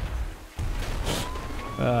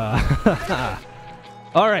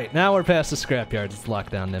 Alright, now we're past the scrapyard. Let's lock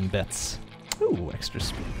down them bets. Ooh, extra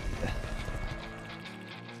speed.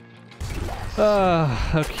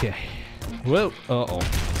 Okay. Whoa. Uh-oh.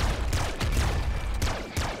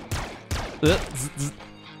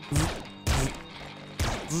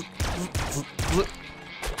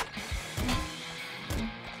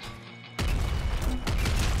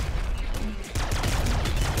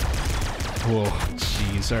 Whoa,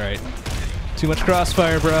 jeez, alright. Too much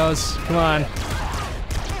crossfire, bros. Come on.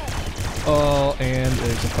 Oh, and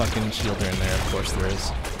there's a fucking shielder in there. Of course there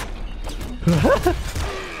is.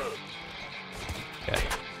 Okay.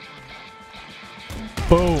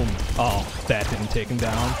 Boom. Oh, that didn't take him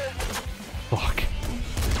down. Fuck.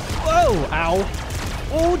 Whoa, ow.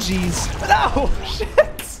 Oh, jeez. No,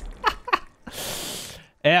 shit.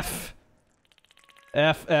 F.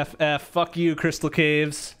 F, F, F. Fuck you, Crystal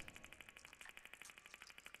Caves.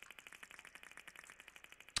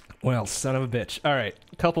 Well, son of a bitch. Alright,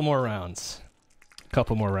 a couple more rounds.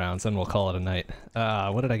 Couple more rounds, then we'll call it a night.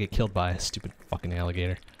 What did I get killed by? Stupid fucking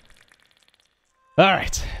alligator.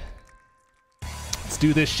 Alright. Let's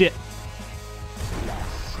do this shit.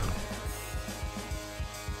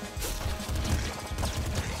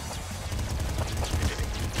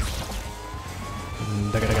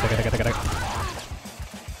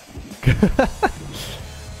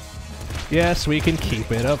 Yes, we can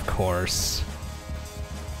keep it, of course.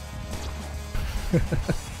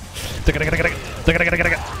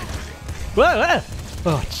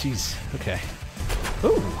 Oh, jeez. Okay.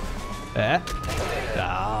 Ooh.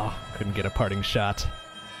 Oh, couldn't get a parting shot.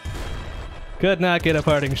 Could not get a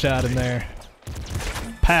parting shot in there.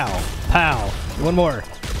 Pow. Pow. One more.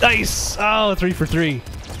 Nice! Oh, 3 for 3.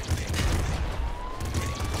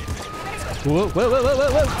 Whoa, whoa, whoa, whoa,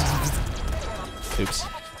 whoa, whoa. Oops.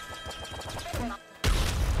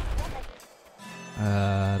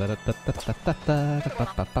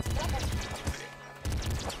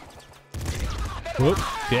 Whoop.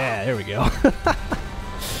 Yeah, there we go.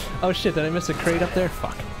 Oh shit, did I miss a crate up there?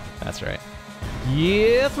 Fuck. That's right.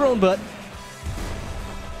 Yeah, throwing butt.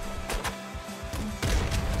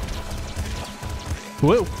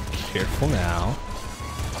 Whoa. Careful now.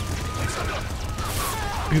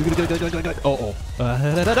 Uh-oh.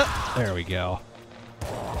 There we go.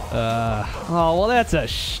 Oh, well that's a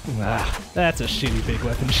shitty big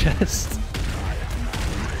weapon chest.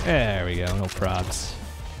 There we go, no probs.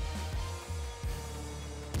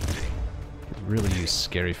 Could really use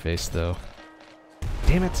Scary Face though.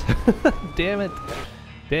 Damn it. Damn it.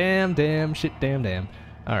 Damn, damn, shit, damn, damn.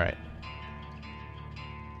 Alright.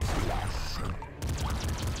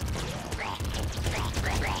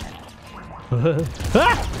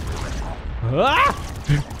 Ah! Ah!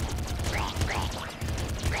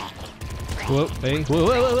 Whoa, hey, whoa,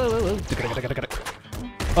 whoa, whoa, whoa, whoa.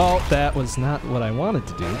 Oh, that was not what I wanted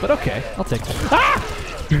to do, but okay, I'll take that. Ah!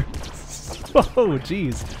 Oh,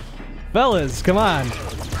 jeez. Fellas, come on.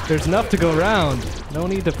 There's enough to go around. No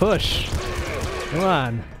need to push. Come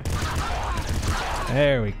on.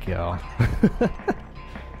 There we go.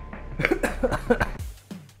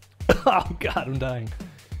 Oh, God, I'm dying.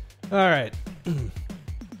 Alright.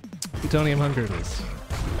 Plutonium hunger it is.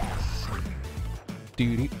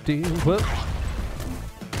 Whoop.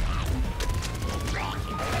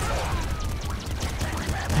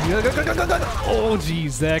 Oh,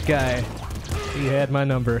 jeez, that guy. He had my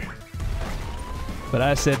number. But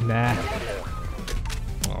I said nah.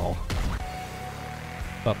 Oh.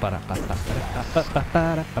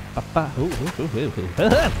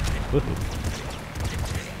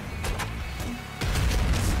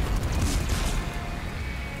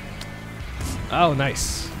 Oh,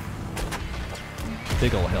 nice.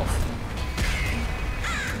 Big ol' health.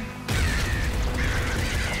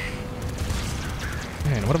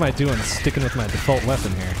 Man, what am I doing sticking with my default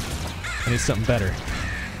weapon here? I need something better.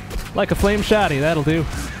 Like a flame shotty, that'll do.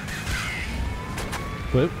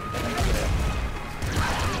 Whoop.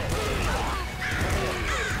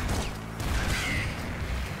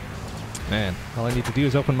 Man, all I need to do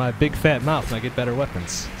is open my big fat mouth and I get better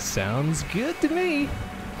weapons. Sounds good to me.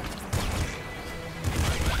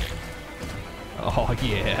 Oh,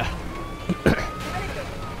 yeah.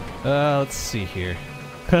 Let's see here.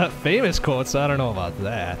 Famous quotes? I don't know about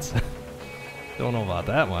that. Don't know about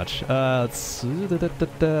that much. Let's...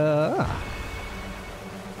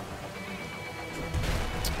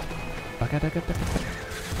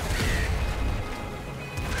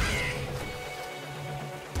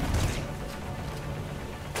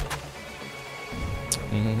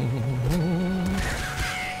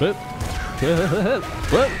 Whoop.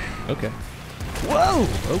 Whoa. Okay. Whoa.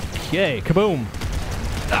 Okay. Kaboom.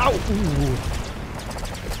 Ow. Ooh.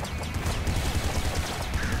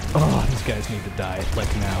 Oh, these guys need to die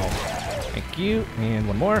like now. Thank you. And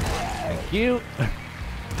one more. Thank you.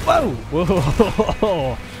 Whoa.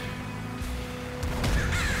 Whoa.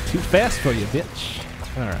 Too fast for you, bitch.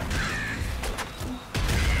 All right.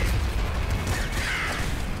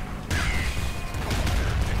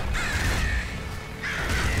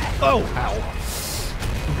 Oh! Ow.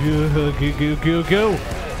 Go, go, go, go, go!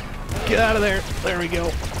 Get out of there! There we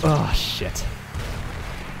go. Oh, shit.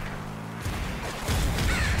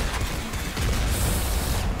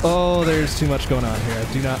 Oh, there's too much going on here. I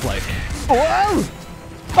do not like. Whoa!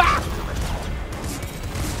 Ah!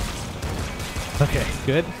 Okay,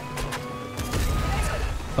 good.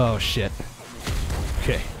 Oh, shit.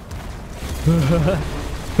 Okay.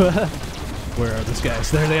 Where are those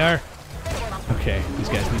guys? There they are. Okay, these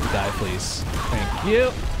guys need to die, please. Thank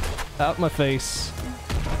you. Out my face.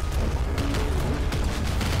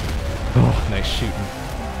 Oh, nice shooting.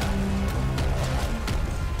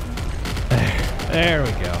 There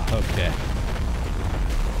we go. Okay.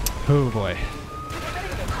 Oh boy.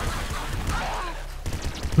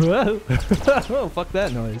 Whoa! Oh, fuck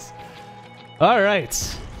that noise. All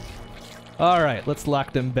right. All right. Let's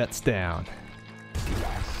lock them bets down.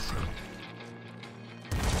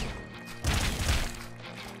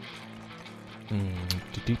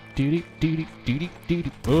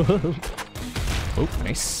 Oh, oh,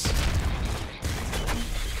 nice.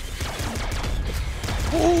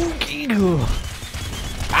 Oh,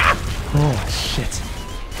 ah! Oh, shit.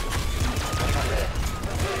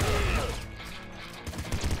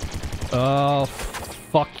 Oh,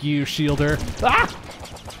 fuck you, shielder. Ah!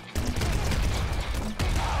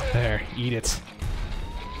 There, eat it.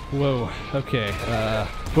 Whoa, okay,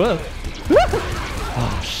 whoa.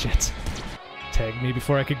 Oh, shit. Tag me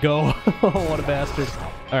before I could go. Oh, what a bastard.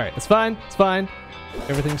 Alright, it's fine, it's fine.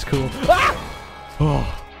 Everything's cool. Ah! Oh.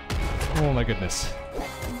 Oh my goodness.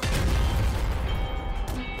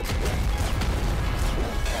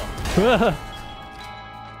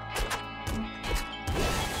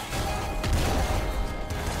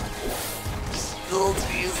 Oh,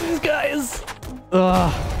 jeez, these guys.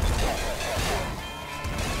 Ugh.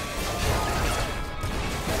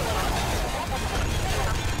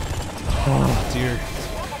 Oh, dear.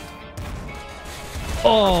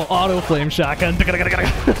 Oh, auto flame shotgun.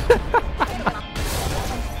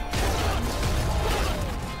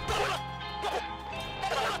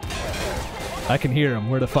 I can hear them.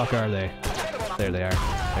 Where the fuck are they? There they are.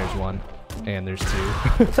 There's one. And there's two.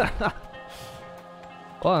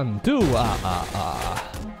 1, 2,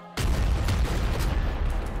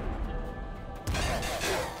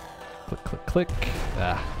 Click, click, click.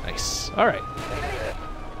 Ah, nice. Alright.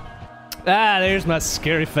 Ah, there's my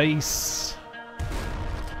scary face.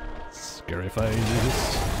 Scary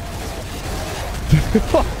face.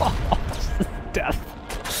 Death.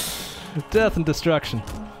 Death and destruction.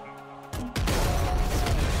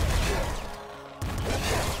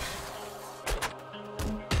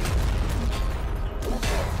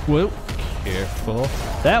 Whoa. Careful.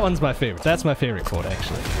 That one's my favorite. That's my favorite quote,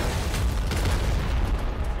 actually.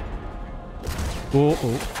 Oh,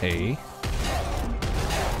 oh, hey.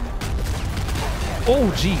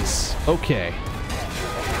 Oh, jeez. Okay.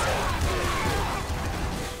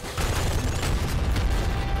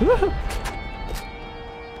 Woohoo!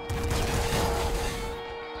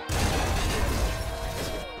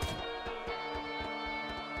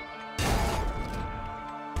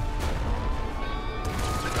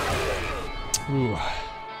 Ooh.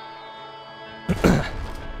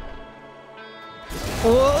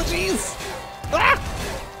 Oh, jeez! Ah!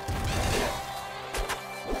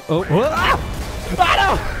 Oh, ah! Ah,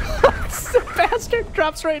 no! This bastard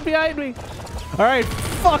drops right behind me. All right,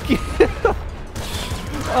 fuck you.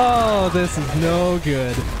 Oh, this is no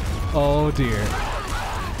good. Oh dear.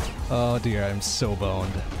 Oh dear, I'm so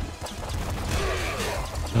boned.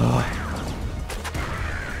 Oh.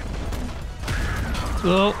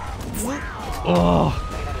 Oh. Oh.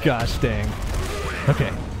 Gosh dang.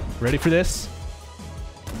 Okay, ready for this?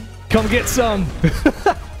 Come get some.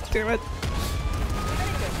 Damn it.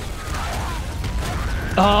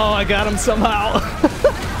 Oh, I got him somehow.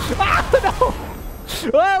 Ah, no.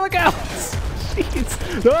 Oh, look out.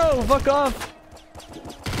 Jeez. No, fuck off.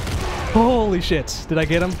 Holy shit. Did I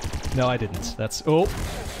get him? No, I didn't. That's... Oh.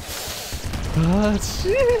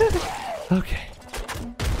 Shit. Okay.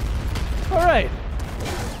 Alright.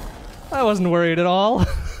 I wasn't worried at all.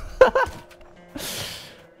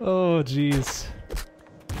 Oh, jeez.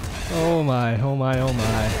 Oh my, oh my, oh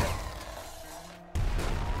my.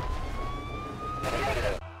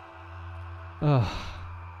 Oh.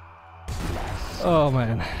 Oh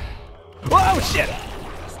man. Whoa, shit!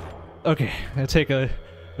 Okay, I'm gonna take a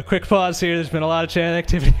quick pause here. There's been a lot of chat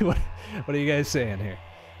activity. What are you guys saying here?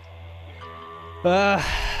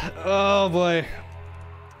 Oh boy.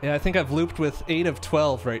 Yeah, I think I've looped with 8 of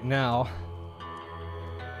 12 right now.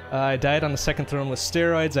 I died on the second throne with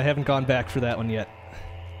steroids. I haven't gone back for that one yet.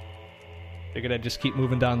 Figured I'd just keep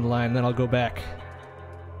moving down the line, then I'll go back.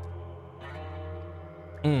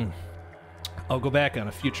 I'll go back on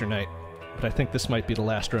a future night, but I think this might be the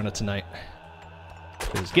last run of tonight.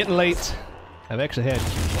 It's getting late. I've actually had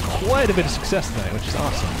quite a bit of success tonight, which is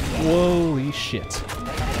awesome. Holy shit.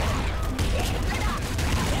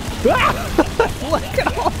 Ah! Look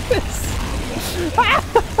at all this! Ah!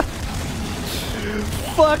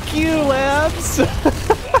 Fuck you, Labs!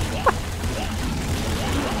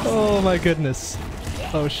 Oh my goodness.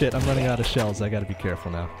 Oh shit, I'm running out of shells. I gotta be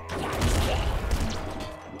careful now.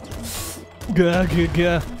 Gah, gah,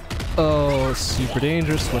 gah. Oh, super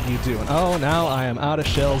dangerous. What are you doing? Oh, now I am out of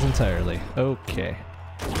shells entirely. Okay.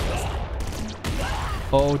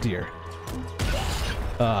 Oh dear.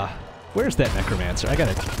 Where's that necromancer? I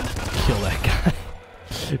gotta kill that guy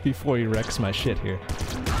before he wrecks my shit here.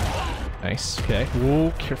 Nice, okay.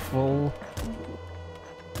 Whoa, careful.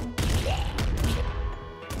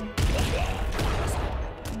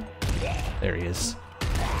 There he is.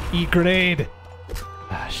 E-grenade!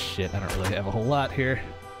 Ah, shit, I don't really have a whole lot here.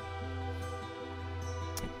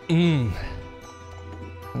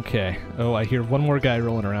 Okay. Oh, I hear one more guy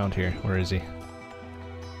rolling around here. Where is he?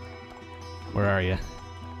 Where are you?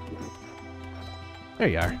 There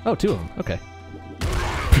you are. Oh, 2 of them. Okay.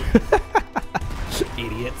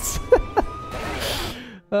 Idiots.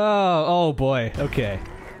 Oh boy. Okay.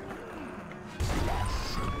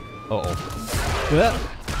 Uh-oh.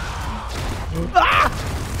 Ah!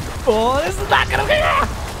 Oh, this is not gonna be...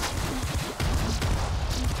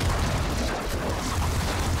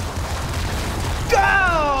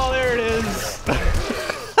 Oh, there it is.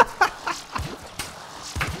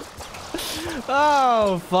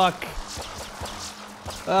 Oh, fuck.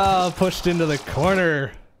 Oh, pushed into the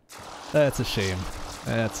corner. That's a shame.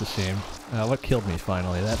 That's a shame. What killed me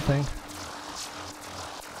finally? That thing?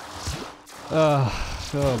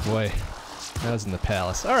 Oh boy. That was in the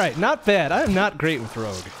palace. Alright, not bad. I am not great with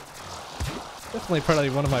Rogue. Definitely probably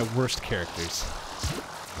one of my worst characters.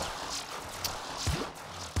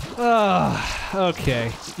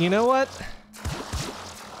 Okay. You know what?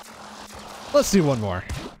 Let's do one more.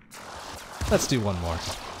 Let's do one more.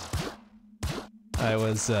 I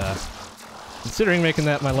was considering making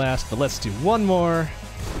that my last, but let's do one more.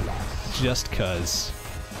 Just cuz.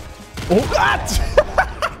 Oh, God!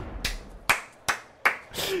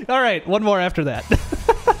 Alright, one more after that.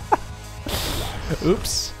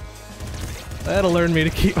 Oops. That'll learn me to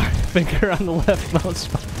keep my finger on the left mouse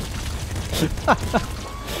button.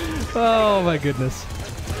 Oh my goodness.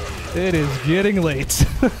 It is getting late.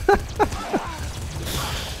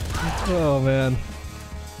 Oh man.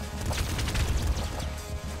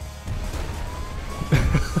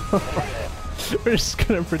 We're just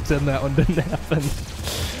gonna pretend that one didn't happen.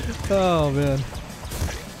 Oh man.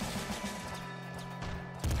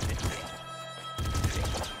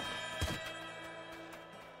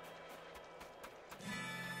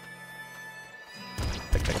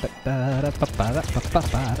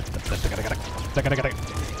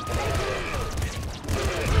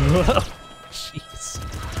 Jeez.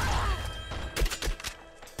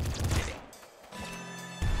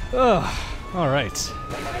 Oh, all right.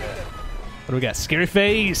 What do we got? Scary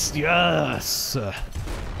face. Yes.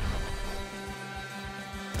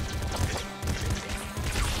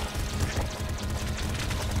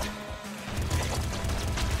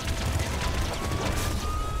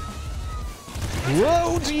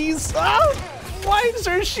 Whoa, jeez! Oh! Why is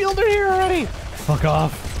there a shielder here already? Fuck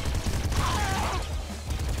off.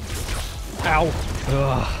 Ow.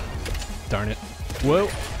 Ugh. Darn it. Whoa.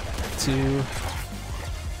 2.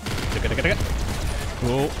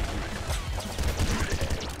 Whoa.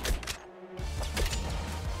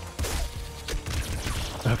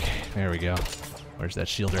 Okay, there we go. Where's that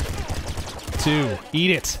shielder? 2.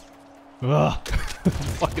 Eat it! Ugh.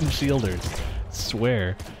 Fucking shielders.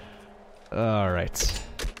 Swear. Alright.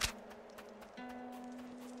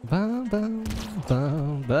 Bum, bum,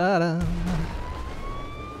 bum, ba-dum.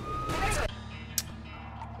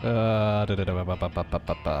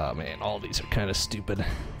 Man, all these are kind of stupid.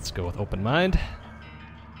 Let's go with open mind.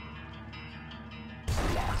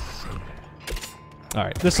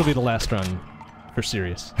 Alright, this will be the last run. For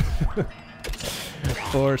serious.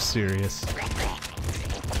 For serious.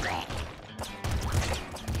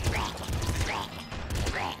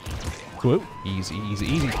 Whoa. Easy, easy,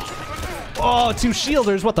 easy. Oh, 2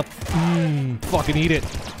 shielders, what the fucking eat it.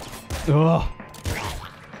 Ugh.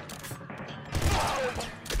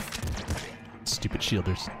 Stupid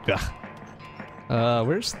shielders. Ugh.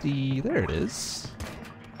 Where's the... There it is.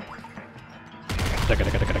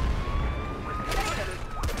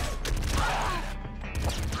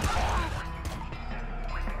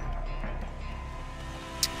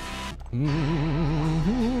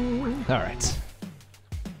 Alright.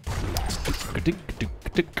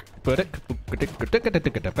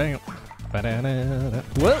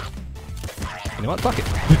 Well, you know what? Fuck it.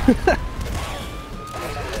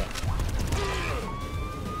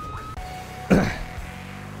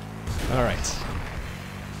 Alright.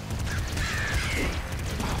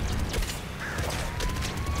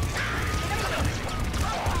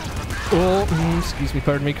 Oh, excuse me,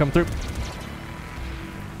 pardon me, come through.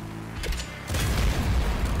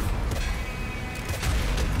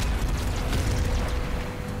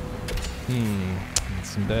 Need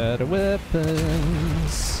some better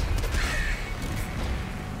weapons.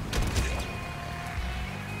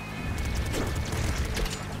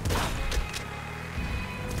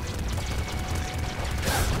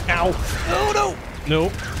 Ow! Oh no!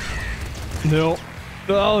 Nope. No.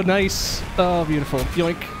 Oh, nice. Oh, beautiful.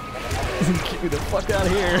 Yoink. Get me the fuck out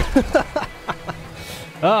of here.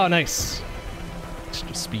 Oh, nice.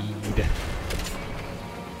 Extra speed.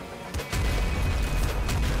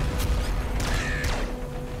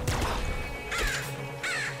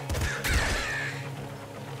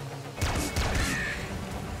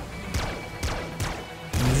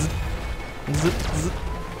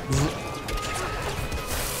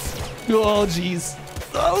 Oh, jeez.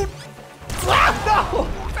 Oh! Ah, no!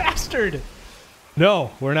 Bastard!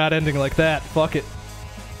 No, we're not ending like that. Fuck it.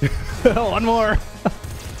 One more.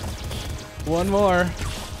 One more.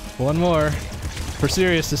 One more. For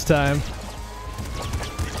serious this time.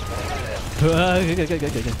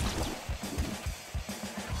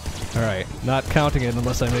 Alright, not counting it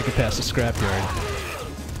unless I make it past the scrapyard.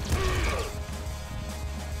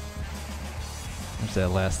 There's that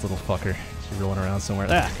last little fucker. She's rolling around somewhere.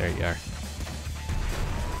 Ah, there you are.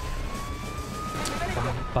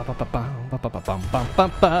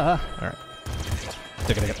 Alright.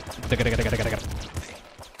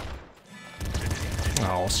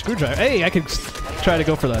 Oh, screwdriver. Hey, I could try to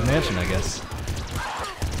go for that mansion, I guess.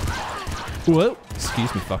 Whoa!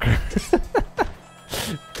 Excuse me, fucker.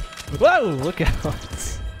 Whoa! Look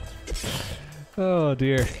out! Oh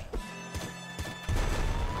dear.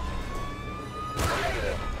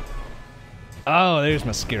 Oh, there's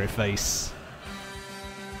my scary face.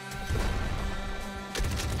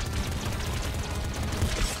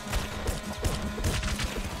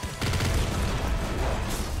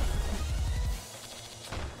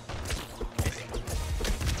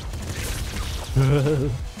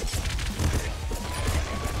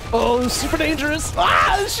 Oh, super dangerous!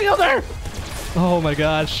 Ah, the shielder! Oh my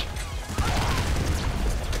gosh.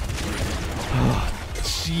 Oh,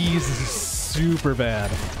 jeez, this is super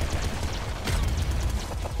bad.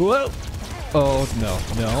 Whoa! Oh, no,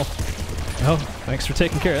 no. Oh, thanks for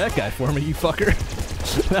taking care of that guy for me, you fucker.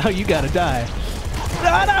 Now you gotta die.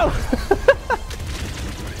 No, no!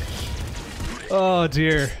 Oh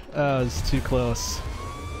dear, that was too close.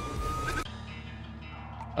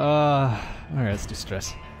 Alright, let's do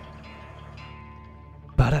stress.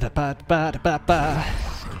 Ba-da-da-ba-ba-da-ba-ba.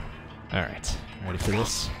 Alright, ready for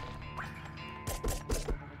this?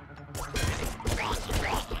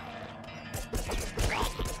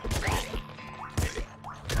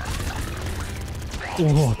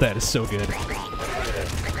 Oh, that is so good.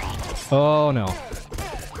 Oh no.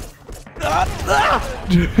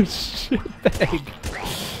 Shit bag.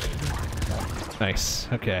 Nice,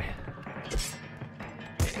 okay.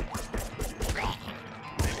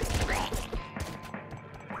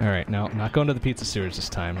 Alright, no, I'm not going to the pizza sewers this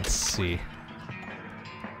time. Let's see.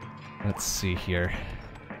 Let's see here.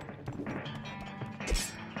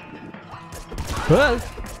 Ah!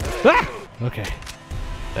 Ah! Okay. Is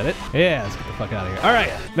that it? Yeah, let's get the fuck out of here.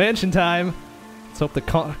 Alright, mansion time. Let's hope the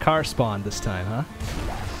car spawned this time, huh?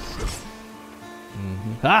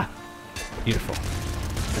 Ah! Beautiful.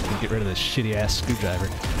 Get rid of this shitty ass screwdriver.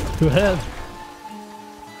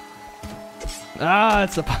 Ah,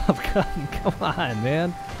 it's a pop gun. Come on,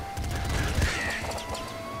 man.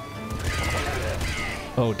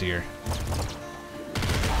 Oh, dear.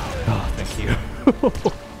 Oh, thank you.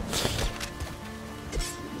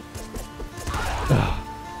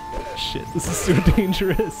 Oh, shit, this is so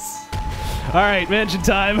dangerous. Alright, mansion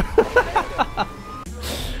time.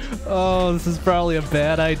 Oh, this is probably a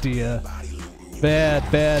bad idea.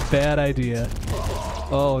 Bad idea.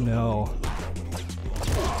 Oh, no.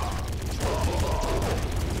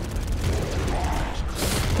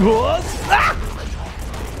 What? Ah!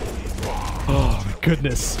 Oh, my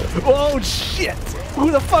goodness. Oh, shit. Who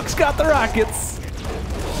the fuck's got the rockets?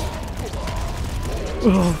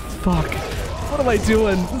 Oh, fuck. What am I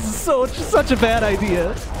doing? This is such a bad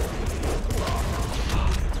idea.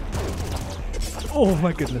 Oh,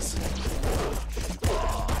 my goodness.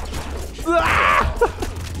 Ah!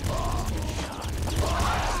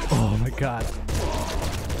 Oh, my God.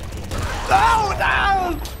 Oh,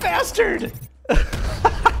 no! Bastard!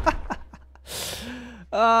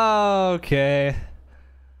 Okay.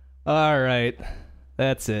 Alright.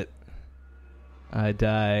 That's it. I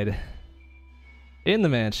died in the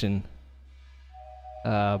mansion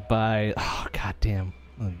by... Oh, goddamn.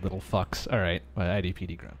 Little fucks. Alright. My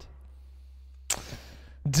IDPD grunt.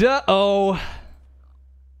 Duh-oh.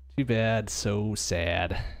 Too bad. So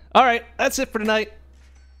sad. Alright. That's it for tonight.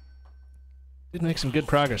 Did make some good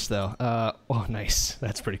progress, though. Oh, nice.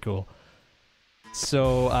 That's pretty cool.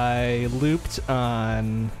 So I looped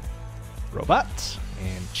on Robot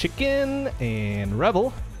and Chicken and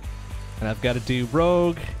Rebel, and I've got to do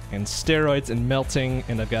Rogue and Steroids and Melting,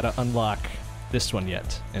 and I've got to unlock this one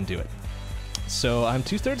yet and do it. So I'm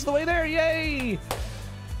 2/3 of the way there, yay!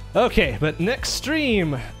 Okay, but next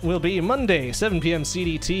stream will be Monday, 7 p.m.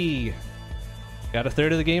 CDT. Got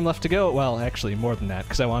 1/3 of the game left to go. Well, actually more than that,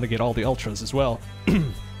 because I want to get all the Ultras as well.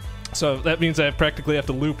 So that means I practically have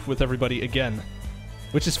to loop with everybody again.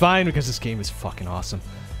 Which is fine, because this game is fucking awesome.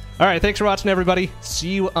 Alright, thanks for watching, everybody. See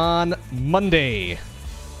you on Monday.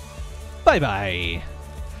 Bye-bye.